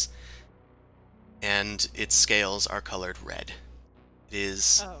wings. And its scales are colored red. It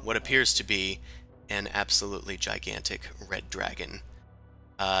is what appears to be an absolutely gigantic red dragon.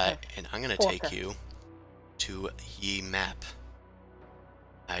 And I'm going to take you to the map.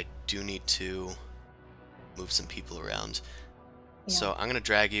 I do need to move some people around. Yeah. So I'm going to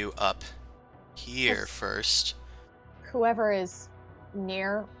drag you up here first. Whoever is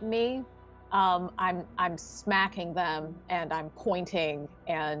near me, I'm smacking them and I'm pointing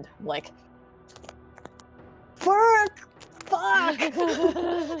and like, fuck.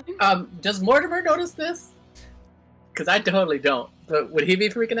 Does Mortimer notice this? Because I totally don't. But would he be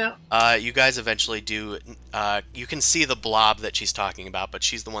freaking out? You guys eventually do. You can see the blob that she's talking about, but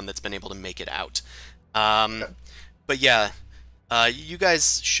she's the one that's been able to make it out. But yeah, you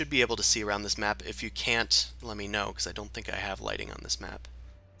guys should be able to see around this map. If you can't, let me know, because I don't think I have lighting on this map.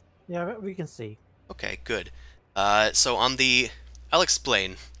 Yeah, we can see. Okay, good. So on the... I'll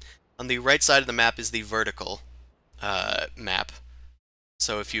explain. On the right side of the map is the vertical map.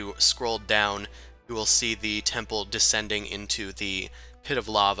 So if you scroll down, you will see the temple descending into the pit of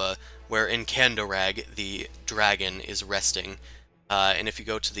lava, where in Kandorag, the dragon is resting. And if you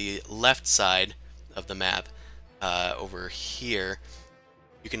go to the left side of the map, over here,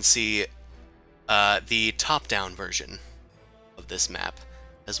 you can see the top-down version of this map,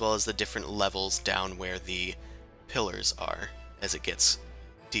 as well as the different levels down where the pillars are, as it gets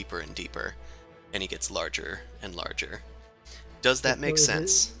deeper and deeper, and it gets larger and larger. Does that make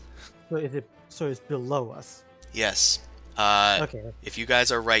sense? So it's below us. Yes. Okay. If you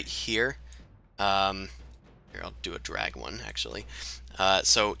guys are right here, here, I'll do a drag one, actually.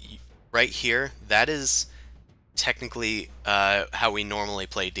 So right here, that is technically how we normally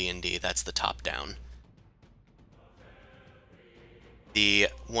play D&D. That's the top-down. The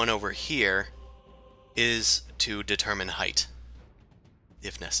one over here is to determine height,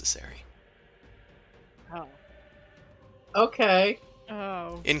 if necessary. Oh. Okay.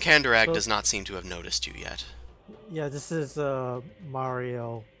 Oh. In Kandorag So- does not seem to have noticed you yet. Yeah, this is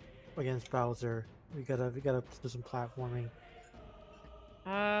Mario against Bowser. We gotta do some platforming.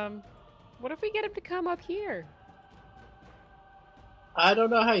 What if we get him to come up here? I don't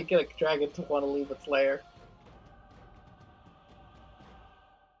know how you get a dragon to want to leave its lair.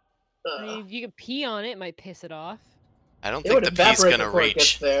 I mean, if you can pee on it, it might piss it off. I don't It think would the pee's evaporate gonna before it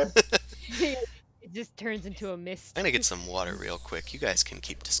gets reach. there. It just turns into a mist. I'm gonna get some water real quick. You guys can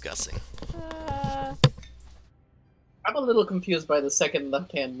keep discussing. I'm a little confused by the second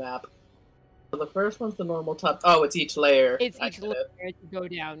left-hand map. So the first one's the normal top. Oh, it's each layer. It's I each get layer it. to go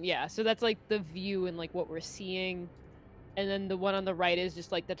down, yeah. So that's like the view and like what we're seeing. And then the one on the right is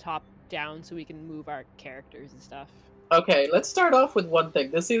just like the top down so we can move our characters and stuff. Okay, let's start off with one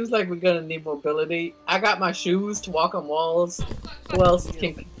thing. This seems like we're gonna need mobility. I got my shoes to walk on walls. Who else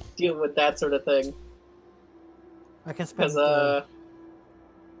can deal with that sort of thing? I can spend. Because,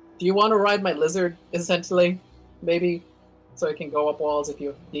 do you want to ride my lizard, essentially? Maybe? So it can go up walls if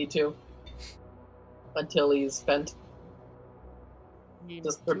you need to. Until he's spent. I mean,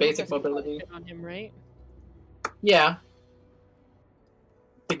 Just for two of basic us can probably mobility. fit on him, right? Yeah.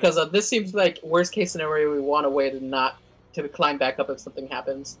 Because this seems like worst case scenario. We want a way to climb back up if something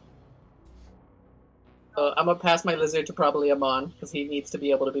happens. I'm gonna pass my lizard to probably Amon because he needs to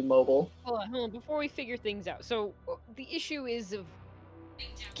be able to be mobile. Hold on. Before we figure things out. So, the issue is of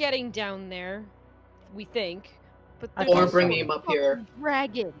getting down there, we think. But Or there's also bringing a him up fucking here.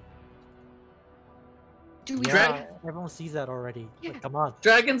 Dragon. Do we Yeah, everyone sees that already. Yeah. Like, come on.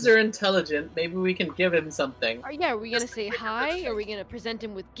 Dragons are intelligent. Maybe we can give him something. Yeah, are we gonna say hi? Are we gonna present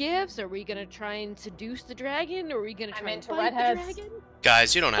him with gifts? Are we gonna try and seduce the dragon? Or are we gonna I'm try and into fight the redheads. dragon?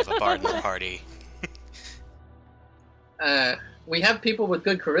 Guys, you don't have a bard in the party. We have people with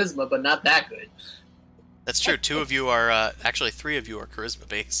good charisma, but not that good. That's true. Two of you are, actually 3 of you are charisma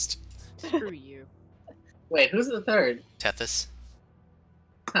based. Screw you. Wait, who's the third? Tethys.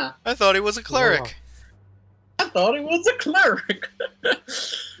 Huh. I thought he was a cleric. I thought he was a cleric.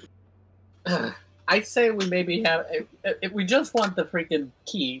 I say we maybe have. If we just want the freaking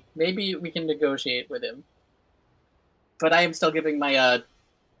key, maybe we can negotiate with him. But I am still giving my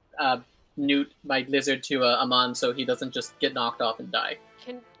Newt, my lizard, to Amon, so he doesn't just get knocked off and die.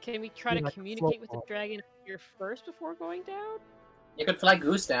 Can we try to Like communicate with the float. dragon here first before going down? You could fly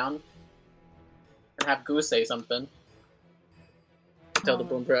Goose down, or have Goose say something. Tell the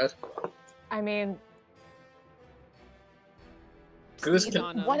boom bread. I mean, Goose Lean can.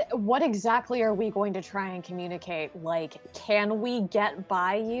 on 'em. what exactly are we going to try and communicate? Like, can we get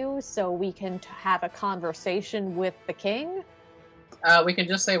by you so we can have a conversation with the king? We can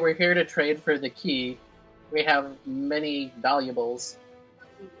just say we're here to trade for the key. We have many valuables.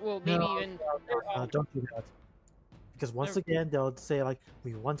 Well, maybe No, even. Don't do that. Because once again, they'll say like,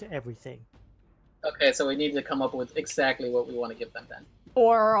 "We want everything." Okay, so we need to come up with exactly what we want to give them then.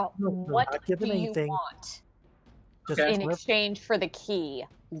 Or No, what not giving do you anything. want Just Okay. in exchange for the key?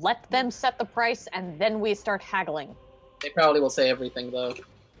 Let them set the price, and then we start haggling. They probably will say everything though.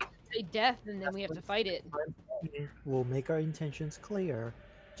 Say death, and then we have to fight it. We'll make our intentions clear.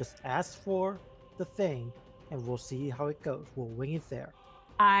 Just ask for the thing, and we'll see how it goes. We'll wing it there.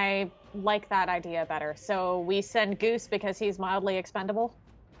 I like that idea better. So we send Goose because he's mildly expendable?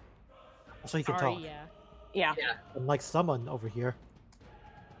 So he can Sorry, talk. yeah. Yeah. Yeah. Unlike someone over here.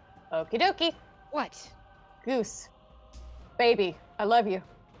 Okie dokie. What? Goose. Baby, I love you.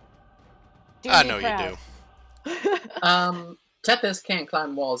 Do I me know you proud. do. Tethys can't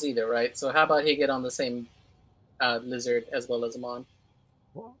climb walls either, right? So how about he get on the same lizard as well as Amon?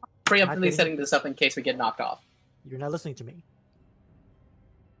 Well, Preemptively getting- setting this up in case we get knocked off. you're not listening to me.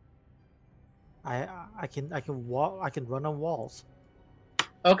 I can walk. I can run on walls.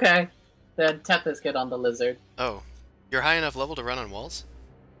 Okay, then Tethys get on the lizard. Oh, you're high enough level to run on walls?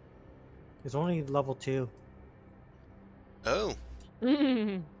 It's only level 2. Oh,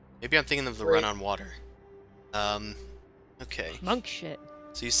 Monk maybe I'm thinking of the Wait. run on water. Okay. shit.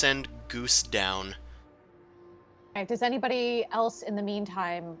 So you send Goose down. Alright, does anybody else in the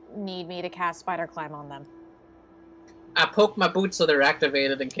meantime need me to cast Spider Climb on them? I poke my boots so they're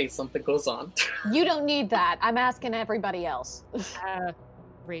activated in case something goes on. You don't need that. I'm asking everybody else.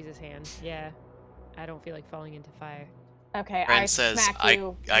 Raise his hand. Yeah. I don't feel like falling into fire. Okay, I Brent says, smack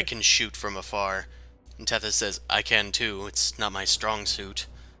you. I can shoot from afar. And Tethys says, I can too. It's not my strong suit.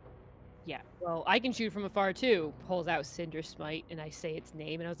 Yeah. Well, I can shoot from afar too. Pulls out Cinder Smite, and I say its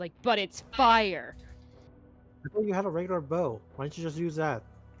name, and I was like, but it's fire. I thought you had a regular bow. Why don't you just use that?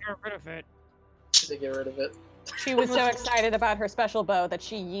 Get rid of it. To get rid of it. She was so excited about her special bow that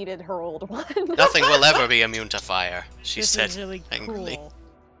she yeeted her old one. Nothing will ever be immune to fire, she This said is really angrily. cool.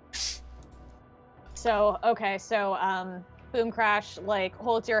 So, okay, so, Boom Crash, like,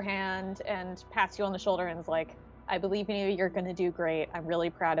 holds your hand and pats you on the shoulder and is like, I believe in you. You're going to do great. I'm really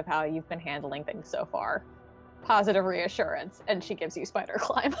proud of how you've been handling things so far. Positive reassurance. And she gives you spider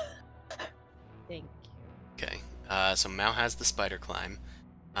climb. Thank you. Okay. So Mao has the spider climb.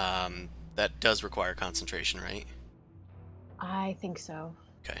 That does require concentration, right? I think so.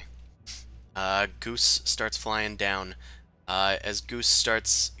 Okay. Goose starts flying down. As Goose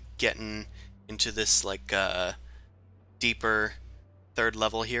starts getting into this, like, deeper third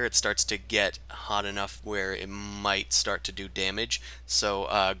level here, it starts to get hot enough where it might start to do damage.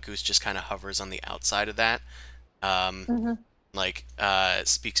 So, Goose just kind of hovers on the outside of that.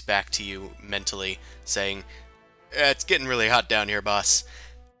 Speaks back to you mentally, saying, it's getting really hot down here, boss.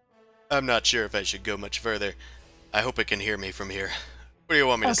 I'm not sure if I should go much further. I hope it can hear me from here. What do you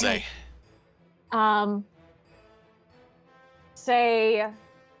want me to say? Say,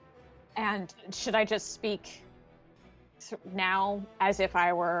 and should I just speak now as if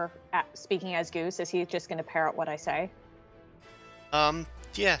I were speaking as Goose? Is he just going to parrot what I say?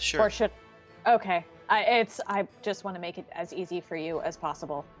 Yeah, sure. Or should... Okay. I just want to make it as easy for you as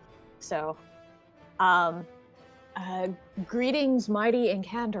possible. So, greetings, mighty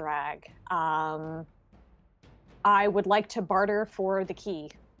Incandarag. I would like to barter for the key.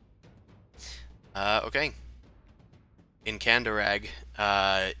 Okay. Incandarag,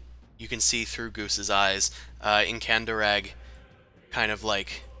 you can see through Goose's eyes. Incandarag kind of,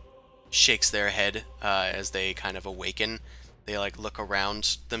 like, shakes their head as they kind of awaken. They, like, look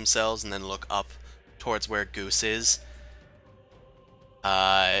around themselves and then look up towards where Goose is.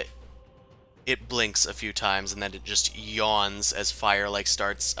 It blinks a few times and then it just yawns as fire, like,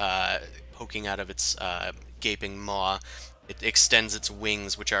 starts poking out of its gaping maw. It extends its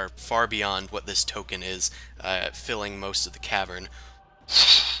wings, which are far beyond what this token is, filling most of the cavern.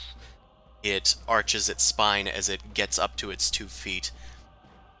 It arches its spine as it gets up to its 2 feet.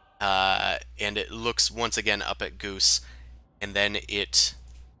 And it looks once again up at Goose, and then it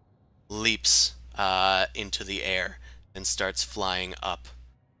leaps into the air and starts flying up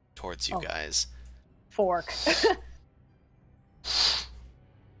towards you guys. Fork.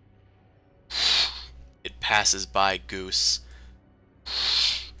 It passes by Goose,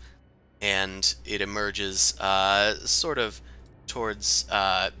 and it emerges sort of towards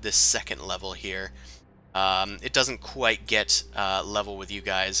this second level here. It doesn't quite get level with you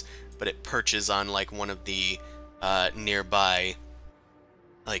guys, but it perches on, like, one of the nearby,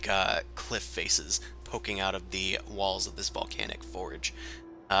 like, cliff faces poking out of the walls of this volcanic forge.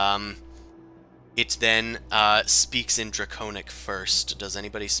 It then speaks in Draconic first. Does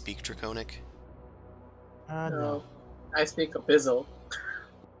anybody speak Draconic? No. I speak Abyssal.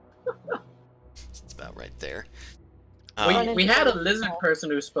 It's about right there. We had a lizard person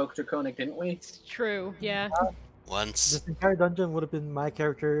who spoke Draconic, didn't we? It's true, yeah. Once. This entire dungeon would have been my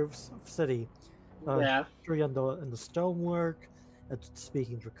character's city. Yeah. In the stonework,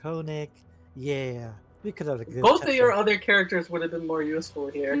 speaking Draconic. Yeah, we could have a good. Both of your other characters would have been more useful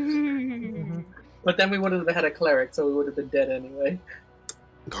here. But then we would have had a cleric, so we would have been dead anyway.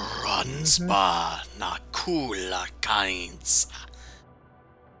 Grunspa nakula kinds.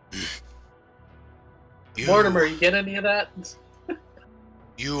 Mortimer, you get any of that?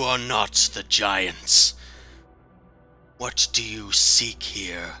 You are not the giants. What do you seek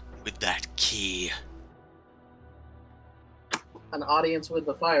here with that key? An audience with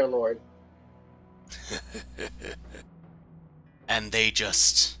the Fire Lord. And they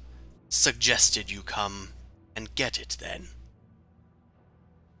just suggested you come and get it then.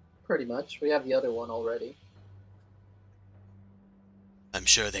 Pretty much. We have the other one already. I'm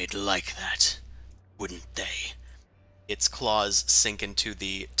sure they'd like that, wouldn't they? Its claws sink into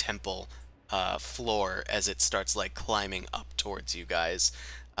the temple floor as it starts, like, climbing up towards you guys.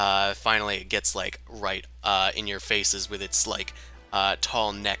 Finally, it gets, like, right in your faces with its, like,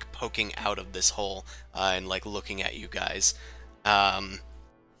 tall neck poking out of this hole and, like, looking at you guys.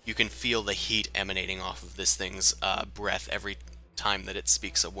 You can feel the heat emanating off of this thing's breath every time that it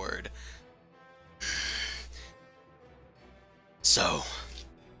speaks a word. So,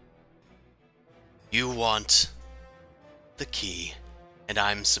 you want the key, and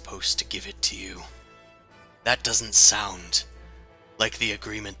I'm supposed to give it to you. That doesn't sound like the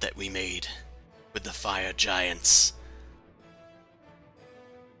agreement that we made with the fire giants.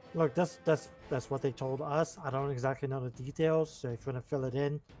 Look, that's what they told us. I don't exactly know the details, so if you want to fill it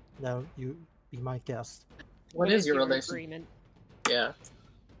in, now you be my guest. What is your relation? agreement? Yeah.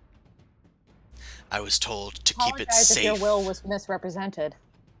 I was told to keep it Apologize safe. if your will was misrepresented.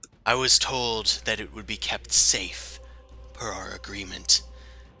 I was told that it would be kept safe, per our agreement.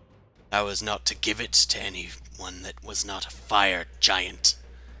 I was not to give it to anyone that was not a fire giant.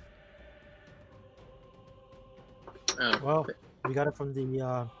 Oh. Well, we got it from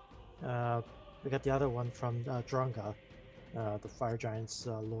the we got the other one from Drunga, the fire giant's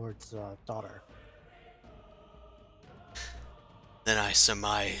lord's daughter. Then I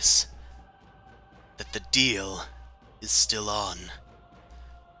surmise that the deal is still on,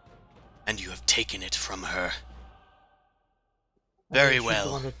 and you have taken it from her. Very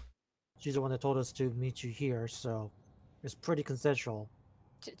well. She's the one that told us to meet you here, so it's pretty consensual.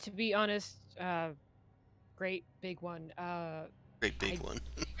 To be honest, great big one. Great big one.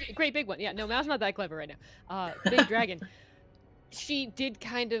 Great big one. Yeah, no, Mal's not that clever right now. Big dragon. She did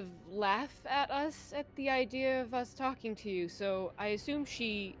kind of laugh at us at the idea of us talking to you, so I assume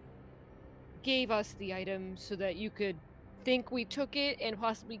she gave us the item so that you could think we took it and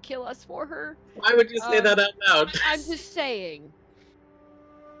possibly kill us for her. Why would you say that out loud? I'm just saying.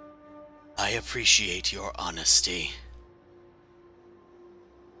 I appreciate your honesty.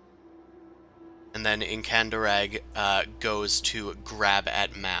 And then Inkandarag goes to grab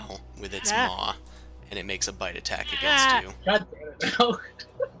at Mao with its maw, and it makes a bite attack against you. God damn it,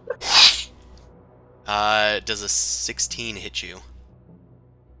 no. Does a 16 hit you?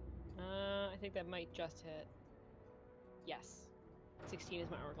 I think that might just hit. Yes. 16 is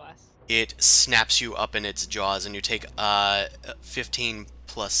my armor class. It snaps you up in its jaws, and you take 15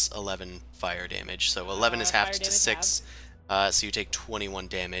 plus 11 fire damage. So 11 is halved to 6, so you take 21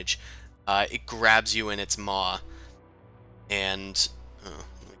 damage. It grabs you in its maw, and let me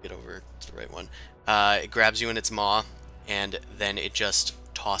get over to the right one. It grabs you in its maw, and then it just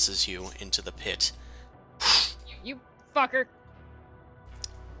tosses you into the pit. You fucker.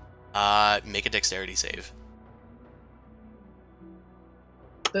 Make a dexterity save.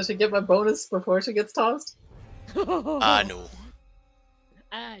 Does she get my bonus before she gets tossed? No.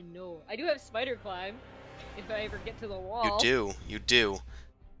 No. I do have spider climb if I ever get to the wall. You do.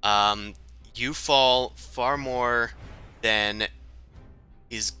 You fall far more than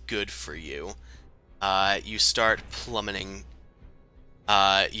is good for you. You start plummeting.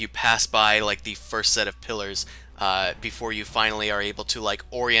 You pass by like the first set of pillars before you finally are able to like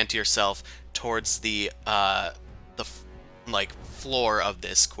orient yourself towards the like floor of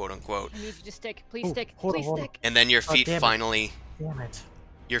this quote unquote. I need you to stick. Please stick. Hold Please on. stick. And then your feet finally. Damn it.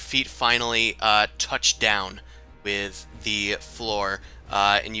 Your feet finally touch down with the floor,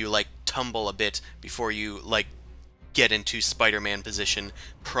 and you like tumble a bit before you like get into Spider-Man position,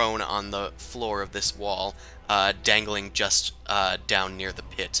 prone on the floor of this wall, dangling just down near the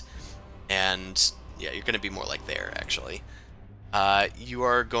pit. And yeah, you're going to be more like there actually. You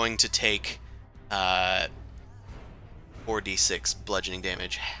are going to take 4d6 bludgeoning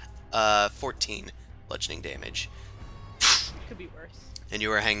damage, 14 bludgeoning damage. Could be worse. And you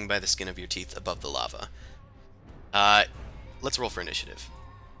are hanging by the skin of your teeth above the lava. Let's roll for initiative.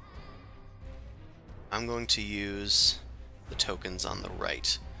 I'm going to use the tokens on the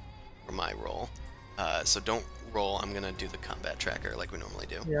right for my roll. So don't roll, I'm going to do the combat tracker like we normally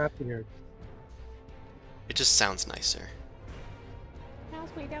do. Yeah, I figured. It just sounds nicer.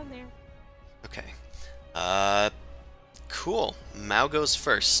 Mal's way down there. Okay. Cool. Mao goes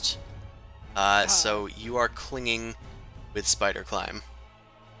first. So you are clinging with spider climb.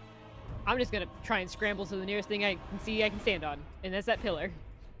 I'm just gonna try and scramble to the nearest thing I can see I can stand on, and that's that pillar.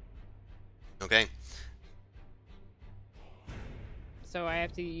 Okay. So I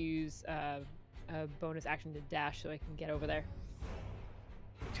have to use a bonus action to dash so I can get over there.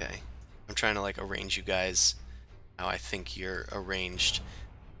 Okay. I'm trying to like arrange you guys how I think you're arranged.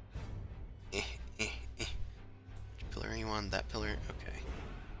 Which pillar are you on? That pillar? Okay.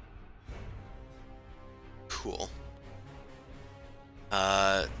 Cool.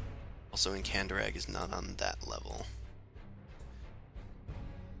 Also Inkandarag is not on that level.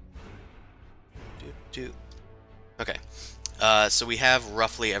 Okay. So we have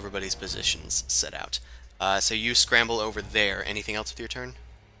roughly everybody's positions set out. So you scramble over there. Anything else with your turn?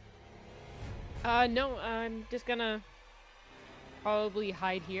 No, I'm just gonna probably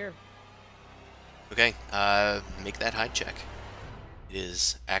hide here. Okay, make that hide check. It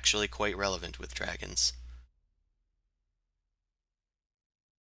is actually quite relevant with dragons.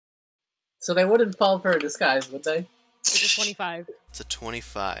 So they wouldn't fall for a disguise, would they? It's a 25. It's a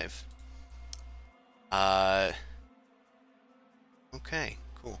 25. Okay,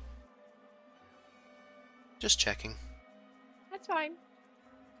 cool. Just checking. That's fine.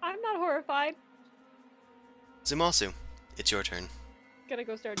 I'm not horrified. Zumasu, it's your turn. Gonna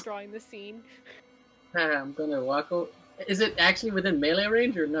go start drawing the scene. I'm gonna walk over. Is it actually within melee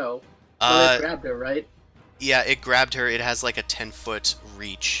range or no? Well, it grabbed her, right? Yeah, it grabbed her. It has like a 10-foot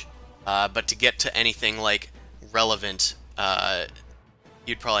reach. But to get to anything like relevant,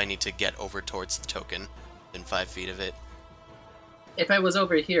 you'd probably need to get over towards the token. in 5 feet of it. If I was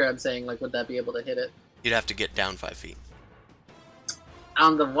over here, I'm saying, like, would that be able to hit it? You'd have to get down 5 feet.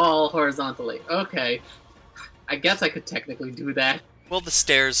 On the wall, horizontally. Okay. I guess I could technically do that. Well, the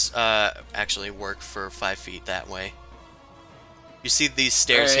stairs actually work for 5 feet that way. You see these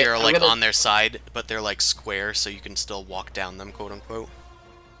stairs Alright, here are I'm like gonna- on their side, but they're like square, so you can still walk down them, quote unquote.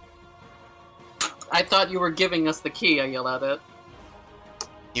 I thought you were giving us the key, I yell out at.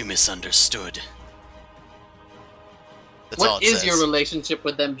 You misunderstood. That's all What it is says. your relationship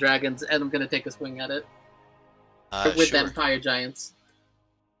with them dragons? And I'm gonna take a swing at it. With Sure. them fire giants.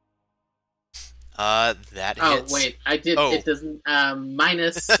 That Oh, hits. wait, I did, Oh. it doesn't,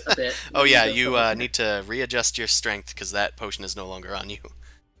 minus a bit. Oh yeah, you need to readjust your strength, because that potion is no longer on you.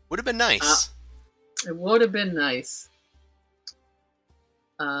 Would have been nice. It would have been nice.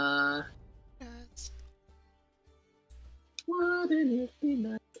 Wouldn't it be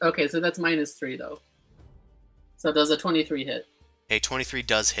nice? Okay, so that's -3 though. So does a 23 hit? A 23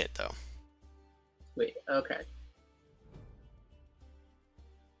 does hit, though. Wait, okay.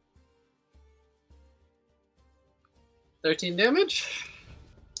 $13 damage?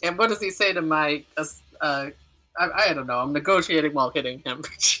 And what does he say to my... I don't know, I'm negotiating while hitting him.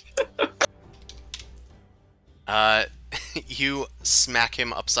 You smack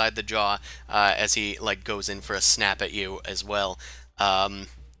him upside the jaw as he like goes in for a snap at you as well,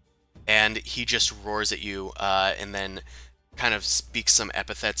 and he just roars at you and then kind of speaks some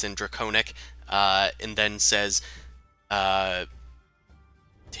epithets in Draconic, and then says, "Damn,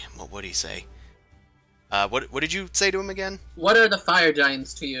 what would he say? What did you say to him again?" What are the fire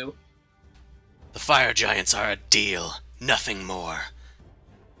giants to you? The fire giants are a deal, nothing more,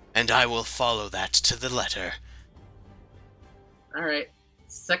 and I will follow that to the letter. Alright,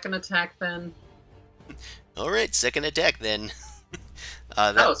 second attack then. Alright, second attack then.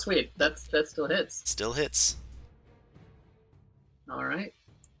 Oh, That sweet, that still hits. still hits. Alright.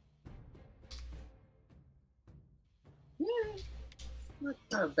 Yeah,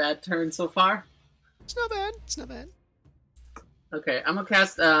 not a bad turn so far. It's not bad, it's not bad. Okay, I'm gonna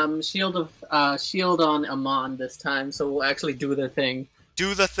cast shield on Amon this time, so we'll actually do the thing.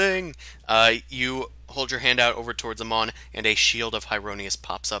 Do the thing! You hold your hand out over towards Amon, and a shield of Hyronius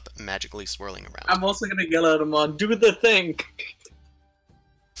pops up, magically swirling around. I'm also gonna yell at Amon, do the thing!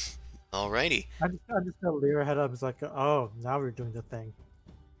 Alrighty, I'm just gonna leer ahead of him. It's like, oh, now we're doing the thing.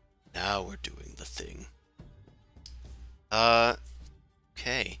 now we're doing the thing.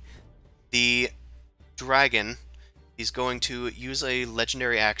 Okay. The dragon, he's going to use a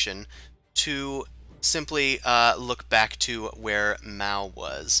legendary action to simply look back to where Mao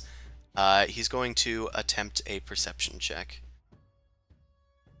was. He's going to attempt a perception check.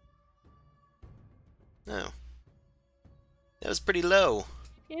 Oh. That was pretty low.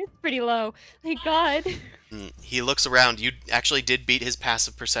 It's pretty low. Thank God. He looks around. You actually did beat his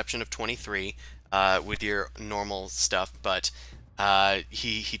passive perception of 23 with your normal stuff, but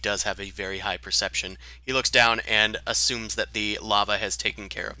he does have a very high perception. He looks down and assumes that the lava has taken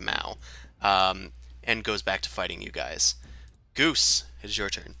care of Mao, and goes back to fighting you guys. Goose, it is your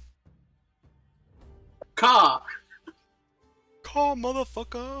turn. Caw! Caw,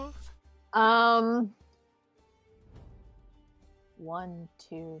 motherfucker! 1,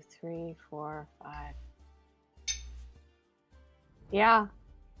 2, 3, 4, 5. Yeah.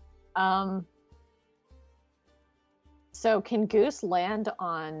 So can Goose land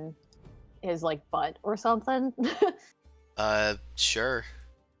on his like butt or something? Sure.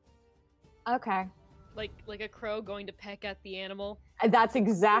 Okay. Like a crow going to peck at the animal. That's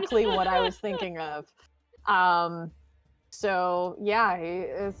exactly what I was thinking of. So yeah,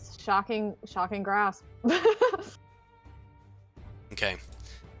 it's shocking grasp. Okay.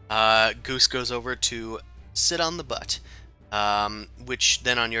 Goose goes over to sit on the butt, which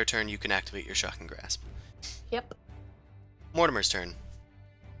then on your turn you can activate your Shocking Grasp. Yep. Mortimer's turn.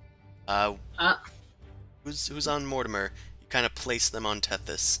 Who's on Mortimer? You kind of place them on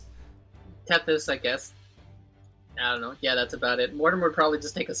Tethys. Tethys, I guess. I don't know. Yeah, that's about it. Mortimer would probably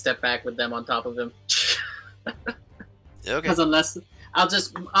just take a step back with them on top of him. Okay. Because unless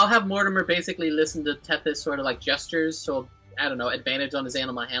I'll have Mortimer basically listen to Tethys sort of like gestures, so I don't know, advantage on his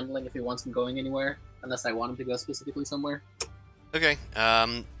animal handling if he wants him going anywhere, unless I want him to go specifically somewhere. Okay.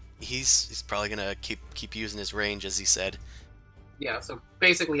 He's probably gonna keep using his range, as he said. Yeah, so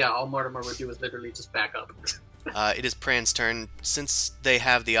basically, yeah, all Mortimer would do is literally just back up. It is Pran's turn. Since they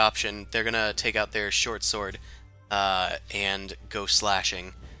have the option, they're gonna take out their short sword and go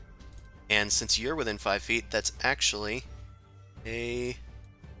slashing. And since you're within 5 feet, that's actually a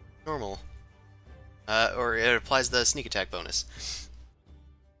normal. Or it applies the sneak attack bonus.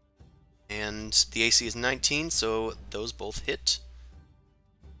 And the AC is 19, so those both hit.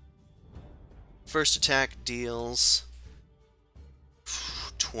 First attack deals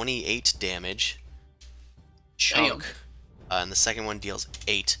 28 damage. Chunk. And the second one deals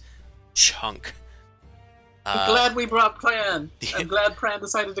 8. Chunk. I'm glad we brought Pran. I'm glad Pran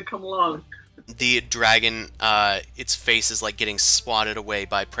decided to come along. The dragon, its face is like getting swatted away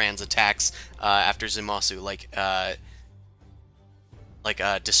by Pran's attacks after Zumasu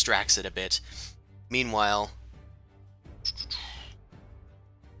distracts it a bit. Meanwhile,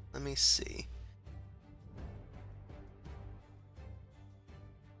 let me see.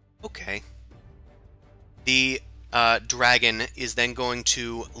 Okay. The dragon is then going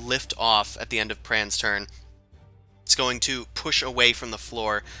to lift off at the end of Pran's turn. It's going to push away from the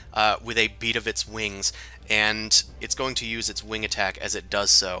floor with a beat of its wings, and it's going to use its wing attack as it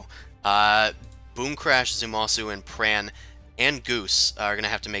does so. Boom Crash, Zumasu, and Pran, and Goose are going to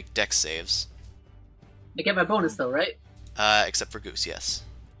have to make dex saves. I get my bonus though, right? Except for Goose, yes.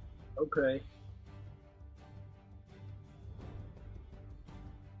 Okay.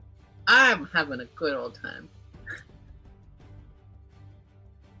 I'm having a good old time.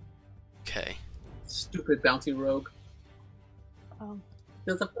 Okay. Stupid bounty rogue.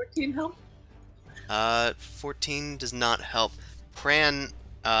 Does a 14 help? 14 does not help. Pran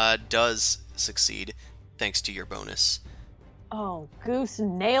does succeed, thanks to your bonus. Oh, Goose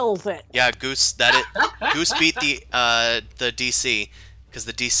nails it. Yeah, Goose. Goose beat the DC because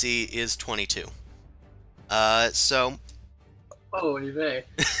the DC is 22. So. Oh, vey.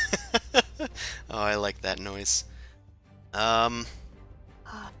 Oh, I like that noise.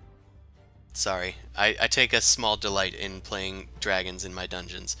 Sorry, I take a small delight in playing dragons in my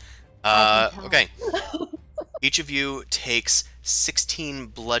dungeons. Okay. Each of you takes 16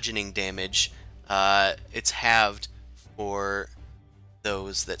 bludgeoning damage. It's halved for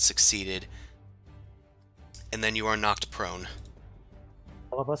those that succeeded. And then you are knocked prone.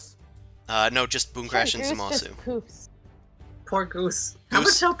 All of us? No, just Boom Crash and Zumasu. Poor Goose. How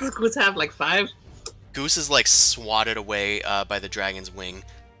much health does Goose have? Like 5? Goose is like swatted away by the dragon's wing.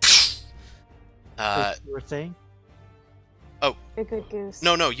 You were saying? Oh. Good Goose.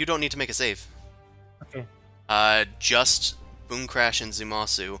 No, you don't need to make a save. Okay. Just Boom Crash and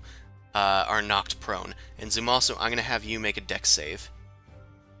Zumasu are knocked prone. And Zumasu, I'm going to have you make a dex save.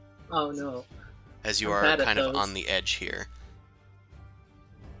 Oh no. As you are kind of on the edge here.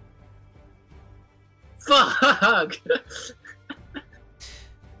 Fuck!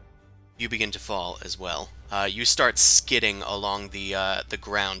 You begin to fall as well. You start skidding along the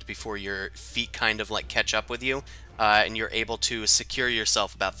ground before your feet kind of like catch up with you, and you're able to secure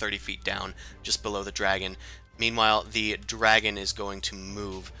yourself about 30 feet down, just below the dragon. Meanwhile, the dragon is going to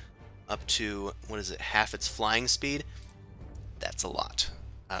move up to, what is it, half its flying speed? That's a lot.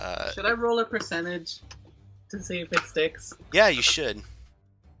 Should I roll a percentage to see if it sticks? Yeah, you should.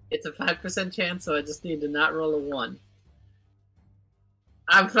 It's a 5% chance, so I just need to not roll a 1.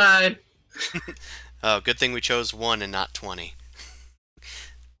 I'm fine. Oh, good thing we chose 1 and not 20.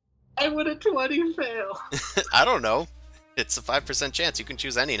 I would a 20 fail. I don't know. It's a 5% chance. You can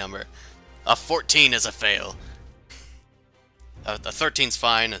choose any number. A 14 is a fail. A 13's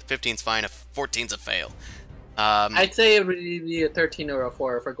fine. A 15's fine. A 14's a fail. I'd say it would be a 13 or a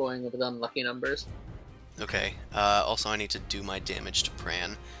 4 if we're going with unlucky numbers. Okay. Also, I need to do my damage to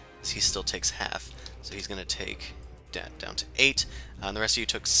Pran, because he still takes half. So he's going to take that down to 8. And the rest of you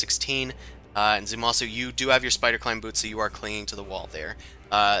took 16. And Zumasu, you do have your spider climb boots, so you are clinging to the wall there.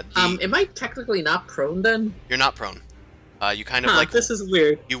 Am I technically not prone then? You're not prone. You kind of like... This is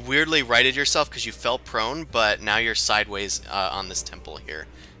weird. You weirdly righted yourself because you fell prone, but now you're sideways on this temple here.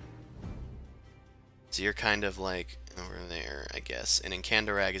 So you're kind of like over there, I guess. And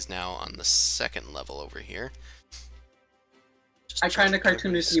Inkandarag is now on the 2nd level over here. I kind of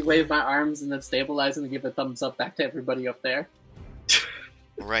cartoonishly wave my arms and then stabilize and give a thumbs up back to everybody up there.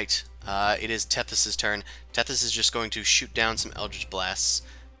 Right. It is Tethys' turn. Tethys is just going to shoot down some Eldritch Blasts,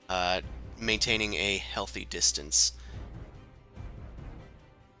 maintaining a healthy distance.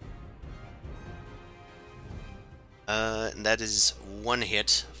 And that is 1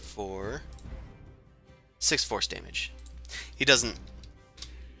 hit for 6 force damage. He doesn't...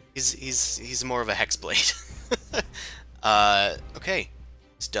 He's more of a Hexblade. Okay.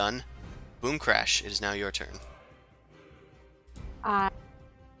 It's done. Boom Crash, it is now your turn.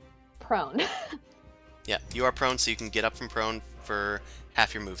 Prone. Yeah, you are prone, so you can get up from prone for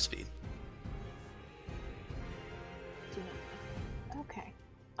half your move speed. Okay.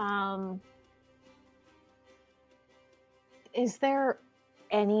 Is there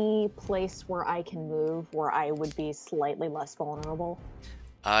any place where I can move where I would be slightly less vulnerable?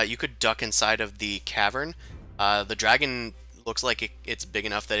 You could duck inside of the cavern. The dragon looks like it's big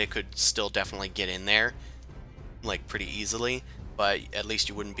enough that it could still definitely get in there, like, pretty easily, but at least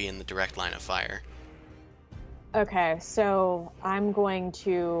you wouldn't be in the direct line of fire. Okay, so I'm going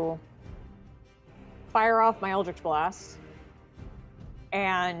to fire off my Eldritch Blast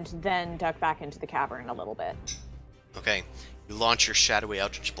and then duck back into the cavern a little bit. Okay, you launch your shadowy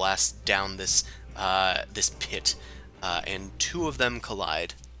Eldritch Blast down this this pit, and two of them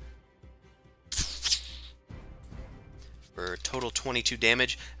collide for total 22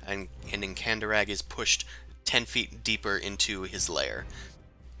 damage, and Inkandarag is pushed 10 feet deeper into his lair.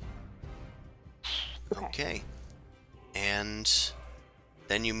 Okay. And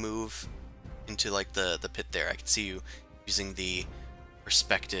then you move into, like, the pit there. I can see you using the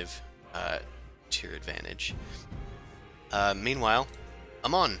perspective to your advantage. Meanwhile,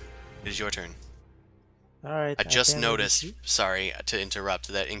 Amon, it is your turn. Alright. I just noticed, sorry to interrupt,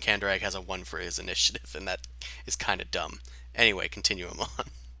 that Inkandarag has a 1 for his initiative, and that is kind of dumb. Anyway, continue, Amon.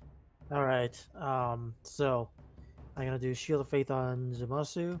 Alright, so I'm gonna do Shield of Faith on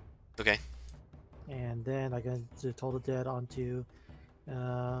Zamasu, Okay. and then I'm gonna do Toll the Dead onto,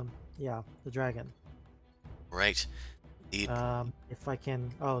 yeah, the dragon. Right. The... If I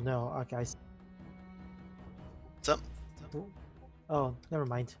can, oh no, okay, What's up? Oh, never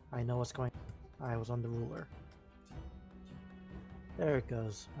mind, I know what's going on. I was on the ruler. There it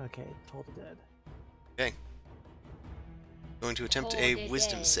goes. Okay, Toll the Dead. Okay. Going to attempt Toll a the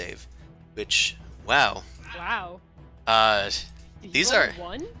wisdom Dead. save, which, wow. Wow. Did These you roll are... a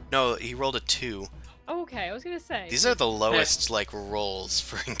 1? No, he rolled a 2. Oh, okay, I was gonna say. These are the lowest, like, rolls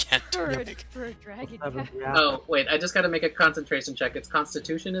for for a, Inkandarag. for a dragon. Seven, Yeah. yeah. Oh, wait, I just gotta make a concentration check. It's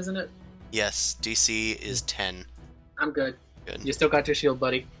Constitution, isn't it? Yes, DC is 10. I'm good. Good. You still got your shield,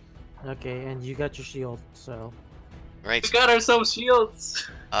 buddy. Okay, and you got your shield, so Right. We got ourselves shields!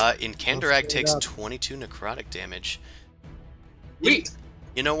 Inkandarag Let's takes split it up. 22 necrotic damage. Sweet!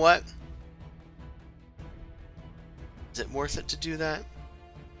 You know what? Is it worth it to do that?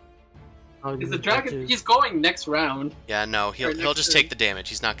 oh, Is you the got dragon... to- He's going next round. Yeah, no, Or he'll next just turn. take the damage.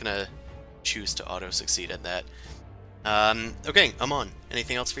 He's not gonna choose to auto-succeed at that. Okay, Amon,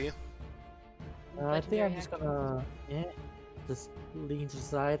 anything else for you? I think I'm Legendary just gonna, just lean to the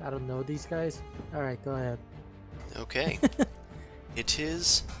side. I don't know these guys. All right, go ahead. Okay. It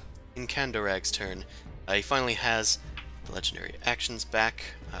is Inkandarag's turn. He finally has the legendary actions back.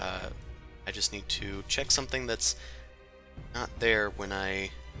 I just need to check something that's not there when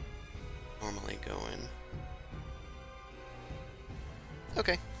I normally go in.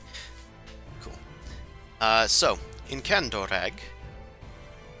 Okay. Cool. So, Inkandarag,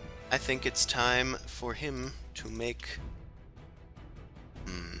 I think it's time for him to make...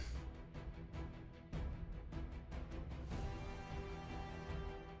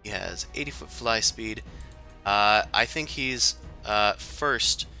 He has 80-foot fly speed. I think he's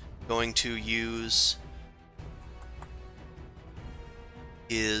first going to use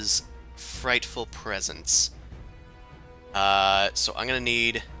his frightful presence. So I'm gonna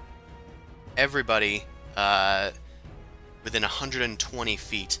need everybody within 120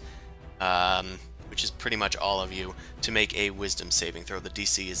 feet, which is pretty much all of you, to make a wisdom saving throw. The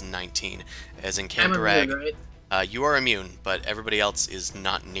DC is 19. As in I'm Inkandarag, immune, right? you are immune, but everybody else is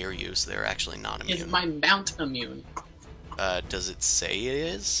not near you, so they're actually not immune. Is my mount immune? Does it say it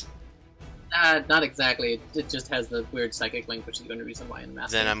is? Not exactly. It just has the weird psychic link, which is the only reason why I'm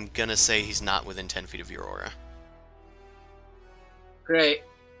master. Then I'm gonna say he's not within 10 feet of your aura. Great.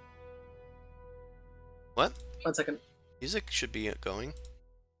 What? 1 second. Music should be going.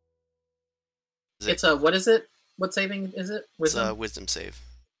 Is It's a... What is it? What saving is it? It's Wisdom? a wisdom save.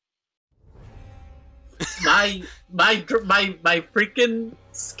 My freaking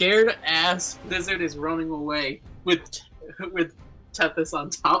scared ass lizard is running away with Tethys on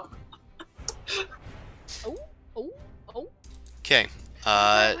top. Oh. Okay.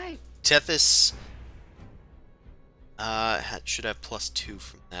 Right. Tethys should have +2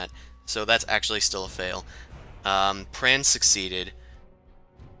 from that, so that's actually still a fail. Pran succeeded.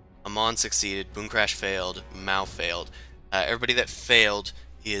 Amon succeeded. Boomcrash failed. Mao failed. Everybody that failed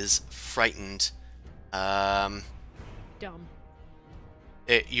is frightened. Dumb.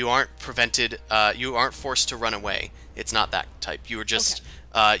 You aren't prevented. You aren't forced to run away. It's not that type. You were just.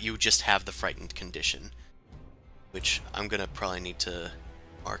 You just have the frightened condition, which I'm gonna probably need to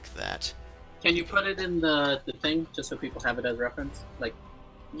mark that. Can you put it in the thing, just so people have it as reference? Like,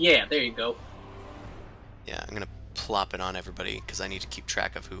 yeah, there you go. Yeah, I'm gonna plop it on everybody because I need to keep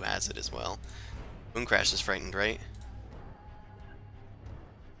track of who has it as well. Boomcrash is frightened, right?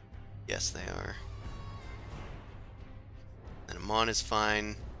 Yes, they are. And Amon is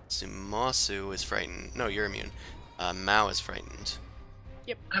fine. Zumasu is frightened. No, you're immune. Mao is frightened.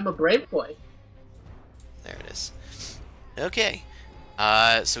 I'm a brave boy. There it is. Okay.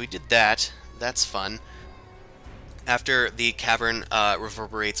 So we did that. That's fun. After the cavern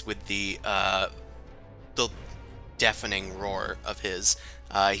reverberates with the deafening roar of his,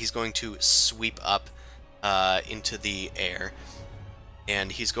 he's going to sweep up into the air,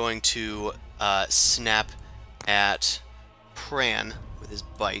 and he's going to snap at Pran with his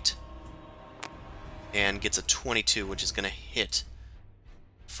bite, and gets a 22, which is going to hit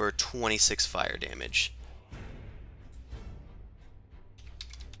for 26 fire damage.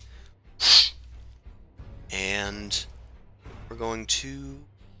 And we're going to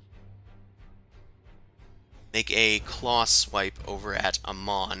make a claw swipe over at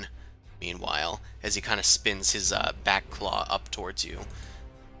Amon, meanwhile, as he kind of spins his back claw up towards you.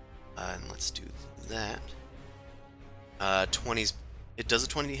 And let's do that. 20's... Does a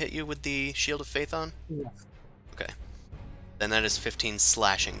 20 hit you with the Shield of Faith on? Yes. Okay. Then that is 15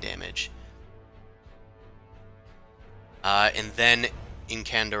 slashing damage. And then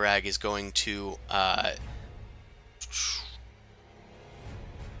Inkandarag is going to...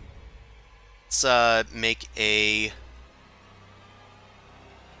 let's make a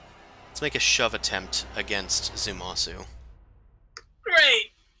shove attempt against Zumasu.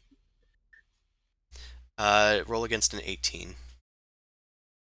 Great! Roll against an 18.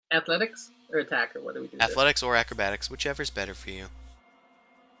 Athletics or attack, or what do we do? Athletics or acrobatics, whichever's better for you.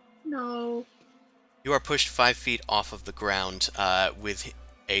 No. You are pushed 5 feet off of the ground with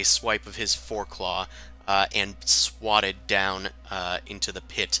a swipe of his foreclaw and swatted down into the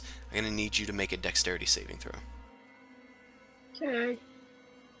pit. I'm going to need you to make a dexterity saving throw. Okay.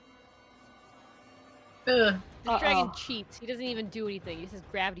 This dragon cheats. He doesn't even do anything. He just has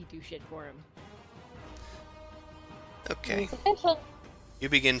gravity do shit for him. Okay. You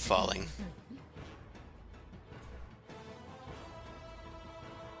begin falling.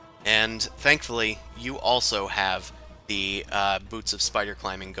 And thankfully, you also have the boots of spider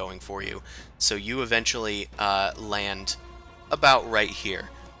climbing going for you. So you eventually land about right here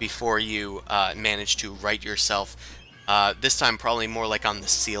before you manage to right yourself. This time probably more like on the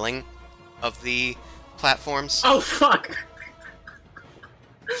ceiling of the platforms. Oh, fuck!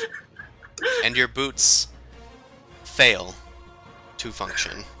 And your boots fail to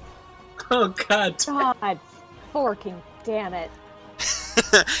function. Oh, God. God, forking damn it.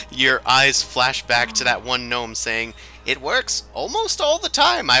 Your eyes flash back to that one gnome saying, "It works almost all the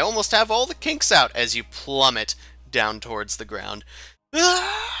time. I almost have all the kinks out," as you plummet down towards the ground.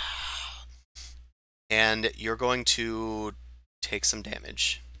 And you're going to take some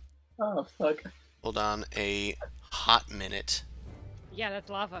damage. Oh, fuck. Hold on a hot minute. Yeah, that's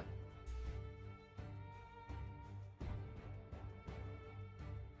lava.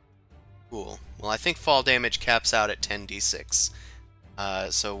 Cool. Well, I think fall damage caps out at 10d6.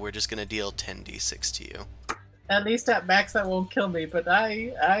 So we're just going to deal 10d6 to you. At least at max that won't kill me, but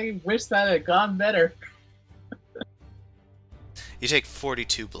I wish that had gone better. You take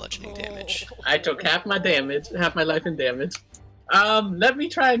 42 bludgeoning damage. I took half my damage, half my life in damage. Let me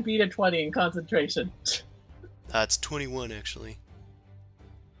try and beat a 20 in concentration. It's 21, actually.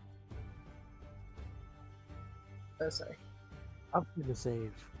 Oh, sorry. I'm gonna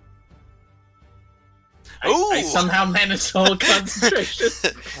save. I somehow managed to hold concentration.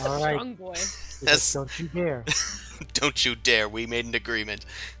 All right. Strong boy. That's- Don't you dare. Don't you dare, we made an agreement.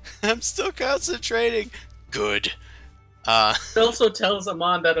 I'm still concentrating. Good. It also tells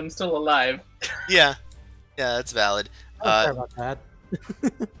Amon that I'm still alive. Yeah, that's valid. I'm sorry about that.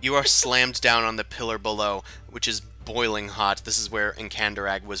 You are slammed down on the pillar below, which is boiling hot. This is where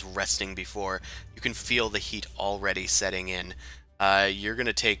Inkandarag was resting before. You can feel the heat already setting in. You're going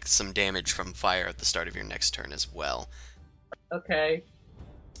to take some damage from fire at the start of your next turn as well. Okay.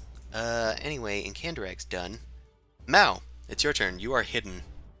 Anyway, Inkandarag's done. Mao, it's your turn. You are hidden.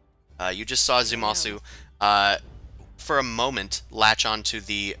 You just saw Zumasu, for a moment, latch onto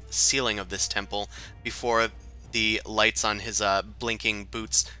the ceiling of this temple before the lights on his blinking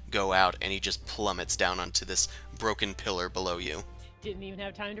boots go out, and he just plummets down onto this broken pillar below you. Didn't even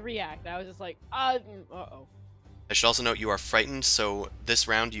have time to react. I was just like, uh-oh. I should also note you are frightened, so this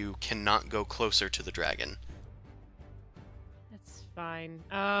round you cannot go closer to the dragon. That's fine.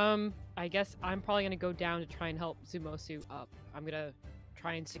 I guess I'm probably gonna go down to try and help Zumosu up. I'm gonna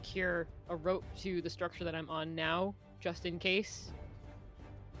try and secure a rope to the structure that I'm on now, just in case.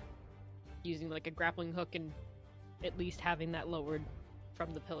 Using like a grappling hook and at least having that lowered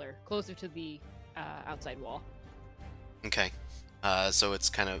from the pillar, closer to the outside wall. Okay. So it's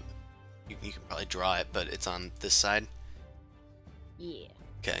kind of... You can probably draw it, but it's on this side. Yeah.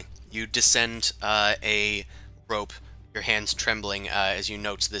 Okay. You descend a rope, your hands trembling as you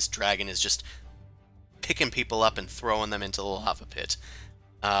note this dragon is just picking people up and throwing them into the lava pit.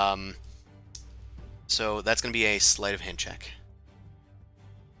 So that's going to be a sleight of hand check.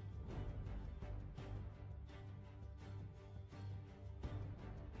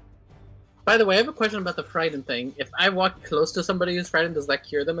 By the way, I have a question about the frightened thing. If I walk close to somebody who's frightened, does that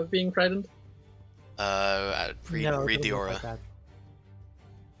cure them of being frightened? Read No, it the doesn't work aura. like that.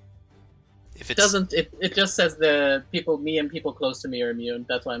 If It it's doesn't. It just says me and people close to me are immune.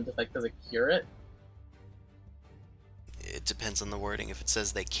 That's why I'm just like, does it cure it? it depends on the wording. If it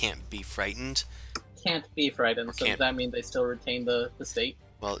says they can't be frightened, Can't be frightened. So Can't. does that mean they still retain the state?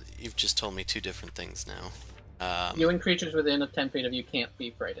 well, you've just told me two different things now. You and creatures within 10 feet of you can't be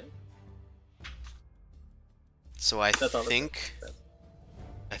frightened. So I That's all it think says.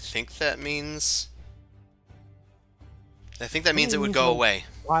 I think that means it would means go like- away.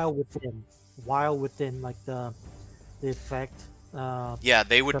 While within like the effect. Yeah,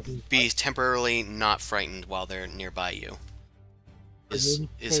 they would doesn't- be temporarily not frightened while they're nearby you. it Is wouldn't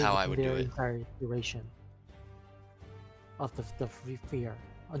is stay how I within would do their it. Entire duration of the fear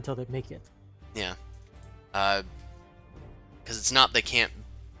until they make it. Yeah. Because it's not they can't,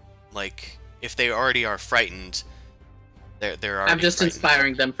 like, if they already are frightened, they're already I'm just frightened.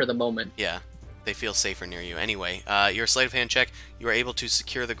 inspiring them for the moment. Yeah, they feel safer near you. Anyway, your sleight of hand check, you are able to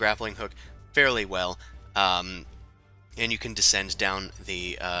secure the grappling hook fairly well, and you can descend down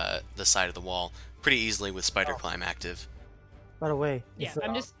the side of the wall pretty easily with spider climb active. By the way, Yeah, it's,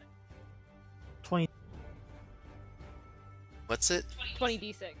 I'm just 20. What's it?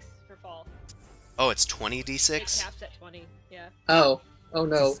 20d6 for fall. Oh, it's It 20d6? caps at 20. Yeah. Oh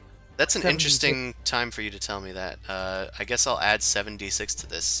no. That's an 7d6. interesting time for you to tell me that. I guess I'll add 7d6 to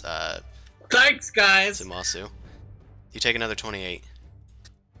this, Thanks, guys. Sumasu. You take another 28.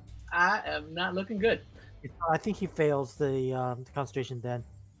 I am not looking good. I think he fails the concentration then.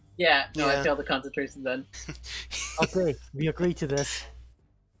 Yeah, no, Yeah. I failed the concentration then. Okay, we agree to this.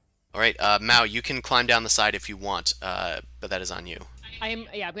 Alright, Mao, you can climb down the side if you want, but that is on you. I'm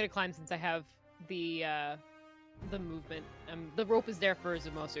gonna climb since I have the movement. The rope is there for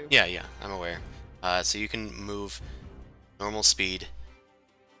Zumosu. Yeah, I'm aware. So you can move normal speed.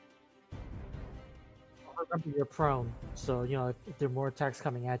 Remember, you're prone, so you know if there are more attacks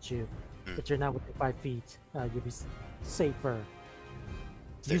coming at you, Hmm. but you're not within 5 feet, you'll be safer.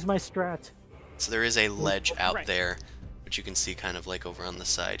 There- Use my strat. So there is a ledge out Right. there, which you can see kind of like over on the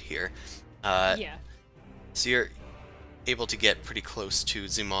side here. Yeah. So you're able to get pretty close to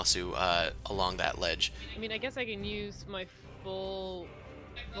Zumasu along that ledge. I mean, I guess I can use my full.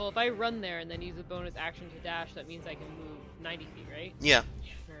 Well, if I run there and then use a bonus action to dash, that means I can move 90 feet, right? Yeah,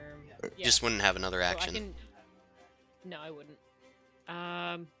 Yeah. just wouldn't have another So action. I can... No, I wouldn't.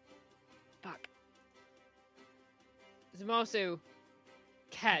 Fuck. Zumosu,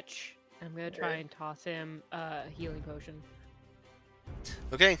 catch. I'm gonna try and toss him a healing potion.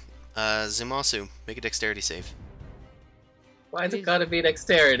 Okay, Zumasu, make a dexterity save. Why is it Please. gotta be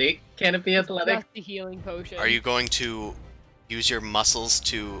dexterity? Can it be athletic? Just the healing potion. Are you going to use your muscles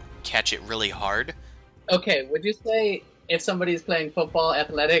to catch it really hard? Okay, would you say if somebody's playing football,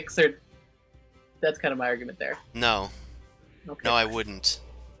 athletics, or that's kind of my argument there? No, Okay. no, I wouldn't.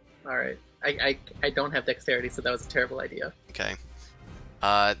 All right. I don't have dexterity, so that was a terrible idea. Okay.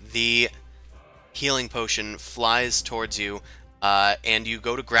 The healing potion flies towards you, and you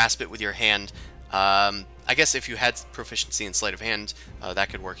go to grasp it with your hand. I guess if you had proficiency in sleight of hand, that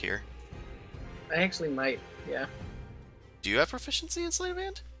could work here. I actually might. Yeah. Do you have proficiency in sleight of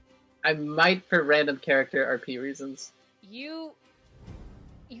hand? I might for random character RP reasons. You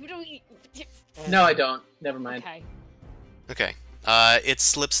don't. No, I don't. Never mind. Okay. Okay. It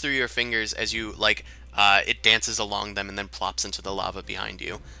slips through your fingers as you, like, it dances along them and then plops into the lava behind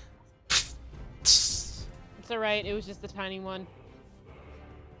you. It's alright. It was just the tiny one.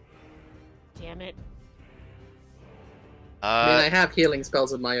 Damn it. I mean, I have healing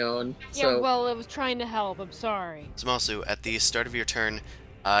spells of my own, Yeah, so well, it was trying to help. I'm sorry. Zumasu, at the start of your turn,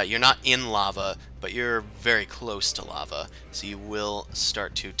 you're not in lava, but you're very close to lava, so you will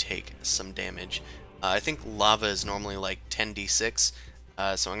start to take some damage. I think lava is normally like 10d6,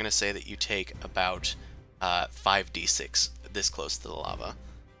 so I'm going to say that you take about 5d6 this close to the lava.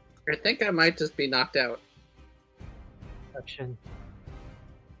 I think I might just be knocked out. Action.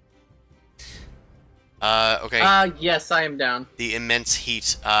 Okay, Yes, I am down. the immense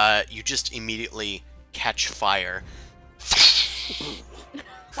heat, you just immediately catch fire.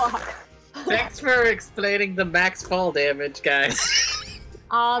 Fuck. Thanks for explaining the max fall damage, guys.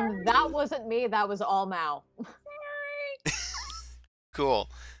 That wasn't me. That was all Mao. Cool.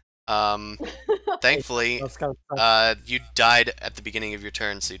 Thankfully, That's kind of you died at the beginning of your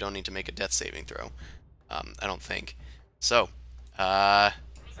turn, so you don't need to make a death saving throw. I don't think. So, I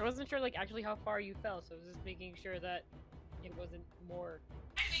wasn't sure, like, actually how far you fell, so I was just making sure that it wasn't more.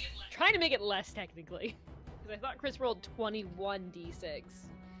 Trying to make it less, technically. Because I thought Chris rolled 21d6.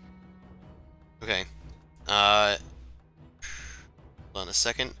 okay. Hold on a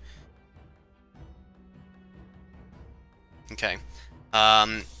second. Okay.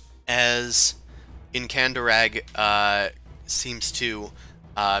 As Inkandarag seems to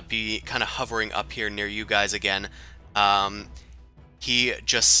be kind of hovering up here near you guys again, he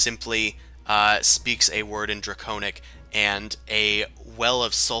just simply speaks a word in Draconic, and a well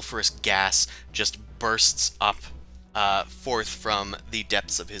of sulfurous gas just bursts up forth from the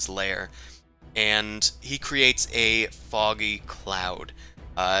depths of his lair, and he creates a foggy cloud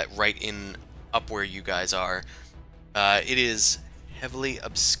right in up where you guys are. It is heavily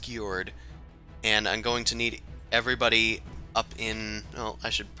obscured, and I'm going to need everybody up in... Well,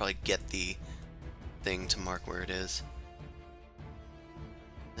 I should probably get the thing to mark where it is.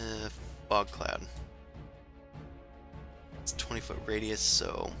 Fog cloud. It's 20-foot radius,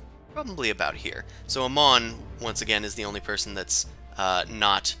 so probably about here. So Amon, once again, is the only person that's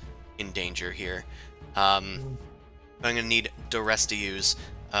not in danger here. I'm going to need the rest of yous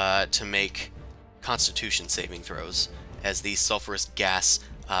to make Constitution saving throws as the sulfurous gas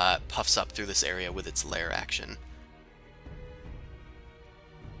puffs up through this area with its lair action.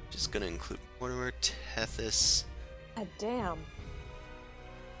 Just going to include Mortimer, Tethys. Ah, damn.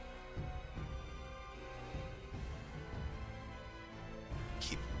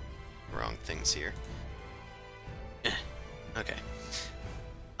 Keep wrong things here. Okay.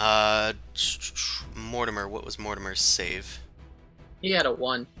 Mortimer, what was Mortimer's save? He had a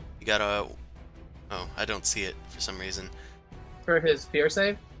 1 You got a... Oh, I don't see it for some reason. for his fear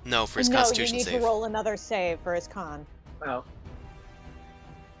save. No, for his No, Constitution you need save. to roll another save for his con. Oh.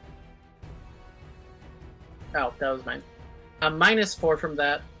 Oh, that was mine. -4 from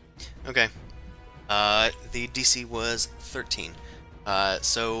that. Okay. The DC was 13.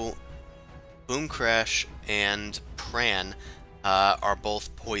 So Boom Crash and Pran are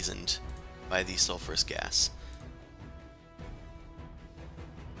both poisoned by the sulfurous gas.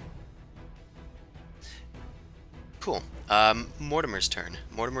 Cool. Mortimer's turn.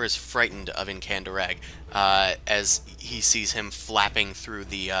 Mortimer is frightened of Inkandarag as he sees him flapping through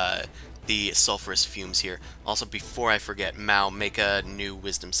the sulfurous fumes here. Also, before I forget, Mao, make a new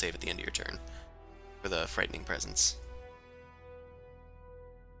wisdom save at the end of your turn for the frightening presence.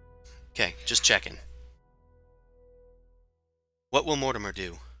 Okay, just checking. What will Mortimer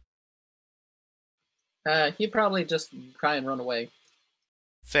do? He'd probably just try and run away.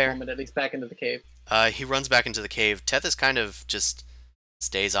 Fair. The moment he's back into the cave. He runs back into the cave. Tethys kind of just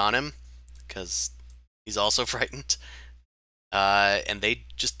stays on him because he's also frightened. And they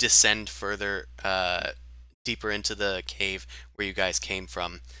just descend further, deeper into the cave where you guys came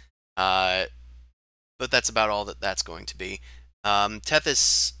from. But that's about all that's going to be.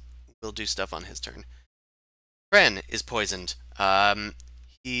 Tethys will do stuff on his turn. Ren is poisoned. Now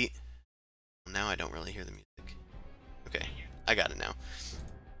I don't really hear the music. Okay, I got it now.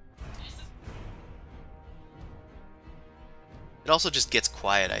 It also just gets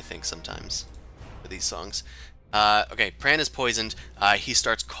quiet, I think, sometimes for these songs. Okay, Pran is poisoned. He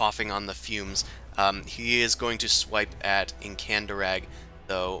starts coughing on the fumes. He is going to swipe at Inkandarag,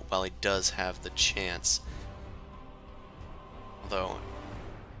 though, while he does have the chance. Although...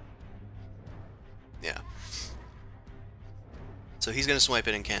 Yeah. So he's going to swipe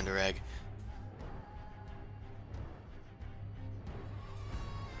at Inkandarag.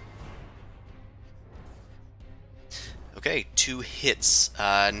 Okay, 2 hits.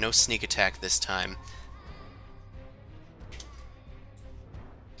 No sneak attack this time.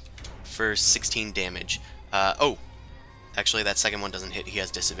 For 16 damage. Oh! Actually, that second one doesn't hit. He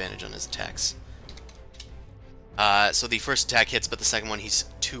has disadvantage on his attacks. So the first attack hits, but the second one he's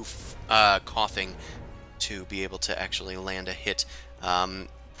too coughing to be able to actually land a hit.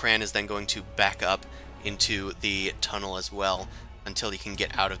 Pran is then going to back up into the tunnel as well until he can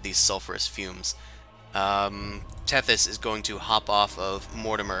get out of these sulfurous fumes. Tethys is going to hop off of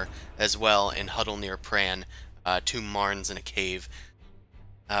Mortimer as well and huddle near Pran, 2 Marns in a cave.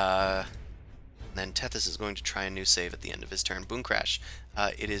 Then Tethys is going to try a new save at the end of his turn. Boom Crash,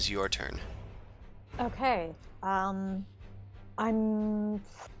 it is your turn. Okay. I'm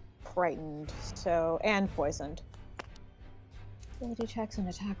frightened, and poisoned. Ability checks and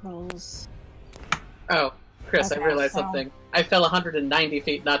attack rolls. Oh, Chris, Okay, I realized so- something. I fell 190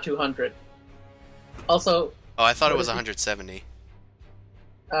 feet, not 200. Also... Oh, I thought it What was is he- 170.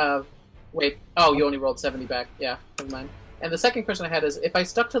 Wait. Oh, you only rolled 70 back. Yeah, never mind. And the second question I had is, if I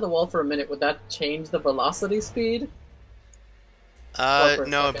stuck to the wall for a minute, would that change the velocity speed? No,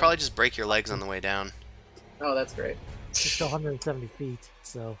 it'd probably just break your legs on the way down. Oh, that's great. It's still 170 feet,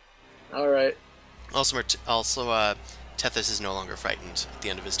 so... Alright. Also, Tethys is no longer frightened at the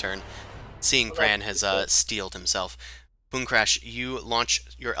end of his turn. Seeing Pran has steeled himself. Boomcrash, you launch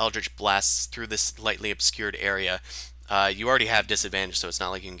your Eldritch Blasts through this lightly obscured area. You already have disadvantage, so it's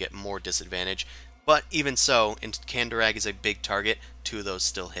not like you can get more disadvantage. But even so, Kandarag is a big target. 2 of those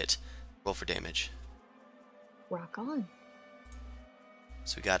still hit. Roll for damage. Rock on.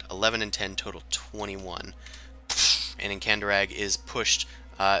 So we got 11 and 10, total 21. And Kandarag is pushed,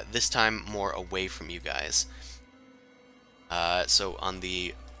 this time more away from you guys. So on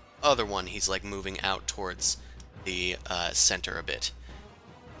the other one, he's like moving out towards the center a bit.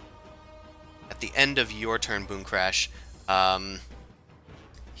 At the end of your turn, Boomcrash,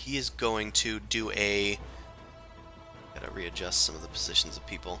 he is going to do a... Gotta readjust some of the positions of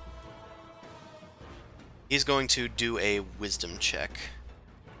people. He's going to do a wisdom check.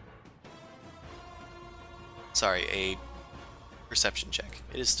 Sorry, a perception check.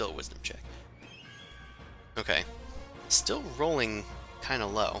 It is still a wisdom check. Okay. Still rolling kind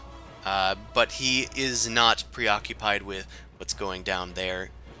of low. But he is not preoccupied with what's going on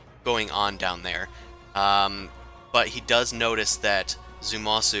down there. But he does notice that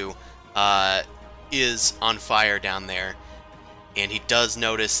Zumasu is on fire down there, and he does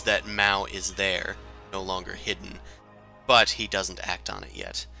notice that Mao is there, no longer hidden, but he doesn't act on it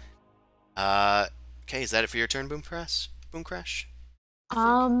yet. Okay, is that it for your turn, Boomcrash?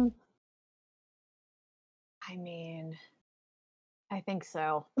 I mean, I think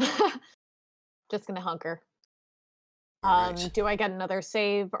so. Just gonna hunker. Right. Do I get another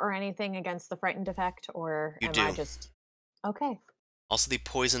save or anything against the frightened effect, or You am do. I just okay? Also, the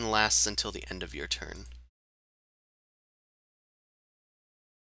poison lasts until the end of your turn.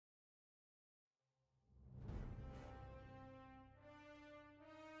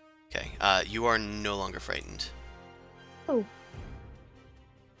 Okay, you are no longer frightened. Oh.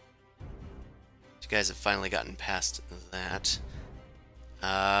 You guys have finally gotten past that.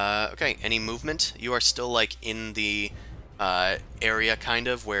 Okay, any movement? You are still, like, in the area, kind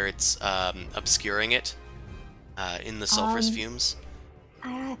of, where it's obscuring it, in the sulfurous fumes.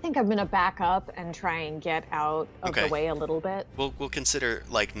 I think I'm gonna back up and try and get out of the way a little bit. We'll consider,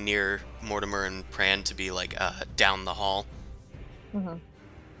 like, near Mortimer and Pran to be, like, down the hall. Mm-hmm.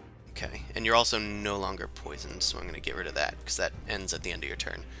 Okay, and you're also no longer poisoned, so I'm going to get rid of that, because that ends at the end of your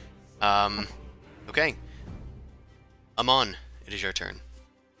turn. Okay. Amon, it is your turn.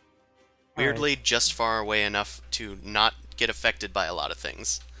 Weirdly, just far away enough to not get affected by a lot of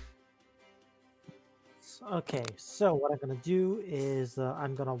things. Okay, so what I'm gonna do is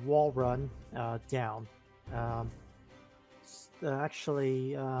I'm gonna wall run down.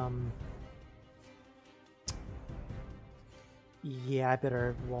 Actually, yeah, I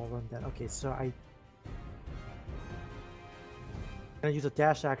better wall run that. Okay, so I'm gonna use a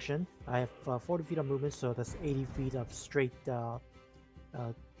dash action. I have 40 feet of movement, so that's 80 feet of straight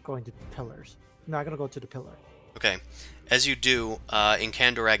going to pillars. No, I'm gonna go to the pillar. Okay. As you do,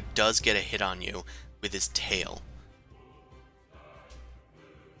 Inkandarag does get a hit on you with his tail.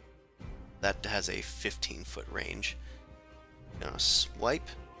 That has a 15-foot range. Gonna swipe.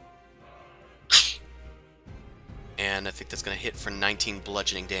 And I think that's gonna hit for 19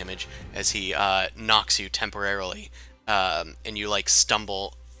 bludgeoning damage as he knocks you temporarily. And you, like,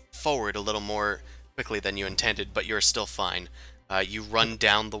 stumble forward a little more quickly than you intended, but you're still fine. You run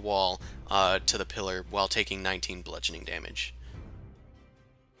down the wall to the pillar while taking 19 bludgeoning damage.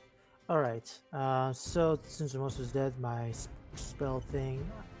 Alright, so since Zumosu is dead, my spell thing,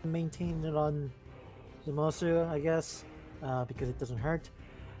 maintain it on Zumosu, I guess, because it doesn't hurt.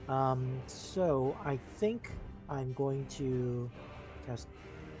 So I think I'm going to cast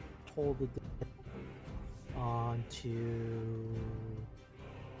Toll the Dead onto...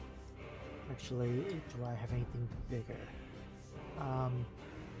 Actually, do I have anything bigger?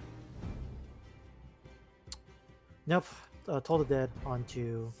 Nope, Toll the Dead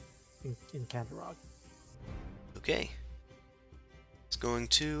onto Inkandarag. Okay. It's going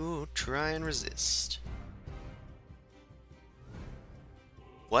to try and resist.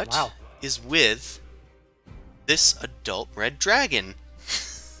 What is with this adult red dragon?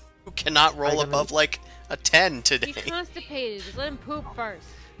 Who cannot roll above, like, a 10 today? He's constipated. Just let him poop first.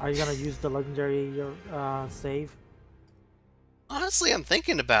 Are you gonna use the legendary save? Honestly, I'm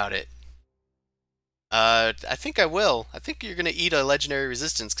thinking about it. I think I will. I think you're gonna eat a legendary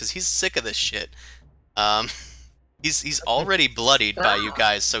resistance, because he's sick of this shit. He's already bloodied by you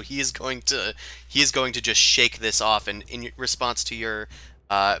guys, so he is going to just shake this off, and in response to your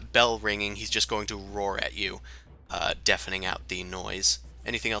bell ringing, he's just going to roar at you, deafening out the noise.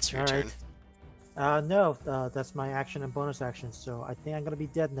 Anything else for your turn? No, that's my action and bonus action, so I think I'm gonna be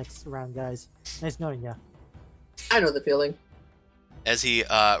dead next round, guys. Nice knowing ya. I know the feeling. As he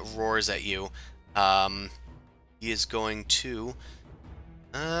roars at you, he is going to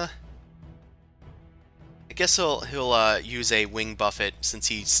I guess he'll use a wing buffet since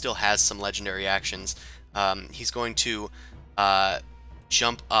he still has some legendary actions. He's going to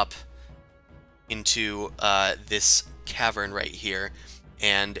jump up into this cavern right here,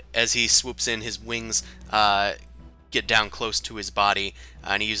 and as he swoops in, his wings get down close to his body,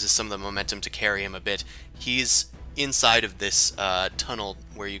 and he uses some of the momentum to carry him a bit. He's inside of this tunnel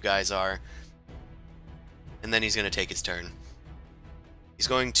where you guys are, and then he's going to take his turn. He's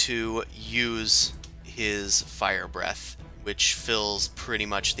going to use his fire breath, which fills pretty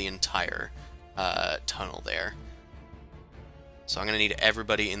much the entire tunnel there. So I'm going to need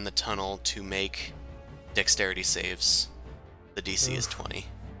everybody in the tunnel to make dexterity saves. The DC is 20.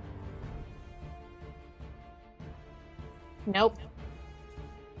 Nope.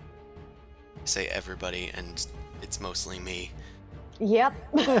 I say everybody, and it's mostly me. Yep.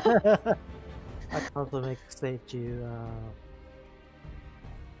 I can also make save you.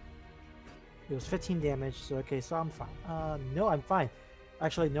 It was 15 damage, so okay, so I'm fine. No, I'm fine.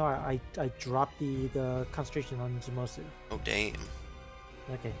 Actually, no, I dropped the concentration on Zumosu. Oh, damn.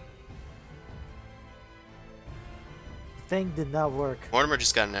 Okay. Thing did not work. Mortimer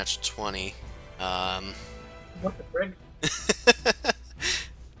just got a natural 20. What the frig?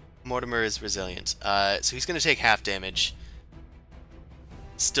 Mortimer is resilient. So he's going to take half damage.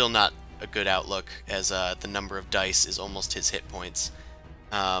 Still not a good outlook, as the number of dice is almost his hit points.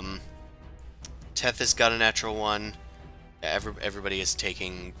 Tethys got a natural 1. Everybody is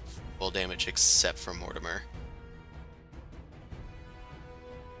taking full damage except for Mortimer.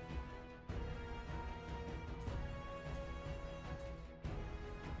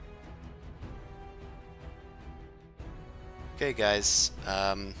 Okay, guys.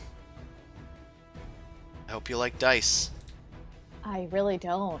 I hope you like dice. I really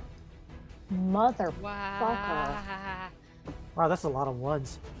don't. Motherfucker. Wow. Wow, that's a lot of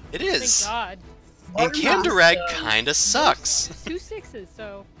ones. It Thank is. God. And Kandarag kinda sucks. 2 6s,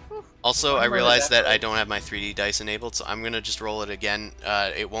 so. Whew. Also, I Mortimer realized that I definitely- don't have my 3D dice enabled, so I'm gonna just roll it again.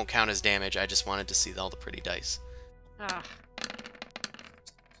 It won't count as damage. I just wanted to see all the pretty dice. Ah.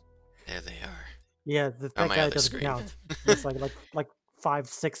 There they are. Yeah, On that my guy other doesn't screen. count. It's like 5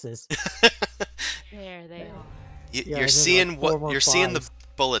 6s. There they are. Yeah, You're and then, seeing like, 4 what more you're seeing the fives.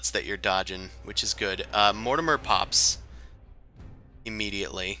 bullets that you're dodging, which is good. Mortimer pops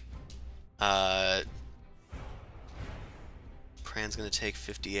immediately. Pran's gonna take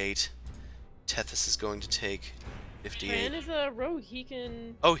 58. Tethys is going to take 58. Fran is a rogue. He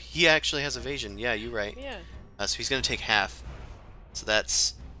can. Oh, he actually has evasion. Yeah, you're right. Yeah. So he's gonna take half. So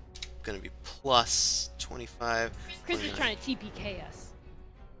that's gonna be plus 25. Chris is 29. trying to TPK us.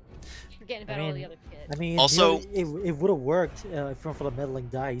 Forgetting about all the other kids. I mean, Also- it would have worked if not for the meddling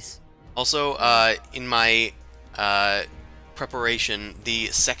dice. Also, in my preparation, the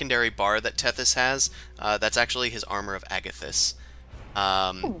secondary bar that Tethys has, that's actually his armor of Agathis.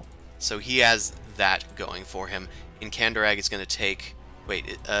 So he has that going for him. In Kandarag, is going to take...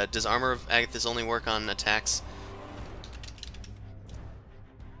 Wait, does armor of Agathis only work on attacks?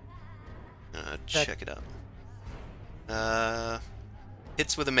 Check it out.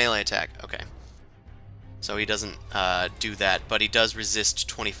 Hits with a melee attack. Okay. So he doesn't do that, but he does resist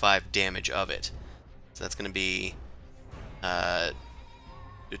 25 damage of it. So that's going to be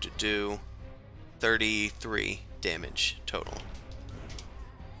 33 damage total.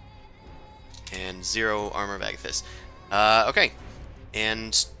 And 0 armor of Agathis. Okay.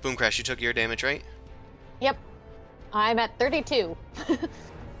 And Boom Crash, you took your damage, right? Yep. I'm at 32.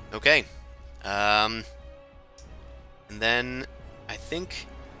 Okay. And then I think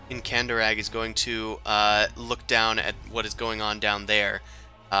Kandarag is going to look down at what is going on down there.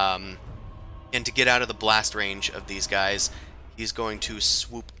 And to get out of the blast range of these guys, he's going to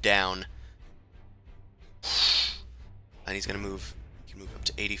swoop down. And he's going to move. He can move up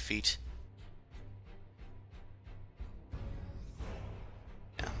to 80 feet.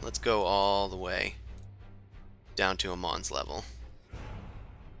 Yeah, let's go all the way down to Amon's level.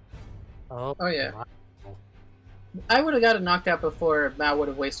 Oh yeah. wow. I would have got it knocked out before Mal would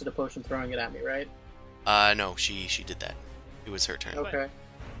have wasted a potion throwing it at me, right? No, she did that. It was her turn. Okay.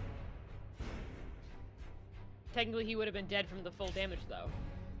 Technically, he would have been dead from the full damage, though.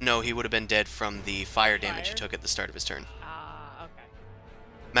 No, he would have been dead from the fire damage he Fire? took at the start of his turn. Ah, okay.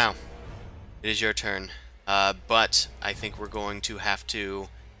 Mao, it is your turn. But I think we're going to have to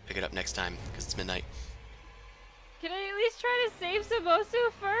pick it up next time because it's midnight. Can I at least try to save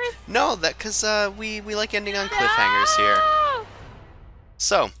Sabosu first? No, because we like ending on cliffhangers here. No!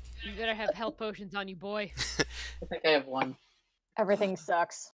 So, You better have health potions on you, boy. I think I have one. Everything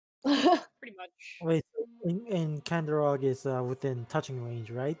sucks. Pretty much. Wait, and Kandorog is within touching range,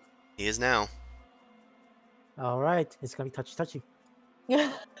 right? he is now. All right, it's gonna be touchy.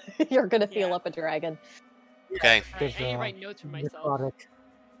 You're gonna feel Yeah. up a dragon. Okay, Alright, I need to write notes for myself.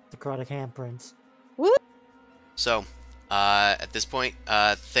 Necrotic handprints. so at this point,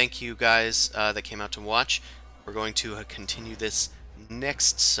 thank you guys that came out to watch. We're going to continue this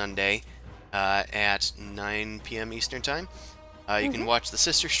next Sunday at 9 p.m. Eastern Time. You can watch the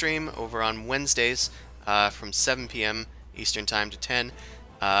sister stream over on Wednesdays from 7 p.m. Eastern Time to 10.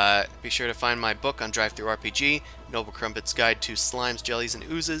 Be sure to find my book on Drive-Thru RPG, Noble Crumpet's Guide to Slimes, Jellies, and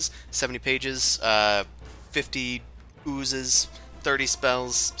Oozes. 70 pages, 50 oozes, 30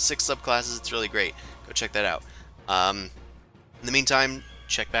 spells, 6 subclasses. It's really great. Go check that out. In the meantime,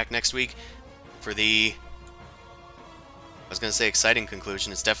 check back next week for the... I was going to say exciting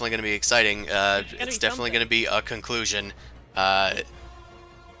conclusion. It's definitely going to be exciting. It's definitely going to be a conclusion. Shut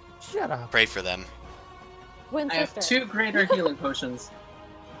up. Pray for them. Twin I have sister. 2 greater healing potions.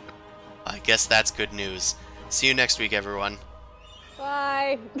 I guess that's good news. See you next week, everyone.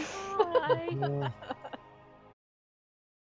 Bye. Bye. Yeah.